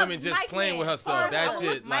like look up women just Mike playing with Mann. herself. Hold That on,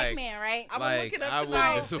 shit, Mike like, Man, right? I'm gonna like, look it up I tonight.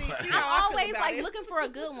 wouldn't See just- how I'm I feel always about like it. looking for a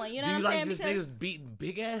good one. You know do you what I'm like saying? just niggas beating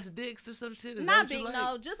big ass dicks or some shit? Is that Not what you big, like?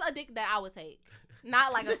 no, just a dick that I would take.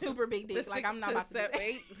 Not like a super big The dick. Like I'm not to about to. do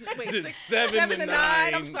that. wait, The 6, 7 to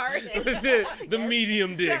 9. I'm sorry. That's it. The Yes.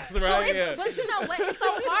 medium dicks, So right? it's- Yeah. But you know what? It's so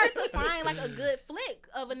hard to find like a good flick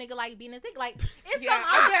of a nigga like being his dick. Like it's Yeah, some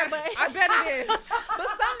out there, but I bet it is. But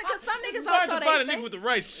some It's niggas hard don't to show find a their nigga face. with the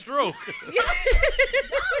right stroke.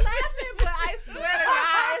 I'm laughing, but I swear to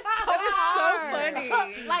God, it's so That is hard. so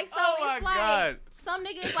funny. Like so, Oh my it's like God. some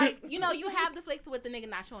niggas like you have the flicks with the nigga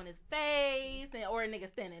not showing his face or a nigga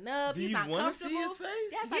standing up. Do He's you not want to see comfortable. his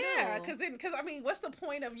face? Yes, Yeah, I do. because I mean, what's the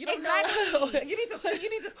point of you don't Exactly. know? You need to see. You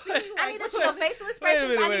need to see. Like, I need to what's see a the- facial Wait a expression.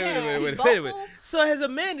 minute, I wait need a you to minute, be wait a minute. vocal. So has a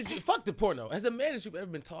man that you fuck the porno? Has a man that you've ever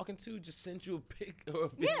been talking to just sent you a pic or a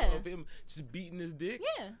video Yeah. of him just beating his dick?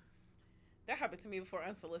 Yeah, That happened to me before,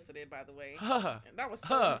 unsolicited, by the way. Huh. And that was so.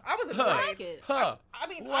 Huh. I was Huh. I annoyed. like it. Huh. I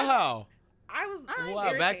mean, Wow. I was. I Wow.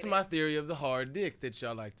 Back to irritated. my theory of the hard dick that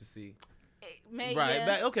y'all like to see. Maybe, Right. yeah.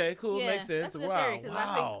 Back. Okay. Cool. Yeah, Makes sense. that's a good Wow. theory, 'cause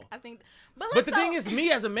Wow. I think. But But the so- thing is,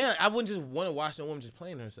 me as a man, I wouldn't just want to watch a woman just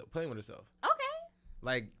playing with herself. okay.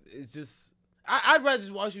 Like it's just, I'd rather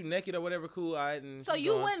just watch you naked or whatever. Cool. And So keep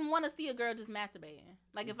you going. wouldn't want to see a girl just masturbating?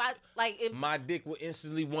 Like if My dick would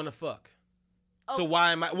instantly want to fuck. Oh. So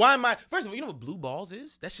why am I? First of all, you know what blue balls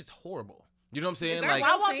is? That shit's horrible. You know what I'm saying? that Like, why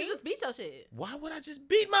real won't thing? you just beat your shit? why would I just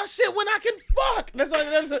beat my shit when I can fuck?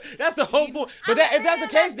 That's the whole point. But I'm if that's the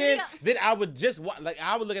saying case, that then I would just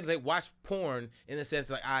I would look at it like watch porn in the sense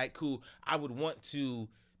like, all right, cool. I would want to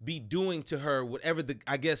be doing to her whatever the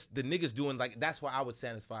niggas doing. Like that's why I would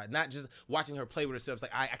satisfy, not just watching her play with herself. It's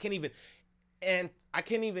like I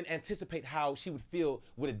can't even anticipate how she would feel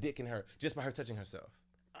with a dick in her just by her touching herself.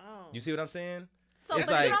 Oh. You see what I'm saying? So It's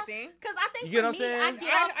but like- you don't, Interesting. because I think You for get what I'm me, saying? I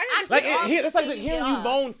get I- off. I I Like get off that's like seeing hearing get you off.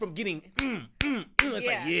 moan from getting It's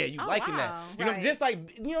Yeah. like you Oh, liking wow. that. You know, Right. just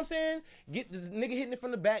like you know what I'm saying. Get this nigga hitting it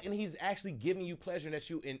from the back, and he's actually giving you pleasure that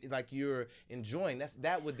you're enjoying.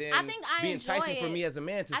 That would then I think I be enjoy enticing for it. me as a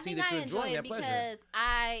man to I see think that I you're enjoy enjoying it that pleasure. because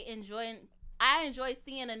I enjoy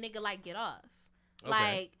seeing a nigga like get off. Okay.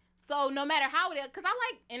 Like so, no matter how it is, because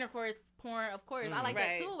I like intercourse porn, of course, I like that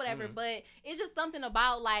Right. too, or whatever. Mhm. But it's just something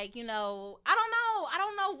about like I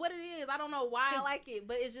don't know what it is. I don't know why I 'Cause like it,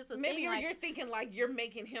 but it's just a Maybe thing. Like, you're thinking like you're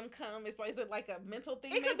making him come. Is it like a mental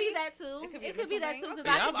thing? it could maybe? be that too. It could be a It could be mental that too. thing.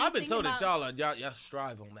 Because Yeah, I've been told that y'all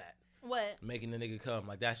strive on that, what. making the nigga come.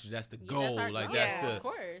 Like that's the Yeah, goal. that's our Like goal, that's Yeah. the of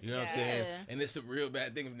course. you know what I'm Yeah. saying. And it's a real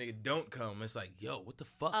bad thing if a nigga don't come. It's like yo, what the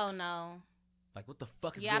fuck? Oh no. Like what the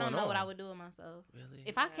fuck is Yeah, I going on? don't know what I would do with myself Really?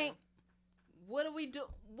 if I Yeah. can't. What do we do?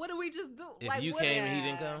 What do we just do? If like you what, came and he Yeah.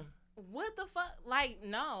 didn't come, What the fuck? Like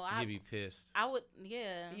no, you'd be pissed. I would.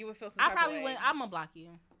 Yeah. You would feel some I type probably of way. wouldn't. I'm gonna block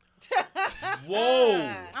you.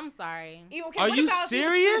 Whoa. I'm sorry. Okay, Are what you about if he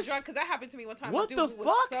was too serious? drunk? Because that happened to me one time. What Dude the was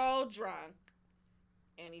fuck? so drunk,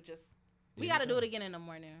 and he just We got to do it again in the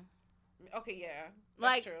morning. okay, yeah, that's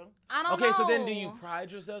Like, true. I don't know. Okay, so then do you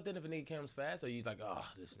pride yourself then if a nigga comes fast, or you like, oh,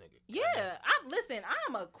 this nigga? Yeah. Listen.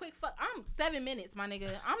 I'm a quick fuck. I'm 7 minutes, my nigga.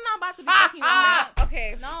 I'm not about to be fucking you all night.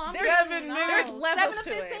 Okay, No, I'm There's 7 no, minutes? There's levels 7 to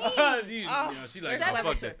to it. 15. you Oh, know, she like, there's oh,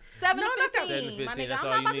 levels fuck to that. it. 7 No, to not that- 15, 7 to 15, my nigga. that's I'm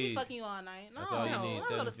all not you about to be need. fucking you all night. No, That's all you No. need, I'm gonna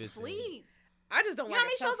go 7 to to 15. sleep. I just don't. You know how like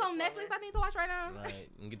many a shows on selfish Netflix lover. I need to watch right now? Right,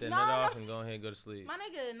 and get that No, nut no. off and go ahead and go to sleep. My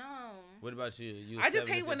nigga, no. What about you? You a I just 7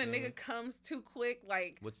 to hate when a 15? nigga comes too quick.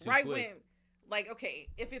 Like What's too right quick? when, like okay,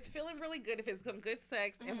 if it's feeling really good, if it's some good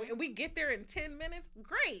sex, and Mhm. we get there in 10 minutes,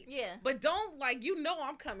 great. Yeah. But don't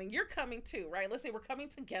I'm coming. You're coming too, right? Let's say we're coming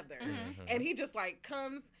together. Mhm. Mhm. And he just like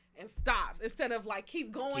comes and stops instead of like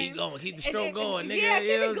keep going. Keep going. Keep the And- stroke and- going, nigga. Yeah, you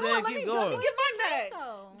keep know it what I'm going. saying? Let Keep me going. get my nut.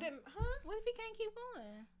 So, Then, huh? what if he can't keep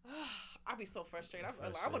going? I'd be so frustrated. I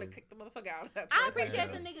want to Frustrated. kick the motherfucker out. I appreciate Yeah.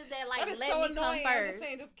 the niggas that That like is let so me annoying. come I'm first. just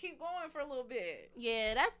saying, just keep going for a little bit.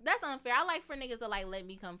 Yeah, that's unfair. I like for niggas to like let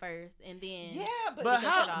me come first and then. Yeah, but, But Get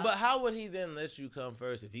your shit how? off. But how would he then let you come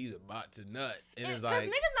first if he's about to nut? And it's Because like,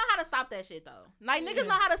 niggas know how to stop that shit though. Like niggas Yeah. know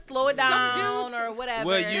how to slow it Some down dudes- or whatever.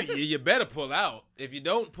 well, you better pull out. If you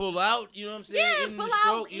don't pull out, you know what I'm saying? Yeah, in pull the out,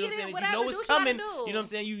 stroke, you know eat what I'm it, saying? If whatever, you know do it's what you gotta coming, do. you know what I'm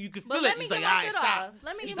saying? You can But feel let it. me It's get like, my all right, shit stop. off.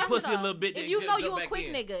 Let me It's get the my pussy shit a off. little bit, If then you know jump you a back quick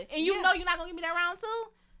in. nigga and you Yeah. know you're not gonna give me that round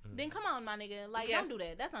two, then come on, my nigga. Like Yes. don't do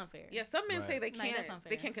that. That's unfair. yeah, some men Right. say they Like, that's can't. unfair.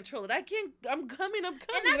 They can't control it. I'm coming. And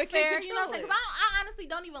They that's can't fair, you know what I'm control saying? it. Because I honestly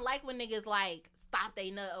don't even like when niggas like stop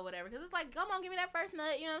they nut or whatever. Because it's like, come on, give me that first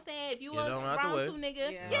nut. You know what I'm saying? If you Get a on out the round way. two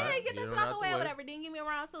nigga, Yeah. yeah, Right. get that Get shit on out out the the way or way. whatever. Then give me a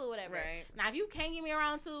round two or whatever. Right. Now, if you can't give me a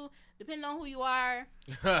round two, depending on who you are,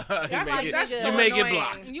 you That's may like, get, that's you so may get annoying.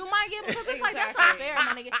 blocked. you might get because it's like that's Exactly. unfair,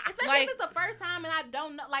 my nigga. Especially Like- if it's the first time and I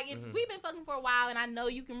don't know. Like if Mhm. we've been fucking for a while and I know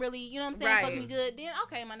you can really, you know what I'm saying, fuck Right. me good. Then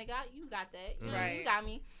okay, my nigga, you got that. You know what I'm saying? You Right. got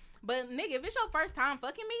me. But nigga, if it's your first time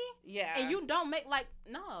fucking me Yeah. and you don't make like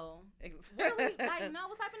no. What are we, like no,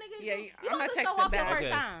 what type of nigga? Yeah, you I'm not supposed to show texting off your back. first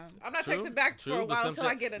Okay. time. I'm not True, texting back true, for a but while some until I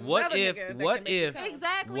shit- get another what if- nigga. that what can make me if- come.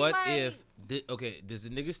 Exactly. What like, if? Okay, does the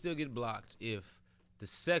nigga still get blocked if the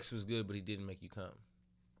sex was good but he didn't make you come?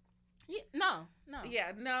 Yeah, no.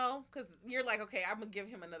 Yeah, no, because you're like, okay, I'm gonna give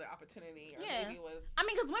him another opportunity, or Yeah. maybe it was. I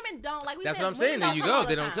mean, because women don't like we That's said. what I'm saying. women There don't you come go. all the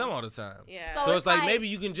They don't time. come all the time. Yeah. So So it's it's like like- maybe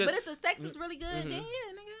you can just. But if the sex is really good, Mhm. then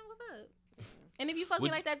yeah, nigga, what's up? And if you fuck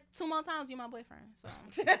Would- me like that 2 more times, you my boyfriend.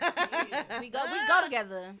 So we go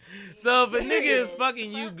together. So if a nigga is Period.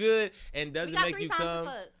 fucking you good and We doesn't got make 3 you times to come,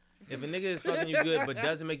 fuck. if a nigga is fucking you good but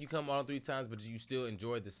doesn't make you come all 3 times, but you still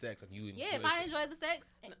enjoyed the sex, like you enjoyed. Yeah, if I enjoy the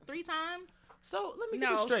sex 3 times, So let me get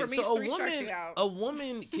No, this straight. for me, So three strikes you out. a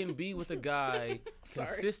woman can be with a guy Sorry.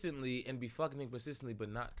 consistently and be fucking him consistently, but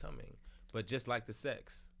not coming, but just like the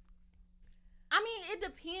sex. I mean, it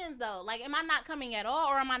depends though. Like, am I not coming at all,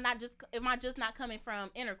 or am I just not coming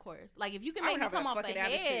from intercourse? Like, if you can I make would me have come that off the fucking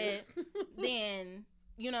head, attitude. then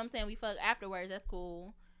you know what I'm saying. We fuck afterwards. That's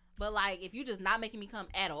cool. But like, if you just not making me come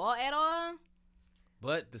at all,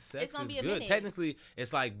 But the sex gonna is be a good. minute. Technically,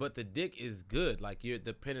 it's like, but the dick is good. Like the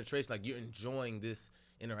penetration, like you're enjoying this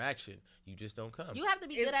interaction. You just don't come. you have to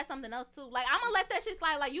be It's- good at something else too. Like, I'm gonna let that shit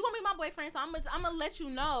slide. Like, you gonna be my boyfriend, so I'm gonna let you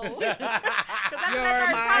know. Cause after You're that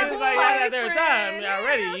third my time, It's like boyfriend, that third time, yeah,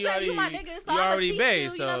 already. I'm You saying, you my already- nigga, so you I'm already teach bae,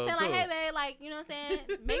 you. You know what I'm so saying? Like, cool. hey, babe, like, you know what I'm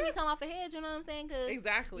saying? Make me come off a head. You know what I'm saying? Cause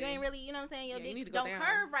Exactly. you ain't really, you know what I'm saying? Your Yeah, you need dick to go don't down.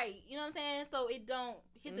 curve right. You know what I'm saying? So it don't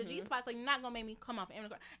hit the G Mhm. spot. So you're not gonna make me come off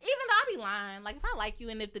intercourse. Even though I be lying. Like, if I like you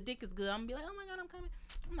and if the dick is good, I'm gonna be like, oh my god, I'm coming.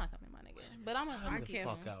 I'm not coming, my nigga. But I'm Time gonna. I the can't.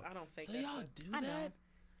 fuck out. I don't fake So that. y'all shit. do I know. that?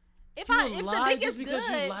 If You the lie dick is just because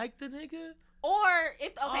good, you like the nigga? or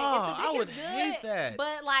if Oh, if I the dick would is good, hate that.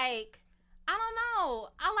 but like, I don't know.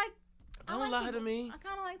 I Don't like lie to me. I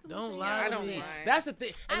kind of like to. Don't bullshit. lie I to don't me. lie. That's the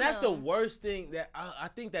thing, and I that's the know. worst thing that I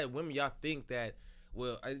think that women y'all think that.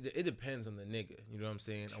 Well, it depends on the nigga. You know what I'm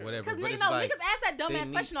saying, True. or whatever. Because but niggas, it's no, like, niggas ask that they dumbass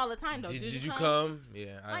need- question all the time though. did you come? come?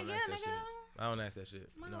 Yeah, I Like, don't yeah, ask that nigga. shit. I don't ask that shit.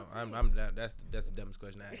 Why No, not say it? that's the dumbest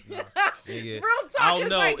question I ask. No. Nigga, Real talk. I'll it's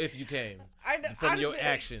know like, if you came I from just your be-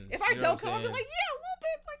 actions. If I you know don't what come, I'm I'll be saying? like, yeah, a little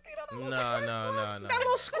bit, like you know, that little No, squirt, no. that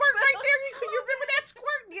little squirt right there. You remember that squirt?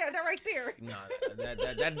 Yeah, that right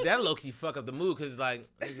there. Nah, that low key fuck up the mood because like,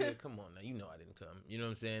 nigga, come on now, you know I didn't come. You know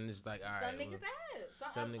what I'm saying? It's like, all right. Some niggas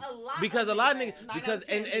ask. some A niggas- lot. because a lot of ask. niggas, 9 because out of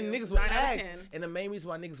 10 and do. niggas would 9 out of ask, 10. and the main reason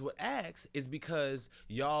why niggas would ask is because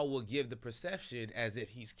y'all will give the perception as if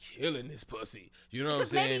he's killing this pussy. You know what I'm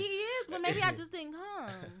Because maybe saying? he is, but maybe I just didn't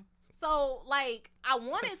come. So like, I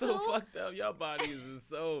wanted That's so to. fucked up. Y'all bodies is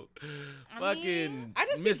so I fucking mean, I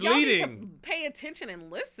just misleading. think y'all need to pay attention and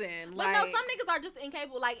listen. But Like, no, some niggas are just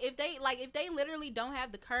incapable. Like if they literally don't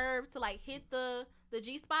have the curve to like hit the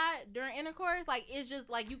G spot during intercourse, like it's just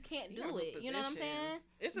like you can't do it. You know what I'm saying?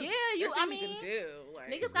 It's just, Yeah, there's I things you mean, can do. Like,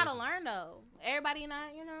 Niggas gotta learn though. Everybody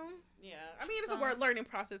not, you know. yeah. I mean, it's So- a word learning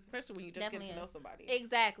process, especially when you just get Definitely to know is. somebody.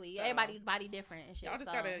 Exactly. So- Everybody body different and shit. Y'all just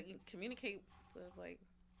so. gotta communicate with, like,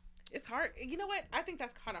 it's hard. You know what? I think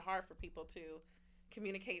that's kind of hard for people to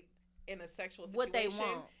communicate in a sexual situation. what they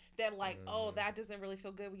want. That like, oh, Mhm. that doesn't really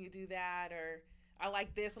feel good when you do that, or I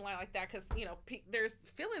like this and I like that, because you know, there's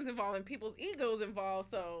feelings involved and people's egos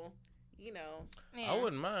involved. So, you know, Yeah. I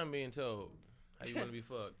wouldn't mind being told how you want to be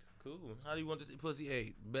fucked. Cool. How do you want this pussy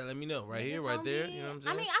ate? Bet let me know. Right Niggas here, right don't there. be- You know what I'm I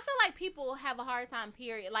saying? mean, I feel like people have a hard time,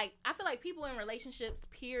 period. Like, I feel like people in relationships,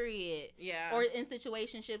 period, Yeah. or in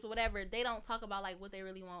situationships or whatever, they don't talk about, like, what they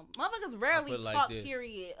really want. Motherfuckers rarely put it like talk, this.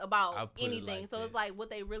 period, I'll about put it anything. like So this. it's like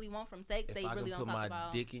what they really want from sex, if they I really can don't put talk my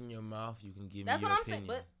about. dick in your mouth, you can give That's me what your I'm saying.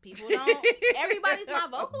 opinion. But people don't. Everybody's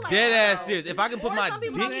not vocal like Dead that. ass serious. If I can put Or my some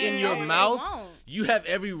people dick don't in even your know what they mouth, want. you have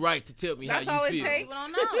every right to tell me That's how all you it feel. takes. People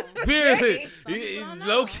don't know. Really, Some people don't know.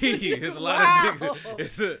 low key, it's a lot Wow. of niggas.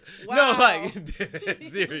 It's a, Wow. No, like dead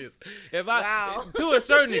serious. If I, Wow. to a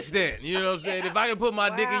certain extent, you know what I'm saying. If I can put my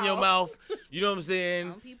dick in your Wow. mouth, you know what I'm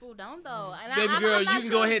saying. Some people don't though. And Baby I'm girl, not you can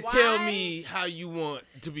sure go ahead and tell why. me how you want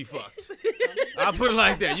to be fucked. I'll put it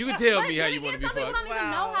like that. You can tell But me how then you want to again, be some people fucked. don't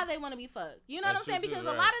even know Wow. how they want to be fucked. You know That's what I'm saying? true, too, Because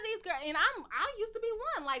a right. lot of these girls, and I used to be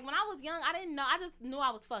one. Like when I was young, I didn't know. I just knew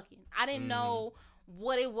I was fucking. I didn't know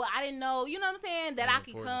what it was. I didn't know. You know what I'm saying? That The I could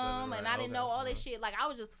importance of it, come, and right. I didn't Okay, know all this yeah. shit. Like I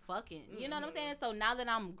was just fucking. You know what I'm Mhm. saying? So now that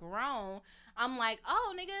I'm grown, I'm like,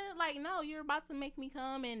 oh nigga, like no, you're about to make me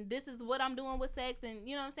come, and this is what I'm doing with sex, and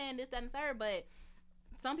you know what I'm saying? This, that, and the third, but.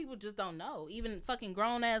 Some people just don't know. Even fucking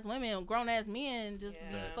grown ass women, grown ass men just be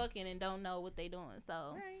Yeah. fucking and don't know what they doing.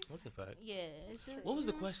 So Right. What's the fact? yeah, it's just. What was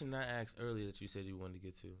the you know, question I asked earlier that you said you wanted to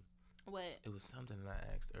get to? What? It was something that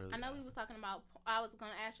I asked earlier. I know we was talking about. I was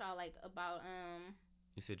gonna ask y'all like about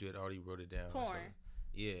You said you had already wrote it down. or porn. something.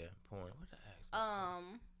 Yeah, porn. What did I ask?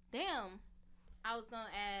 Damn. I was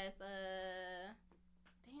gonna ask. Damn.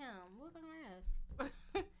 What was I gonna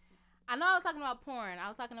ask? I know I was talking about porn. I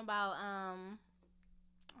was talking about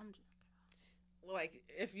Like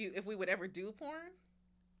if we would ever do porn.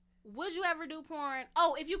 Would you ever do porn?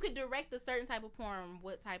 Oh, if you could direct a certain type of porn,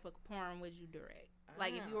 what type of porn would you direct?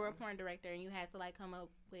 Like if you were a porn director and you had to like come up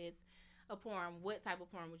with a porn, what type of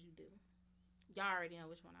porn would you do? Y'all already know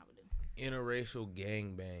which one I would do. Interracial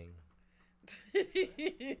gangbang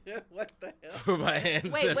What the hell? for my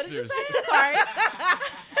ancestors. Wait, what did you say? Sorry.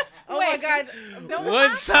 Oh my Wait. god.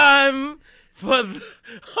 One time for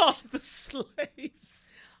all the slaves.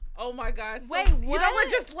 Oh my god. Wait, You know what what?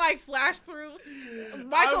 just like flashed through?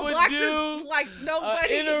 Michael would Blackson's do like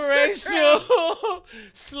Snowbuddy. Interracial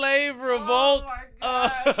slave revolt.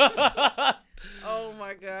 my Oh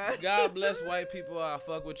my god. God bless white people. I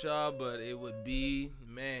fuck with y'all, but it would be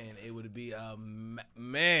a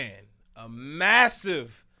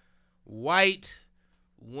massive white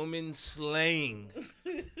woman slaying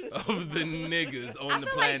of the niggas I on the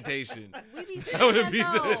feel like plantation. We be That would saying be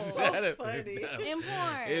that the though. that'd be funny. that- In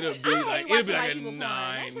porn. It'll be I hate like watching a white people porn.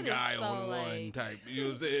 That 9 shit is guy so, on one like- type. You know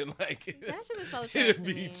what I'm saying? Like That shit is so trash it'd to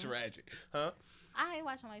be me. tragic, huh? I hate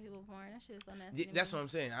watching white people porn. That shit is so nasty. Yeah, to that's me. what I'm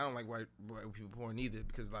saying. I don't like white people porn either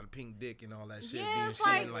because a lot of pink dick and all that shit Yeah, being it's shit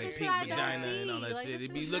like and like some pink shit I don't vagina and all see. that Like, shit. that It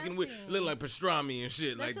shit be is looking nasty. look like pastrami and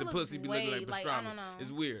shit. That Like shit the looks pussy be looking way, like like, pastrami. I don't know.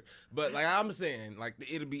 It's weird, but like I'm saying, like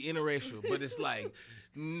it'll be interracial, but it's like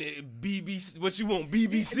BBC. What you want?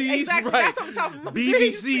 BBCs, Exactly, right? that's what I'm talking about.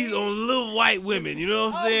 BBCs on little white women. You know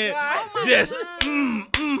what I'm Oh, saying? God. Oh, my Just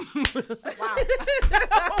God. Wow.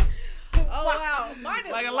 Oh wow. Mine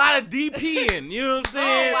is Like a lot of DPing, you know what I'm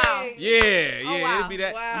saying? Oh, wow. Yeah, Oh, yeah, wow. it'd be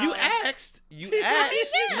that. Wow. You asked, I you mean, know what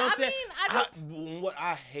yeah, I'm saying? I mean, What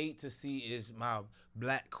I hate to see is my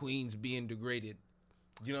black queens being degraded.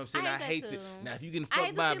 You know what I'm saying? I I hate hate that to. too. Now, if you get I hate fucked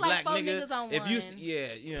to by a see, like, black four nigga, niggas on if you, one.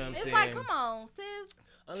 yeah, you know what I'm It's saying? like, come on, sis.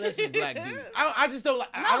 Unless it's black dudes, I just don't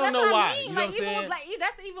like. No, I don't that's know what why. I mean. You know Like, what I'm even saying? with black,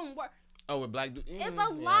 that's even worse. Oh, with black dudes, It's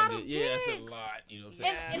a lot of yeah, it's a dicks. lot. You know what I'm And,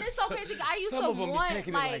 saying? and it's so crazy. I used Some to of them want be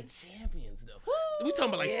taking like. it like champions though. Woo! We talking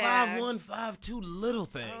about like Yeah. 5'1", 5'2", little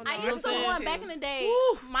things. Oh, I no, you know used what to I'm want saying? back in the day.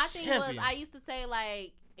 Woo, My thing was I champions. used to say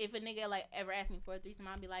like if a nigga like ever asked me for a threesome,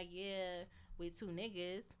 I'd be like, yeah, with two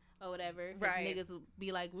niggas or whatever. 'Cause Right. Niggas would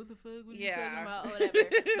be like, what the fuck? What you Yeah. talking about? Or whatever.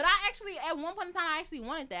 But I actually at one point in time I actually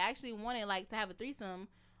wanted that. I actually wanted like to have a threesome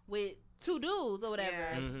with two dudes or whatever.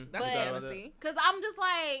 Yeah. Mhm. That's But- a fantasy. Cause I'm just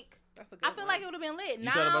like That's a good I feel one. like it would have been lit. You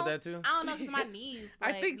now, thought about that too? I don't know because my knees.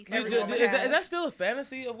 I Like, think be every fucking Is woman over. that, is that still a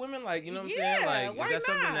fantasy of women? Like, you know what I'm saying? Like, why is that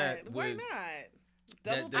something not? that Why would not?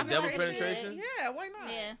 that I feel double like it penetration? should. Yeah, why not?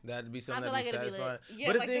 Yeah. That'd be I something feel that'd like be it'd be lit. satisfying. Yeah,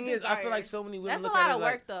 But the like the thing is, I feel desire. like so many women That's a look lot at it of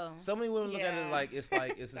like work though. so many women look at it Yeah. like it's a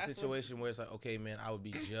That's what- situation where it's like, okay, man, I would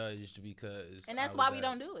be judged because And that's I why was we that.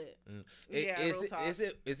 don't do it. Yeah, Is real it, talk.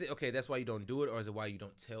 is it okay? That's why you don't do it, or is it why you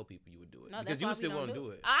don't tell people you would do it? No, because that's you why would still we don't want to do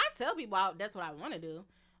it. I tell people that's what I want to do,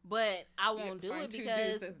 but I won't do Find it two because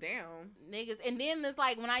dudes that's down. niggas. And then it's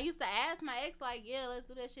like when I used to ask my ex, like, yeah, let's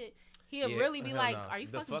do that shit. he'll Yeah, really be hell like, no. "Are you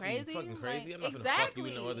The fucking crazy? Fucking crazy? Like, I'm not finna fuck you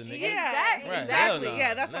with no other nigga. Yeah, Right, exactly. hell no.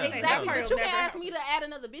 Yeah, that's what I'm Nah, saying. Exactly, That part but you will can never ask me happen. to add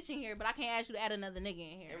another bitch in here, but I can't ask you to add another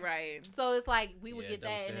nigga in here. Right. So it's like we would Yeah, get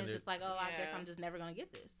double that, and it's standard. just like, oh, I guess Yeah. I'm just never gonna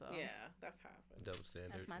get this. So Yeah, that's happened. Double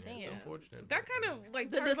standard. That's my Yeah, thing. It's Yeah. unfortunate. That but, kind of like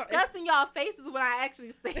the turns on- disgust in y'all faces when I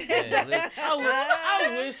actually say Yeah, that.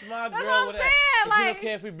 I wish my That's girl what would I'm have. saying. Is Like, it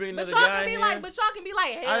okay if we bring but another y'all guy can in be here? like, but y'all can be like,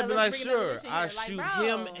 hey, I'd be like, let's bring another sure, bitch in I here. Like, shoot bro,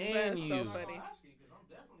 him That's and so you. funny. I'm asking because I'm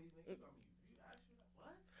definitely thinking. You actually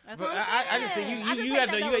what? That's But what I'm I just think saying. I you just you take had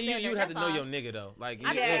to that you double you standard, have to that's know all. your nigga though. Like I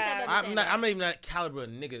just Yeah. take that double I'm standard. not even that caliber of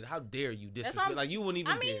nigga. How dare you That's disrespect? what Like you wouldn't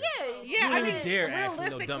even I mean, dare. yeah, Yeah, You I wouldn't mean, even dare ask me no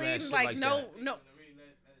dumb ass realistically, shit like like no, that. no, Gonna really let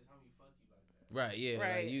his homie fuck you like that. Right? Yeah.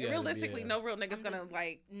 right. Like, you gotta Realistically, be, no real nigga's I'm gonna just-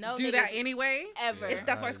 like no do that niggas anyway. ever. Yeah.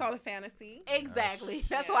 That's why it's called a fantasy. Exactly.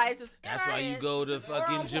 That's Yeah. why it's just. That's why you alright, go to we're on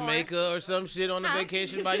fucking point. Jamaica or some shit on a Huh?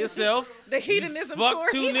 vacation by yourself. The You hedonism fuck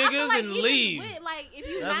tour. two Even- I feel niggas like and even leave. With, like, if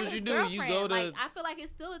you That's not what his you do. You girlfriend, go to- like, I feel like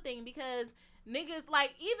it's still a thing because niggas,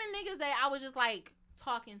 like, even niggas that I was just like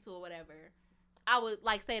talking to or whatever, I would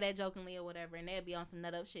like say that jokingly or whatever, and they'd be on some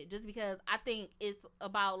nut up shit just because I think it's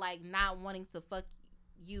about like not wanting to fuck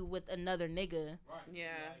you with another nigga. Right.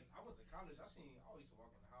 Yeah. Like, I went to college. I used to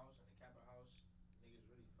walk in the house, in the Kappa house. Niggas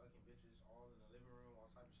really fucking bitches all in the living room, all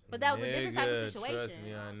type of shit. But that was a different type of Nigga, situation. Trust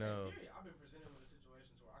me, I know. I've been presented with a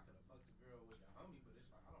situation where I could have fucked the girl with the homie, but it's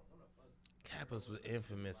like I don't want to fuck. Kappas was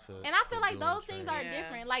infamous for. And I for feel like doing those things are training. Yeah.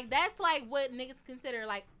 different. Like that's like what niggas consider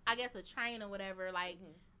like I guess a train or whatever. Like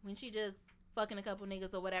Mhm. when she just fucking a couple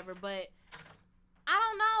niggas or whatever. But I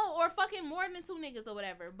don't know, or fucking more than two niggas or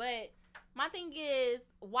whatever. But my thing is,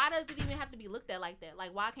 why does it even have to be looked at like that?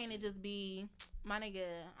 Like why can't it just be my nigga?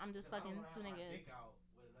 I'm just fucking two niggas.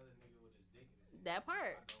 That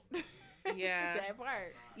part. Yeah. That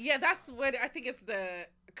part. Yeah, that's what I think. It's the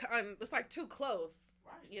it's like too close.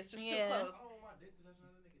 Right. Yeah, it's just Yeah. too close. I don't want my dick to touch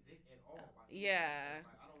another nigga dick at all. Like, Yeah.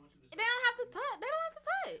 Like, I don't want you to. They don't have to touch. They don't have to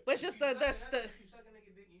touch. But it's just that's the. If you suck a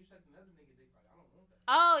nigga dick and you suck another nigga dick, like I don't want that.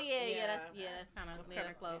 Oh yeah, Yeah. that's kind of That's yeah,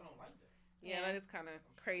 kinda close. I don't like that. Yeah, that is kind of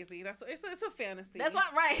crazy. It's a fantasy. That's what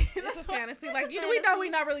right. It's That's a what- fantasy. it's Like a we know we're fantasy.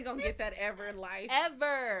 not really gonna get that ever in life.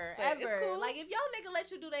 Ever, But it's ever. cool. Like if your nigga let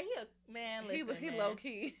you do that, he man. He Listen, man. low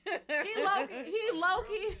key. He low key. He low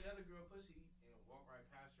key. Another girl pussy and walk right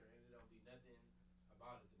past her and ended up be nothing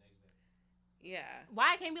about it the next day. Yeah.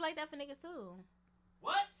 Why it can't be like that for niggas too?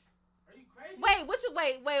 What? Are you crazy? Wait, what you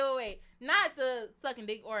wait. Not the sucking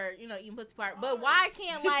dick or eating pussy part, but why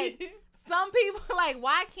can't like some people like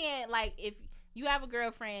why can't like if you have a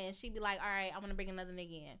girlfriend, she be like, all right, I want to bring another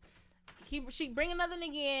nigga in. She bring another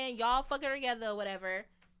nigga in, y'all fuck her together or whatever,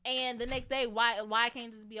 and the next day why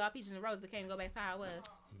can't it just be all peaches and roses? It can't go back to how it was.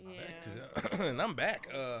 Back to and I'm back.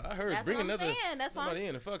 I heard That's bring what I'm another saying. That's what I'm somebody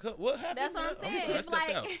in and fuck up. What happened? That's what I'm Oh, saying. I If stepped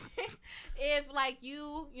like, out. if like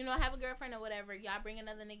you have a girlfriend or whatever, y'all bring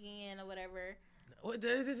another nigga in or whatever.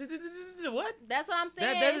 What? That's what I'm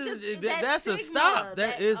saying. That It's is- just, that- that's a stigma. stop.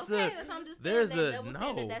 That is okay, a- that's what I'm just there's saying, a- that double no,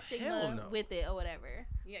 standard, that stigma hell no. with it or whatever.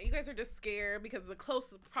 Yeah, you guys are just scared because of the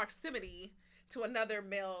close proximity to another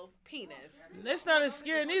male's penis. That's not as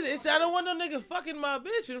scary neither. It's I don't want no nigga fucking my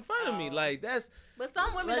bitch in front of me. Oh. Like that's But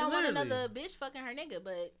some women Like, don't want literally. another bitch fucking her nigga.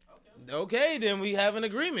 But okay. Then we have an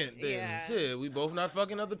agreement. Then Yeah. shit, we both not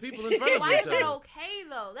fucking other people in front of why each is it other. okay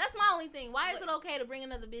though? That's my only thing. Why is it okay to bring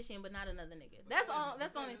another bitch in but not another nigga? That's all.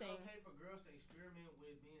 That's the only thing. It's okay for girls to experiment with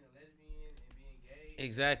being a lesbian and being gay.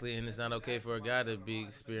 Exactly, and it's not okay for a guy to be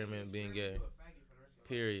experiment being gay.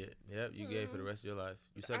 Period. Yep, you gay for the rest of your life.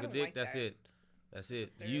 You I suck a don't dick, like that's that. it. That's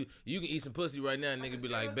it. It's a You can eat some pussy right now, and nigga be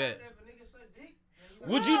like, bet. Would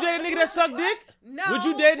Would you date a nigga that suck dick? No. Would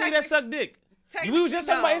you date a nigga that suck dick? We was just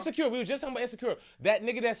talking about no. Insecure. We was just talking about Insecure. That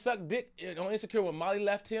nigga that sucked dick on Insecure when Molly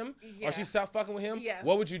left him, Yeah. or she stopped fucking with him. Yeah.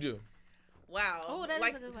 What would you do? Wow. Oh, that is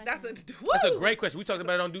like, a good that's a That's a woo! great question. We talked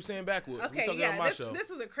about it on Do Saying Backwards. we Okay, talked yeah. about my This, show. this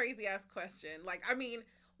is a crazy ass question. Like, I mean,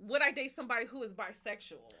 would I date somebody who is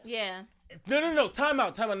bisexual? Yeah. No. Time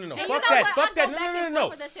out. No. And you Fuck know that. what? Fuck I that. go back and No. forth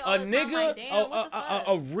with that shit all A the time, nigga, like, damn, what the fuck?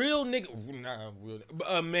 a real nigga, nah,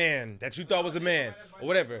 a man that you thought was a man or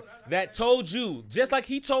whatever that told you just like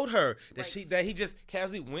he told her that Right. that he just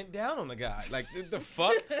casually went down on the guy. Like the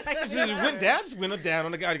fuck, just went down, just went down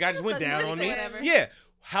on the guy. The guy just went down on me. Whatever. Yeah.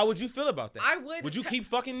 How would you feel about that? I would. Would you te- keep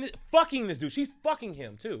fucking this dude? She's fucking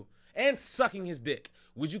him too, and sucking his dick.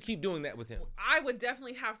 Would you keep doing that with him? I would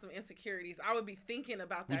definitely have some insecurities. I would be thinking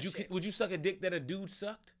about that shit. Would you suck a dick that a dude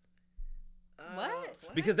sucked? What?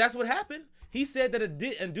 Because that's what happened. He said that a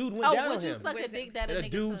dude went down on would you him. suck a Went dick that That a a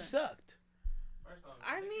nigga dude sucked? sucked.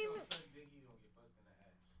 I mean,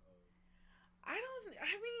 I don't.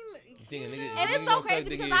 I mean, think a nigga? And you it's so gonna crazy suck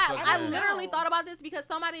dick because and I fuck I man? literally know. thought about this because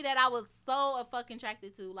somebody that I was so fucking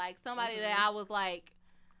attracted to, like somebody that I was like,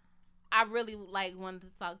 I really like wanted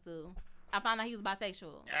to talk to. I found out he was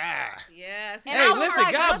bisexual. Ah. Yes. And Hey, I was listen,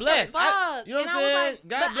 like, God what the bless. fuck? You know what And I'm I was saying? like,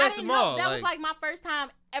 God but I bless didn't them know- all. That was Like- like my first time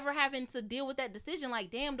ever having to deal with that decision. Like,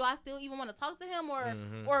 damn, do I still even want to talk to him or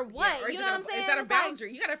Mhm. or what? Yeah, or is you it know what I'm a- saying? Is that a It's like-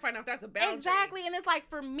 boundary? You gotta find out if that's a boundary. exactly. And it's like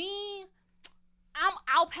for me,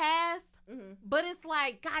 I'll pass. Mm-hmm. But it's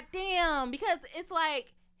like, goddamn, because it's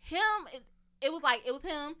like him. It was like it was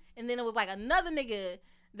him, and then it was like another nigga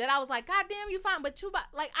that I was like, goddamn, you fine, but you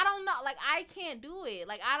like I don't know, like I can't do it.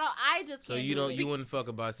 Like I just So can't. you do don't it. you wouldn't fuck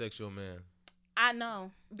a bisexual man? I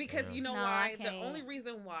know. Because Yeah. you know No, why? I The can't. only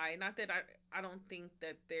reason why, not that I don't think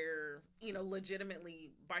that they're,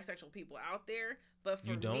 legitimately bisexual people out there, but for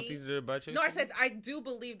You don't me, think they're bisexual? no, I said I do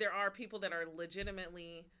believe there are people that are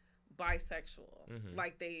legitimately bisexual. Mhm.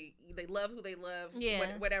 Like they love who they love,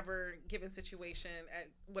 Yeah. whatever given situation at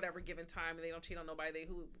whatever given time, and they don't cheat on nobody. They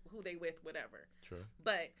who they with, whatever. True.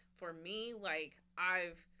 But for me, like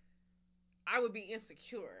I would be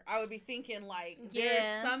insecure. I would be thinking like Yeah.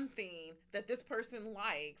 there's something that this person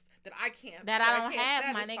likes that I can't That I don't can't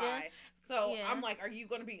have, my nigga. satisfy. So Yeah. I'm like, are you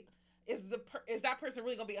going to be? Is that person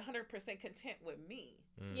really going to be 100% content with me?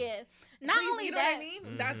 Mm. Yeah. Not Please, only you know that, what I mean?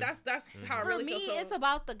 Mhm. That's how I for really me, feel. So it's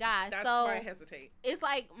about the guy. that's So why I hesitate. it's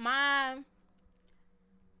like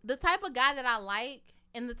the type of guy that I like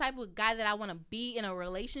and the type of guy that I want to be in a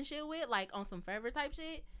relationship with, like on some forever type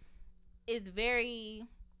shit, is very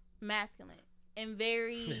masculine and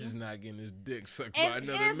very. He's not getting his dick sucked And by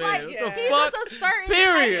another it's man. like, What yeah. the he's fuck? just a certain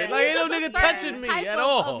Period. type, Like, he's ain't no just a nigga certain touching me type at of,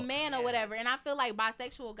 all. of man or Yeah. whatever. And I feel like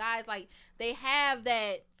bisexual guys, like they have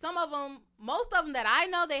that. Some of them, most of them that I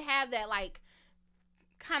know, they have that like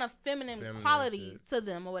kind of feminine quality shit. to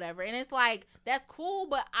them or whatever. And it's like that's cool,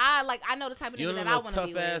 but I know the type of You nigga don't that I know want to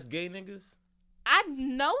be tough ass with. gay niggas? I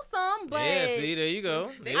know some, but Yeah, see, there you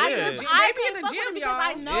go. They- Yeah. I They just be I in can't the fuck with gym, them because I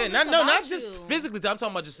y'all. know Yeah, this not about just you. physically. I'm talking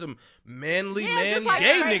about just some manly Yeah, man just like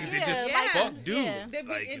gay straight- niggas that yeah, just like- fuck dudes. yeah. They be-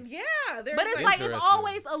 Like, and it's- yeah, there's But it's like- like it's Interesting.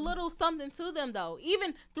 always a little something to them though.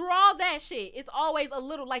 Even through all that shit, it's always a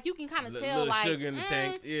little like you can kind of tell little like sugar in the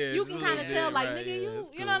tank. Yeah, you just can a kind of little tell bit, like right, nigga yeah, you it's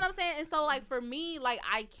you know what I'm saying. And so like for me like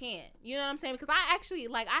I can't, you know what I'm saying, because I actually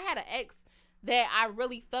like I had an ex that I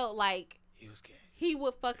really felt like He was gay. he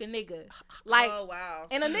would fuck a nigga like oh wow.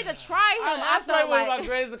 and a nigga try him. I That's felt one of my like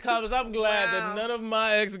greatest accomplishments. I'm glad Wow. that none of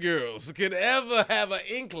my ex girls could ever have an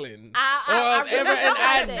inkling I or really ever felt an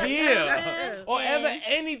like that, you know idea what I'm saying? or Yeah. ever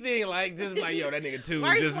anything like just like yo that nigga too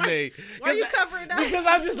Why you- just why- me. Why are you 'Cause covering up? Because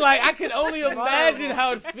I'm just like I can only That's imagine horrible.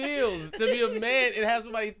 how it feels to be a man and have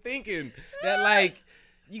somebody thinking that like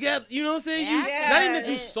you got you know what I'm saying you Yeah. not even that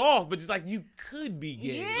you Yeah. soft but just like you could be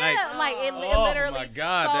gay Yeah, like it oh literally. my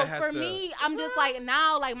God, so that has for to- me, I'm just like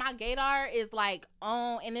now, like my gaydar is like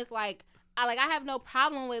on, and it's like I have no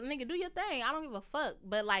problem with nigga do your thing. I don't give a fuck.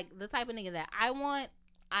 But like the type of nigga that I want,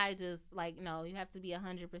 I just like no. You have to be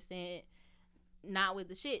 100% not with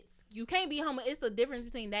the shits. You can't be homo. It's the difference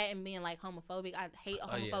between that and being like homophobic. I hate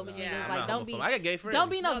Oh, yeah, homophobic nah, niggas. I'm Like not don't be. homophobic. I got gay friends. Don't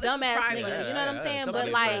be no No, this is dumbass private. nigga. You know what I'm saying? couple But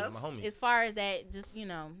gay like, friends, my homies. as far as that, just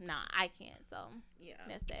nah, I can't. So Yeah.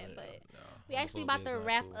 that's that. Yeah, but no, we actually homophobia about is to not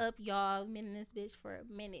wrap cool. up, y'all. Been in this bitch for a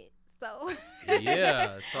minute, so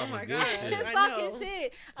Yeah, Oh talking my good gosh, shit. I talking know.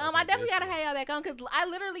 shit. Talking I definitely good gotta shit. have y'all back on because I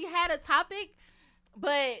literally had a topic,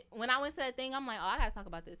 but when I went to that thing, I'm like, oh, I gotta talk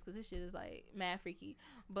about this because this shit is like mad freaky.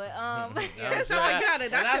 But Yeah, I'm that's sure how I got it.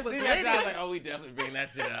 That when shit was I seen that shit, I was lit. like, oh, we definitely bring that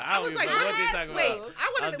shit up. I don't was even like, know what they what? talking Wait, about. I I'll wanted.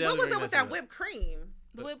 What definitely was bring up with that that shit whipped cream?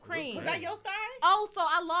 the whipped Whipped cream. Was that your thigh? Oh, so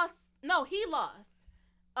I lost. No, he lost.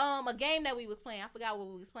 A game that we was playing. I forgot what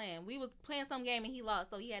we was playing. We was playing some game and he lost,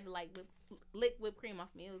 so he had to like lick whipped cream off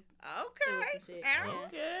me. It was Okay. some shit. All right.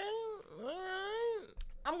 Yeah. Okay, all right.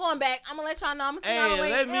 I'm going back. I'm gonna let y'all know. I'm gonna send y'all Hey, the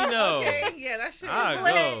link. let me know. Okay. Yeah, that shit. I was It's go.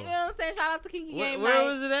 lit. You know what I'm saying? Shout out to Kiki Game Where Night.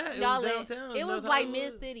 was it at? It Y'all was lit. downtown. It was North like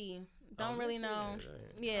Hollywood? mid city. Don't Oh, really shit, know. right.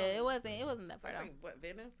 Yeah, it wasn't that far That's down. like what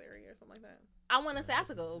Venice area or something like that. I want to say I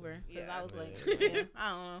took a Uber because Yeah, I was like, yeah. yeah, I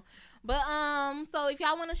don't know. But so if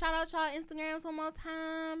y'all want to shout out y'all Instagrams one more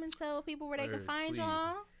time and tell people where they can Word, find please.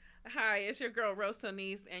 y'all. Hi, it's your girl Rose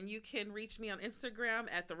Sonise, and you can reach me on Instagram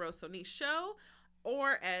at the Rose Sonise Show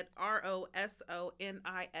or at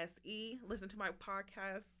ROSONISE. Listen to my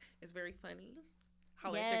podcast; it's very funny.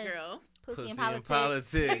 Holla at Yes. your girl. Pussy, Pussy and and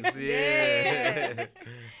politics. politics. Yeah. Yeah.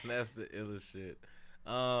 That's the illest shit.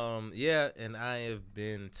 Yeah, and I have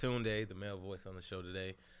been Tunde, the male voice on the show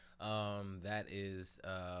today. That is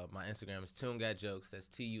my Instagram is TunGotJokes. That's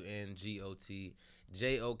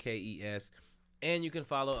TUNGOTJOKES. And you can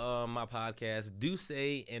follow my podcast, Do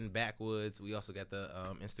Say in Backwoods. We also got the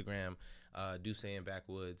Instagram Dusse and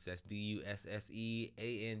Backwoods. That's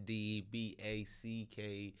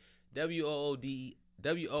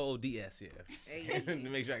DUSSEANDBACKWOODS. Yeah, Hey. to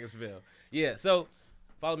make sure I can spell. Yeah, so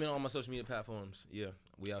follow me on all my social media platforms. Yeah,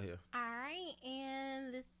 we out here. All right,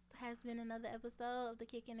 and this has been another episode of the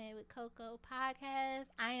Kicking It with Coco podcast.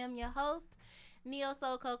 I am your host, Neo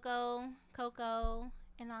Soul Coco,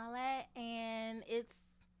 and all that, and it's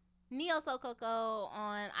Neo Soul Coco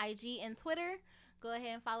on IG and Twitter. Go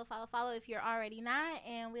ahead and follow if you're already not,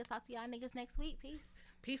 and we'll talk to y'all niggas next week. Peace.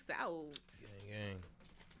 Peace out. Gang, gang.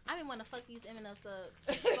 I didn't want to fuck these M&Ms up.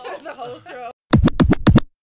 The whole show.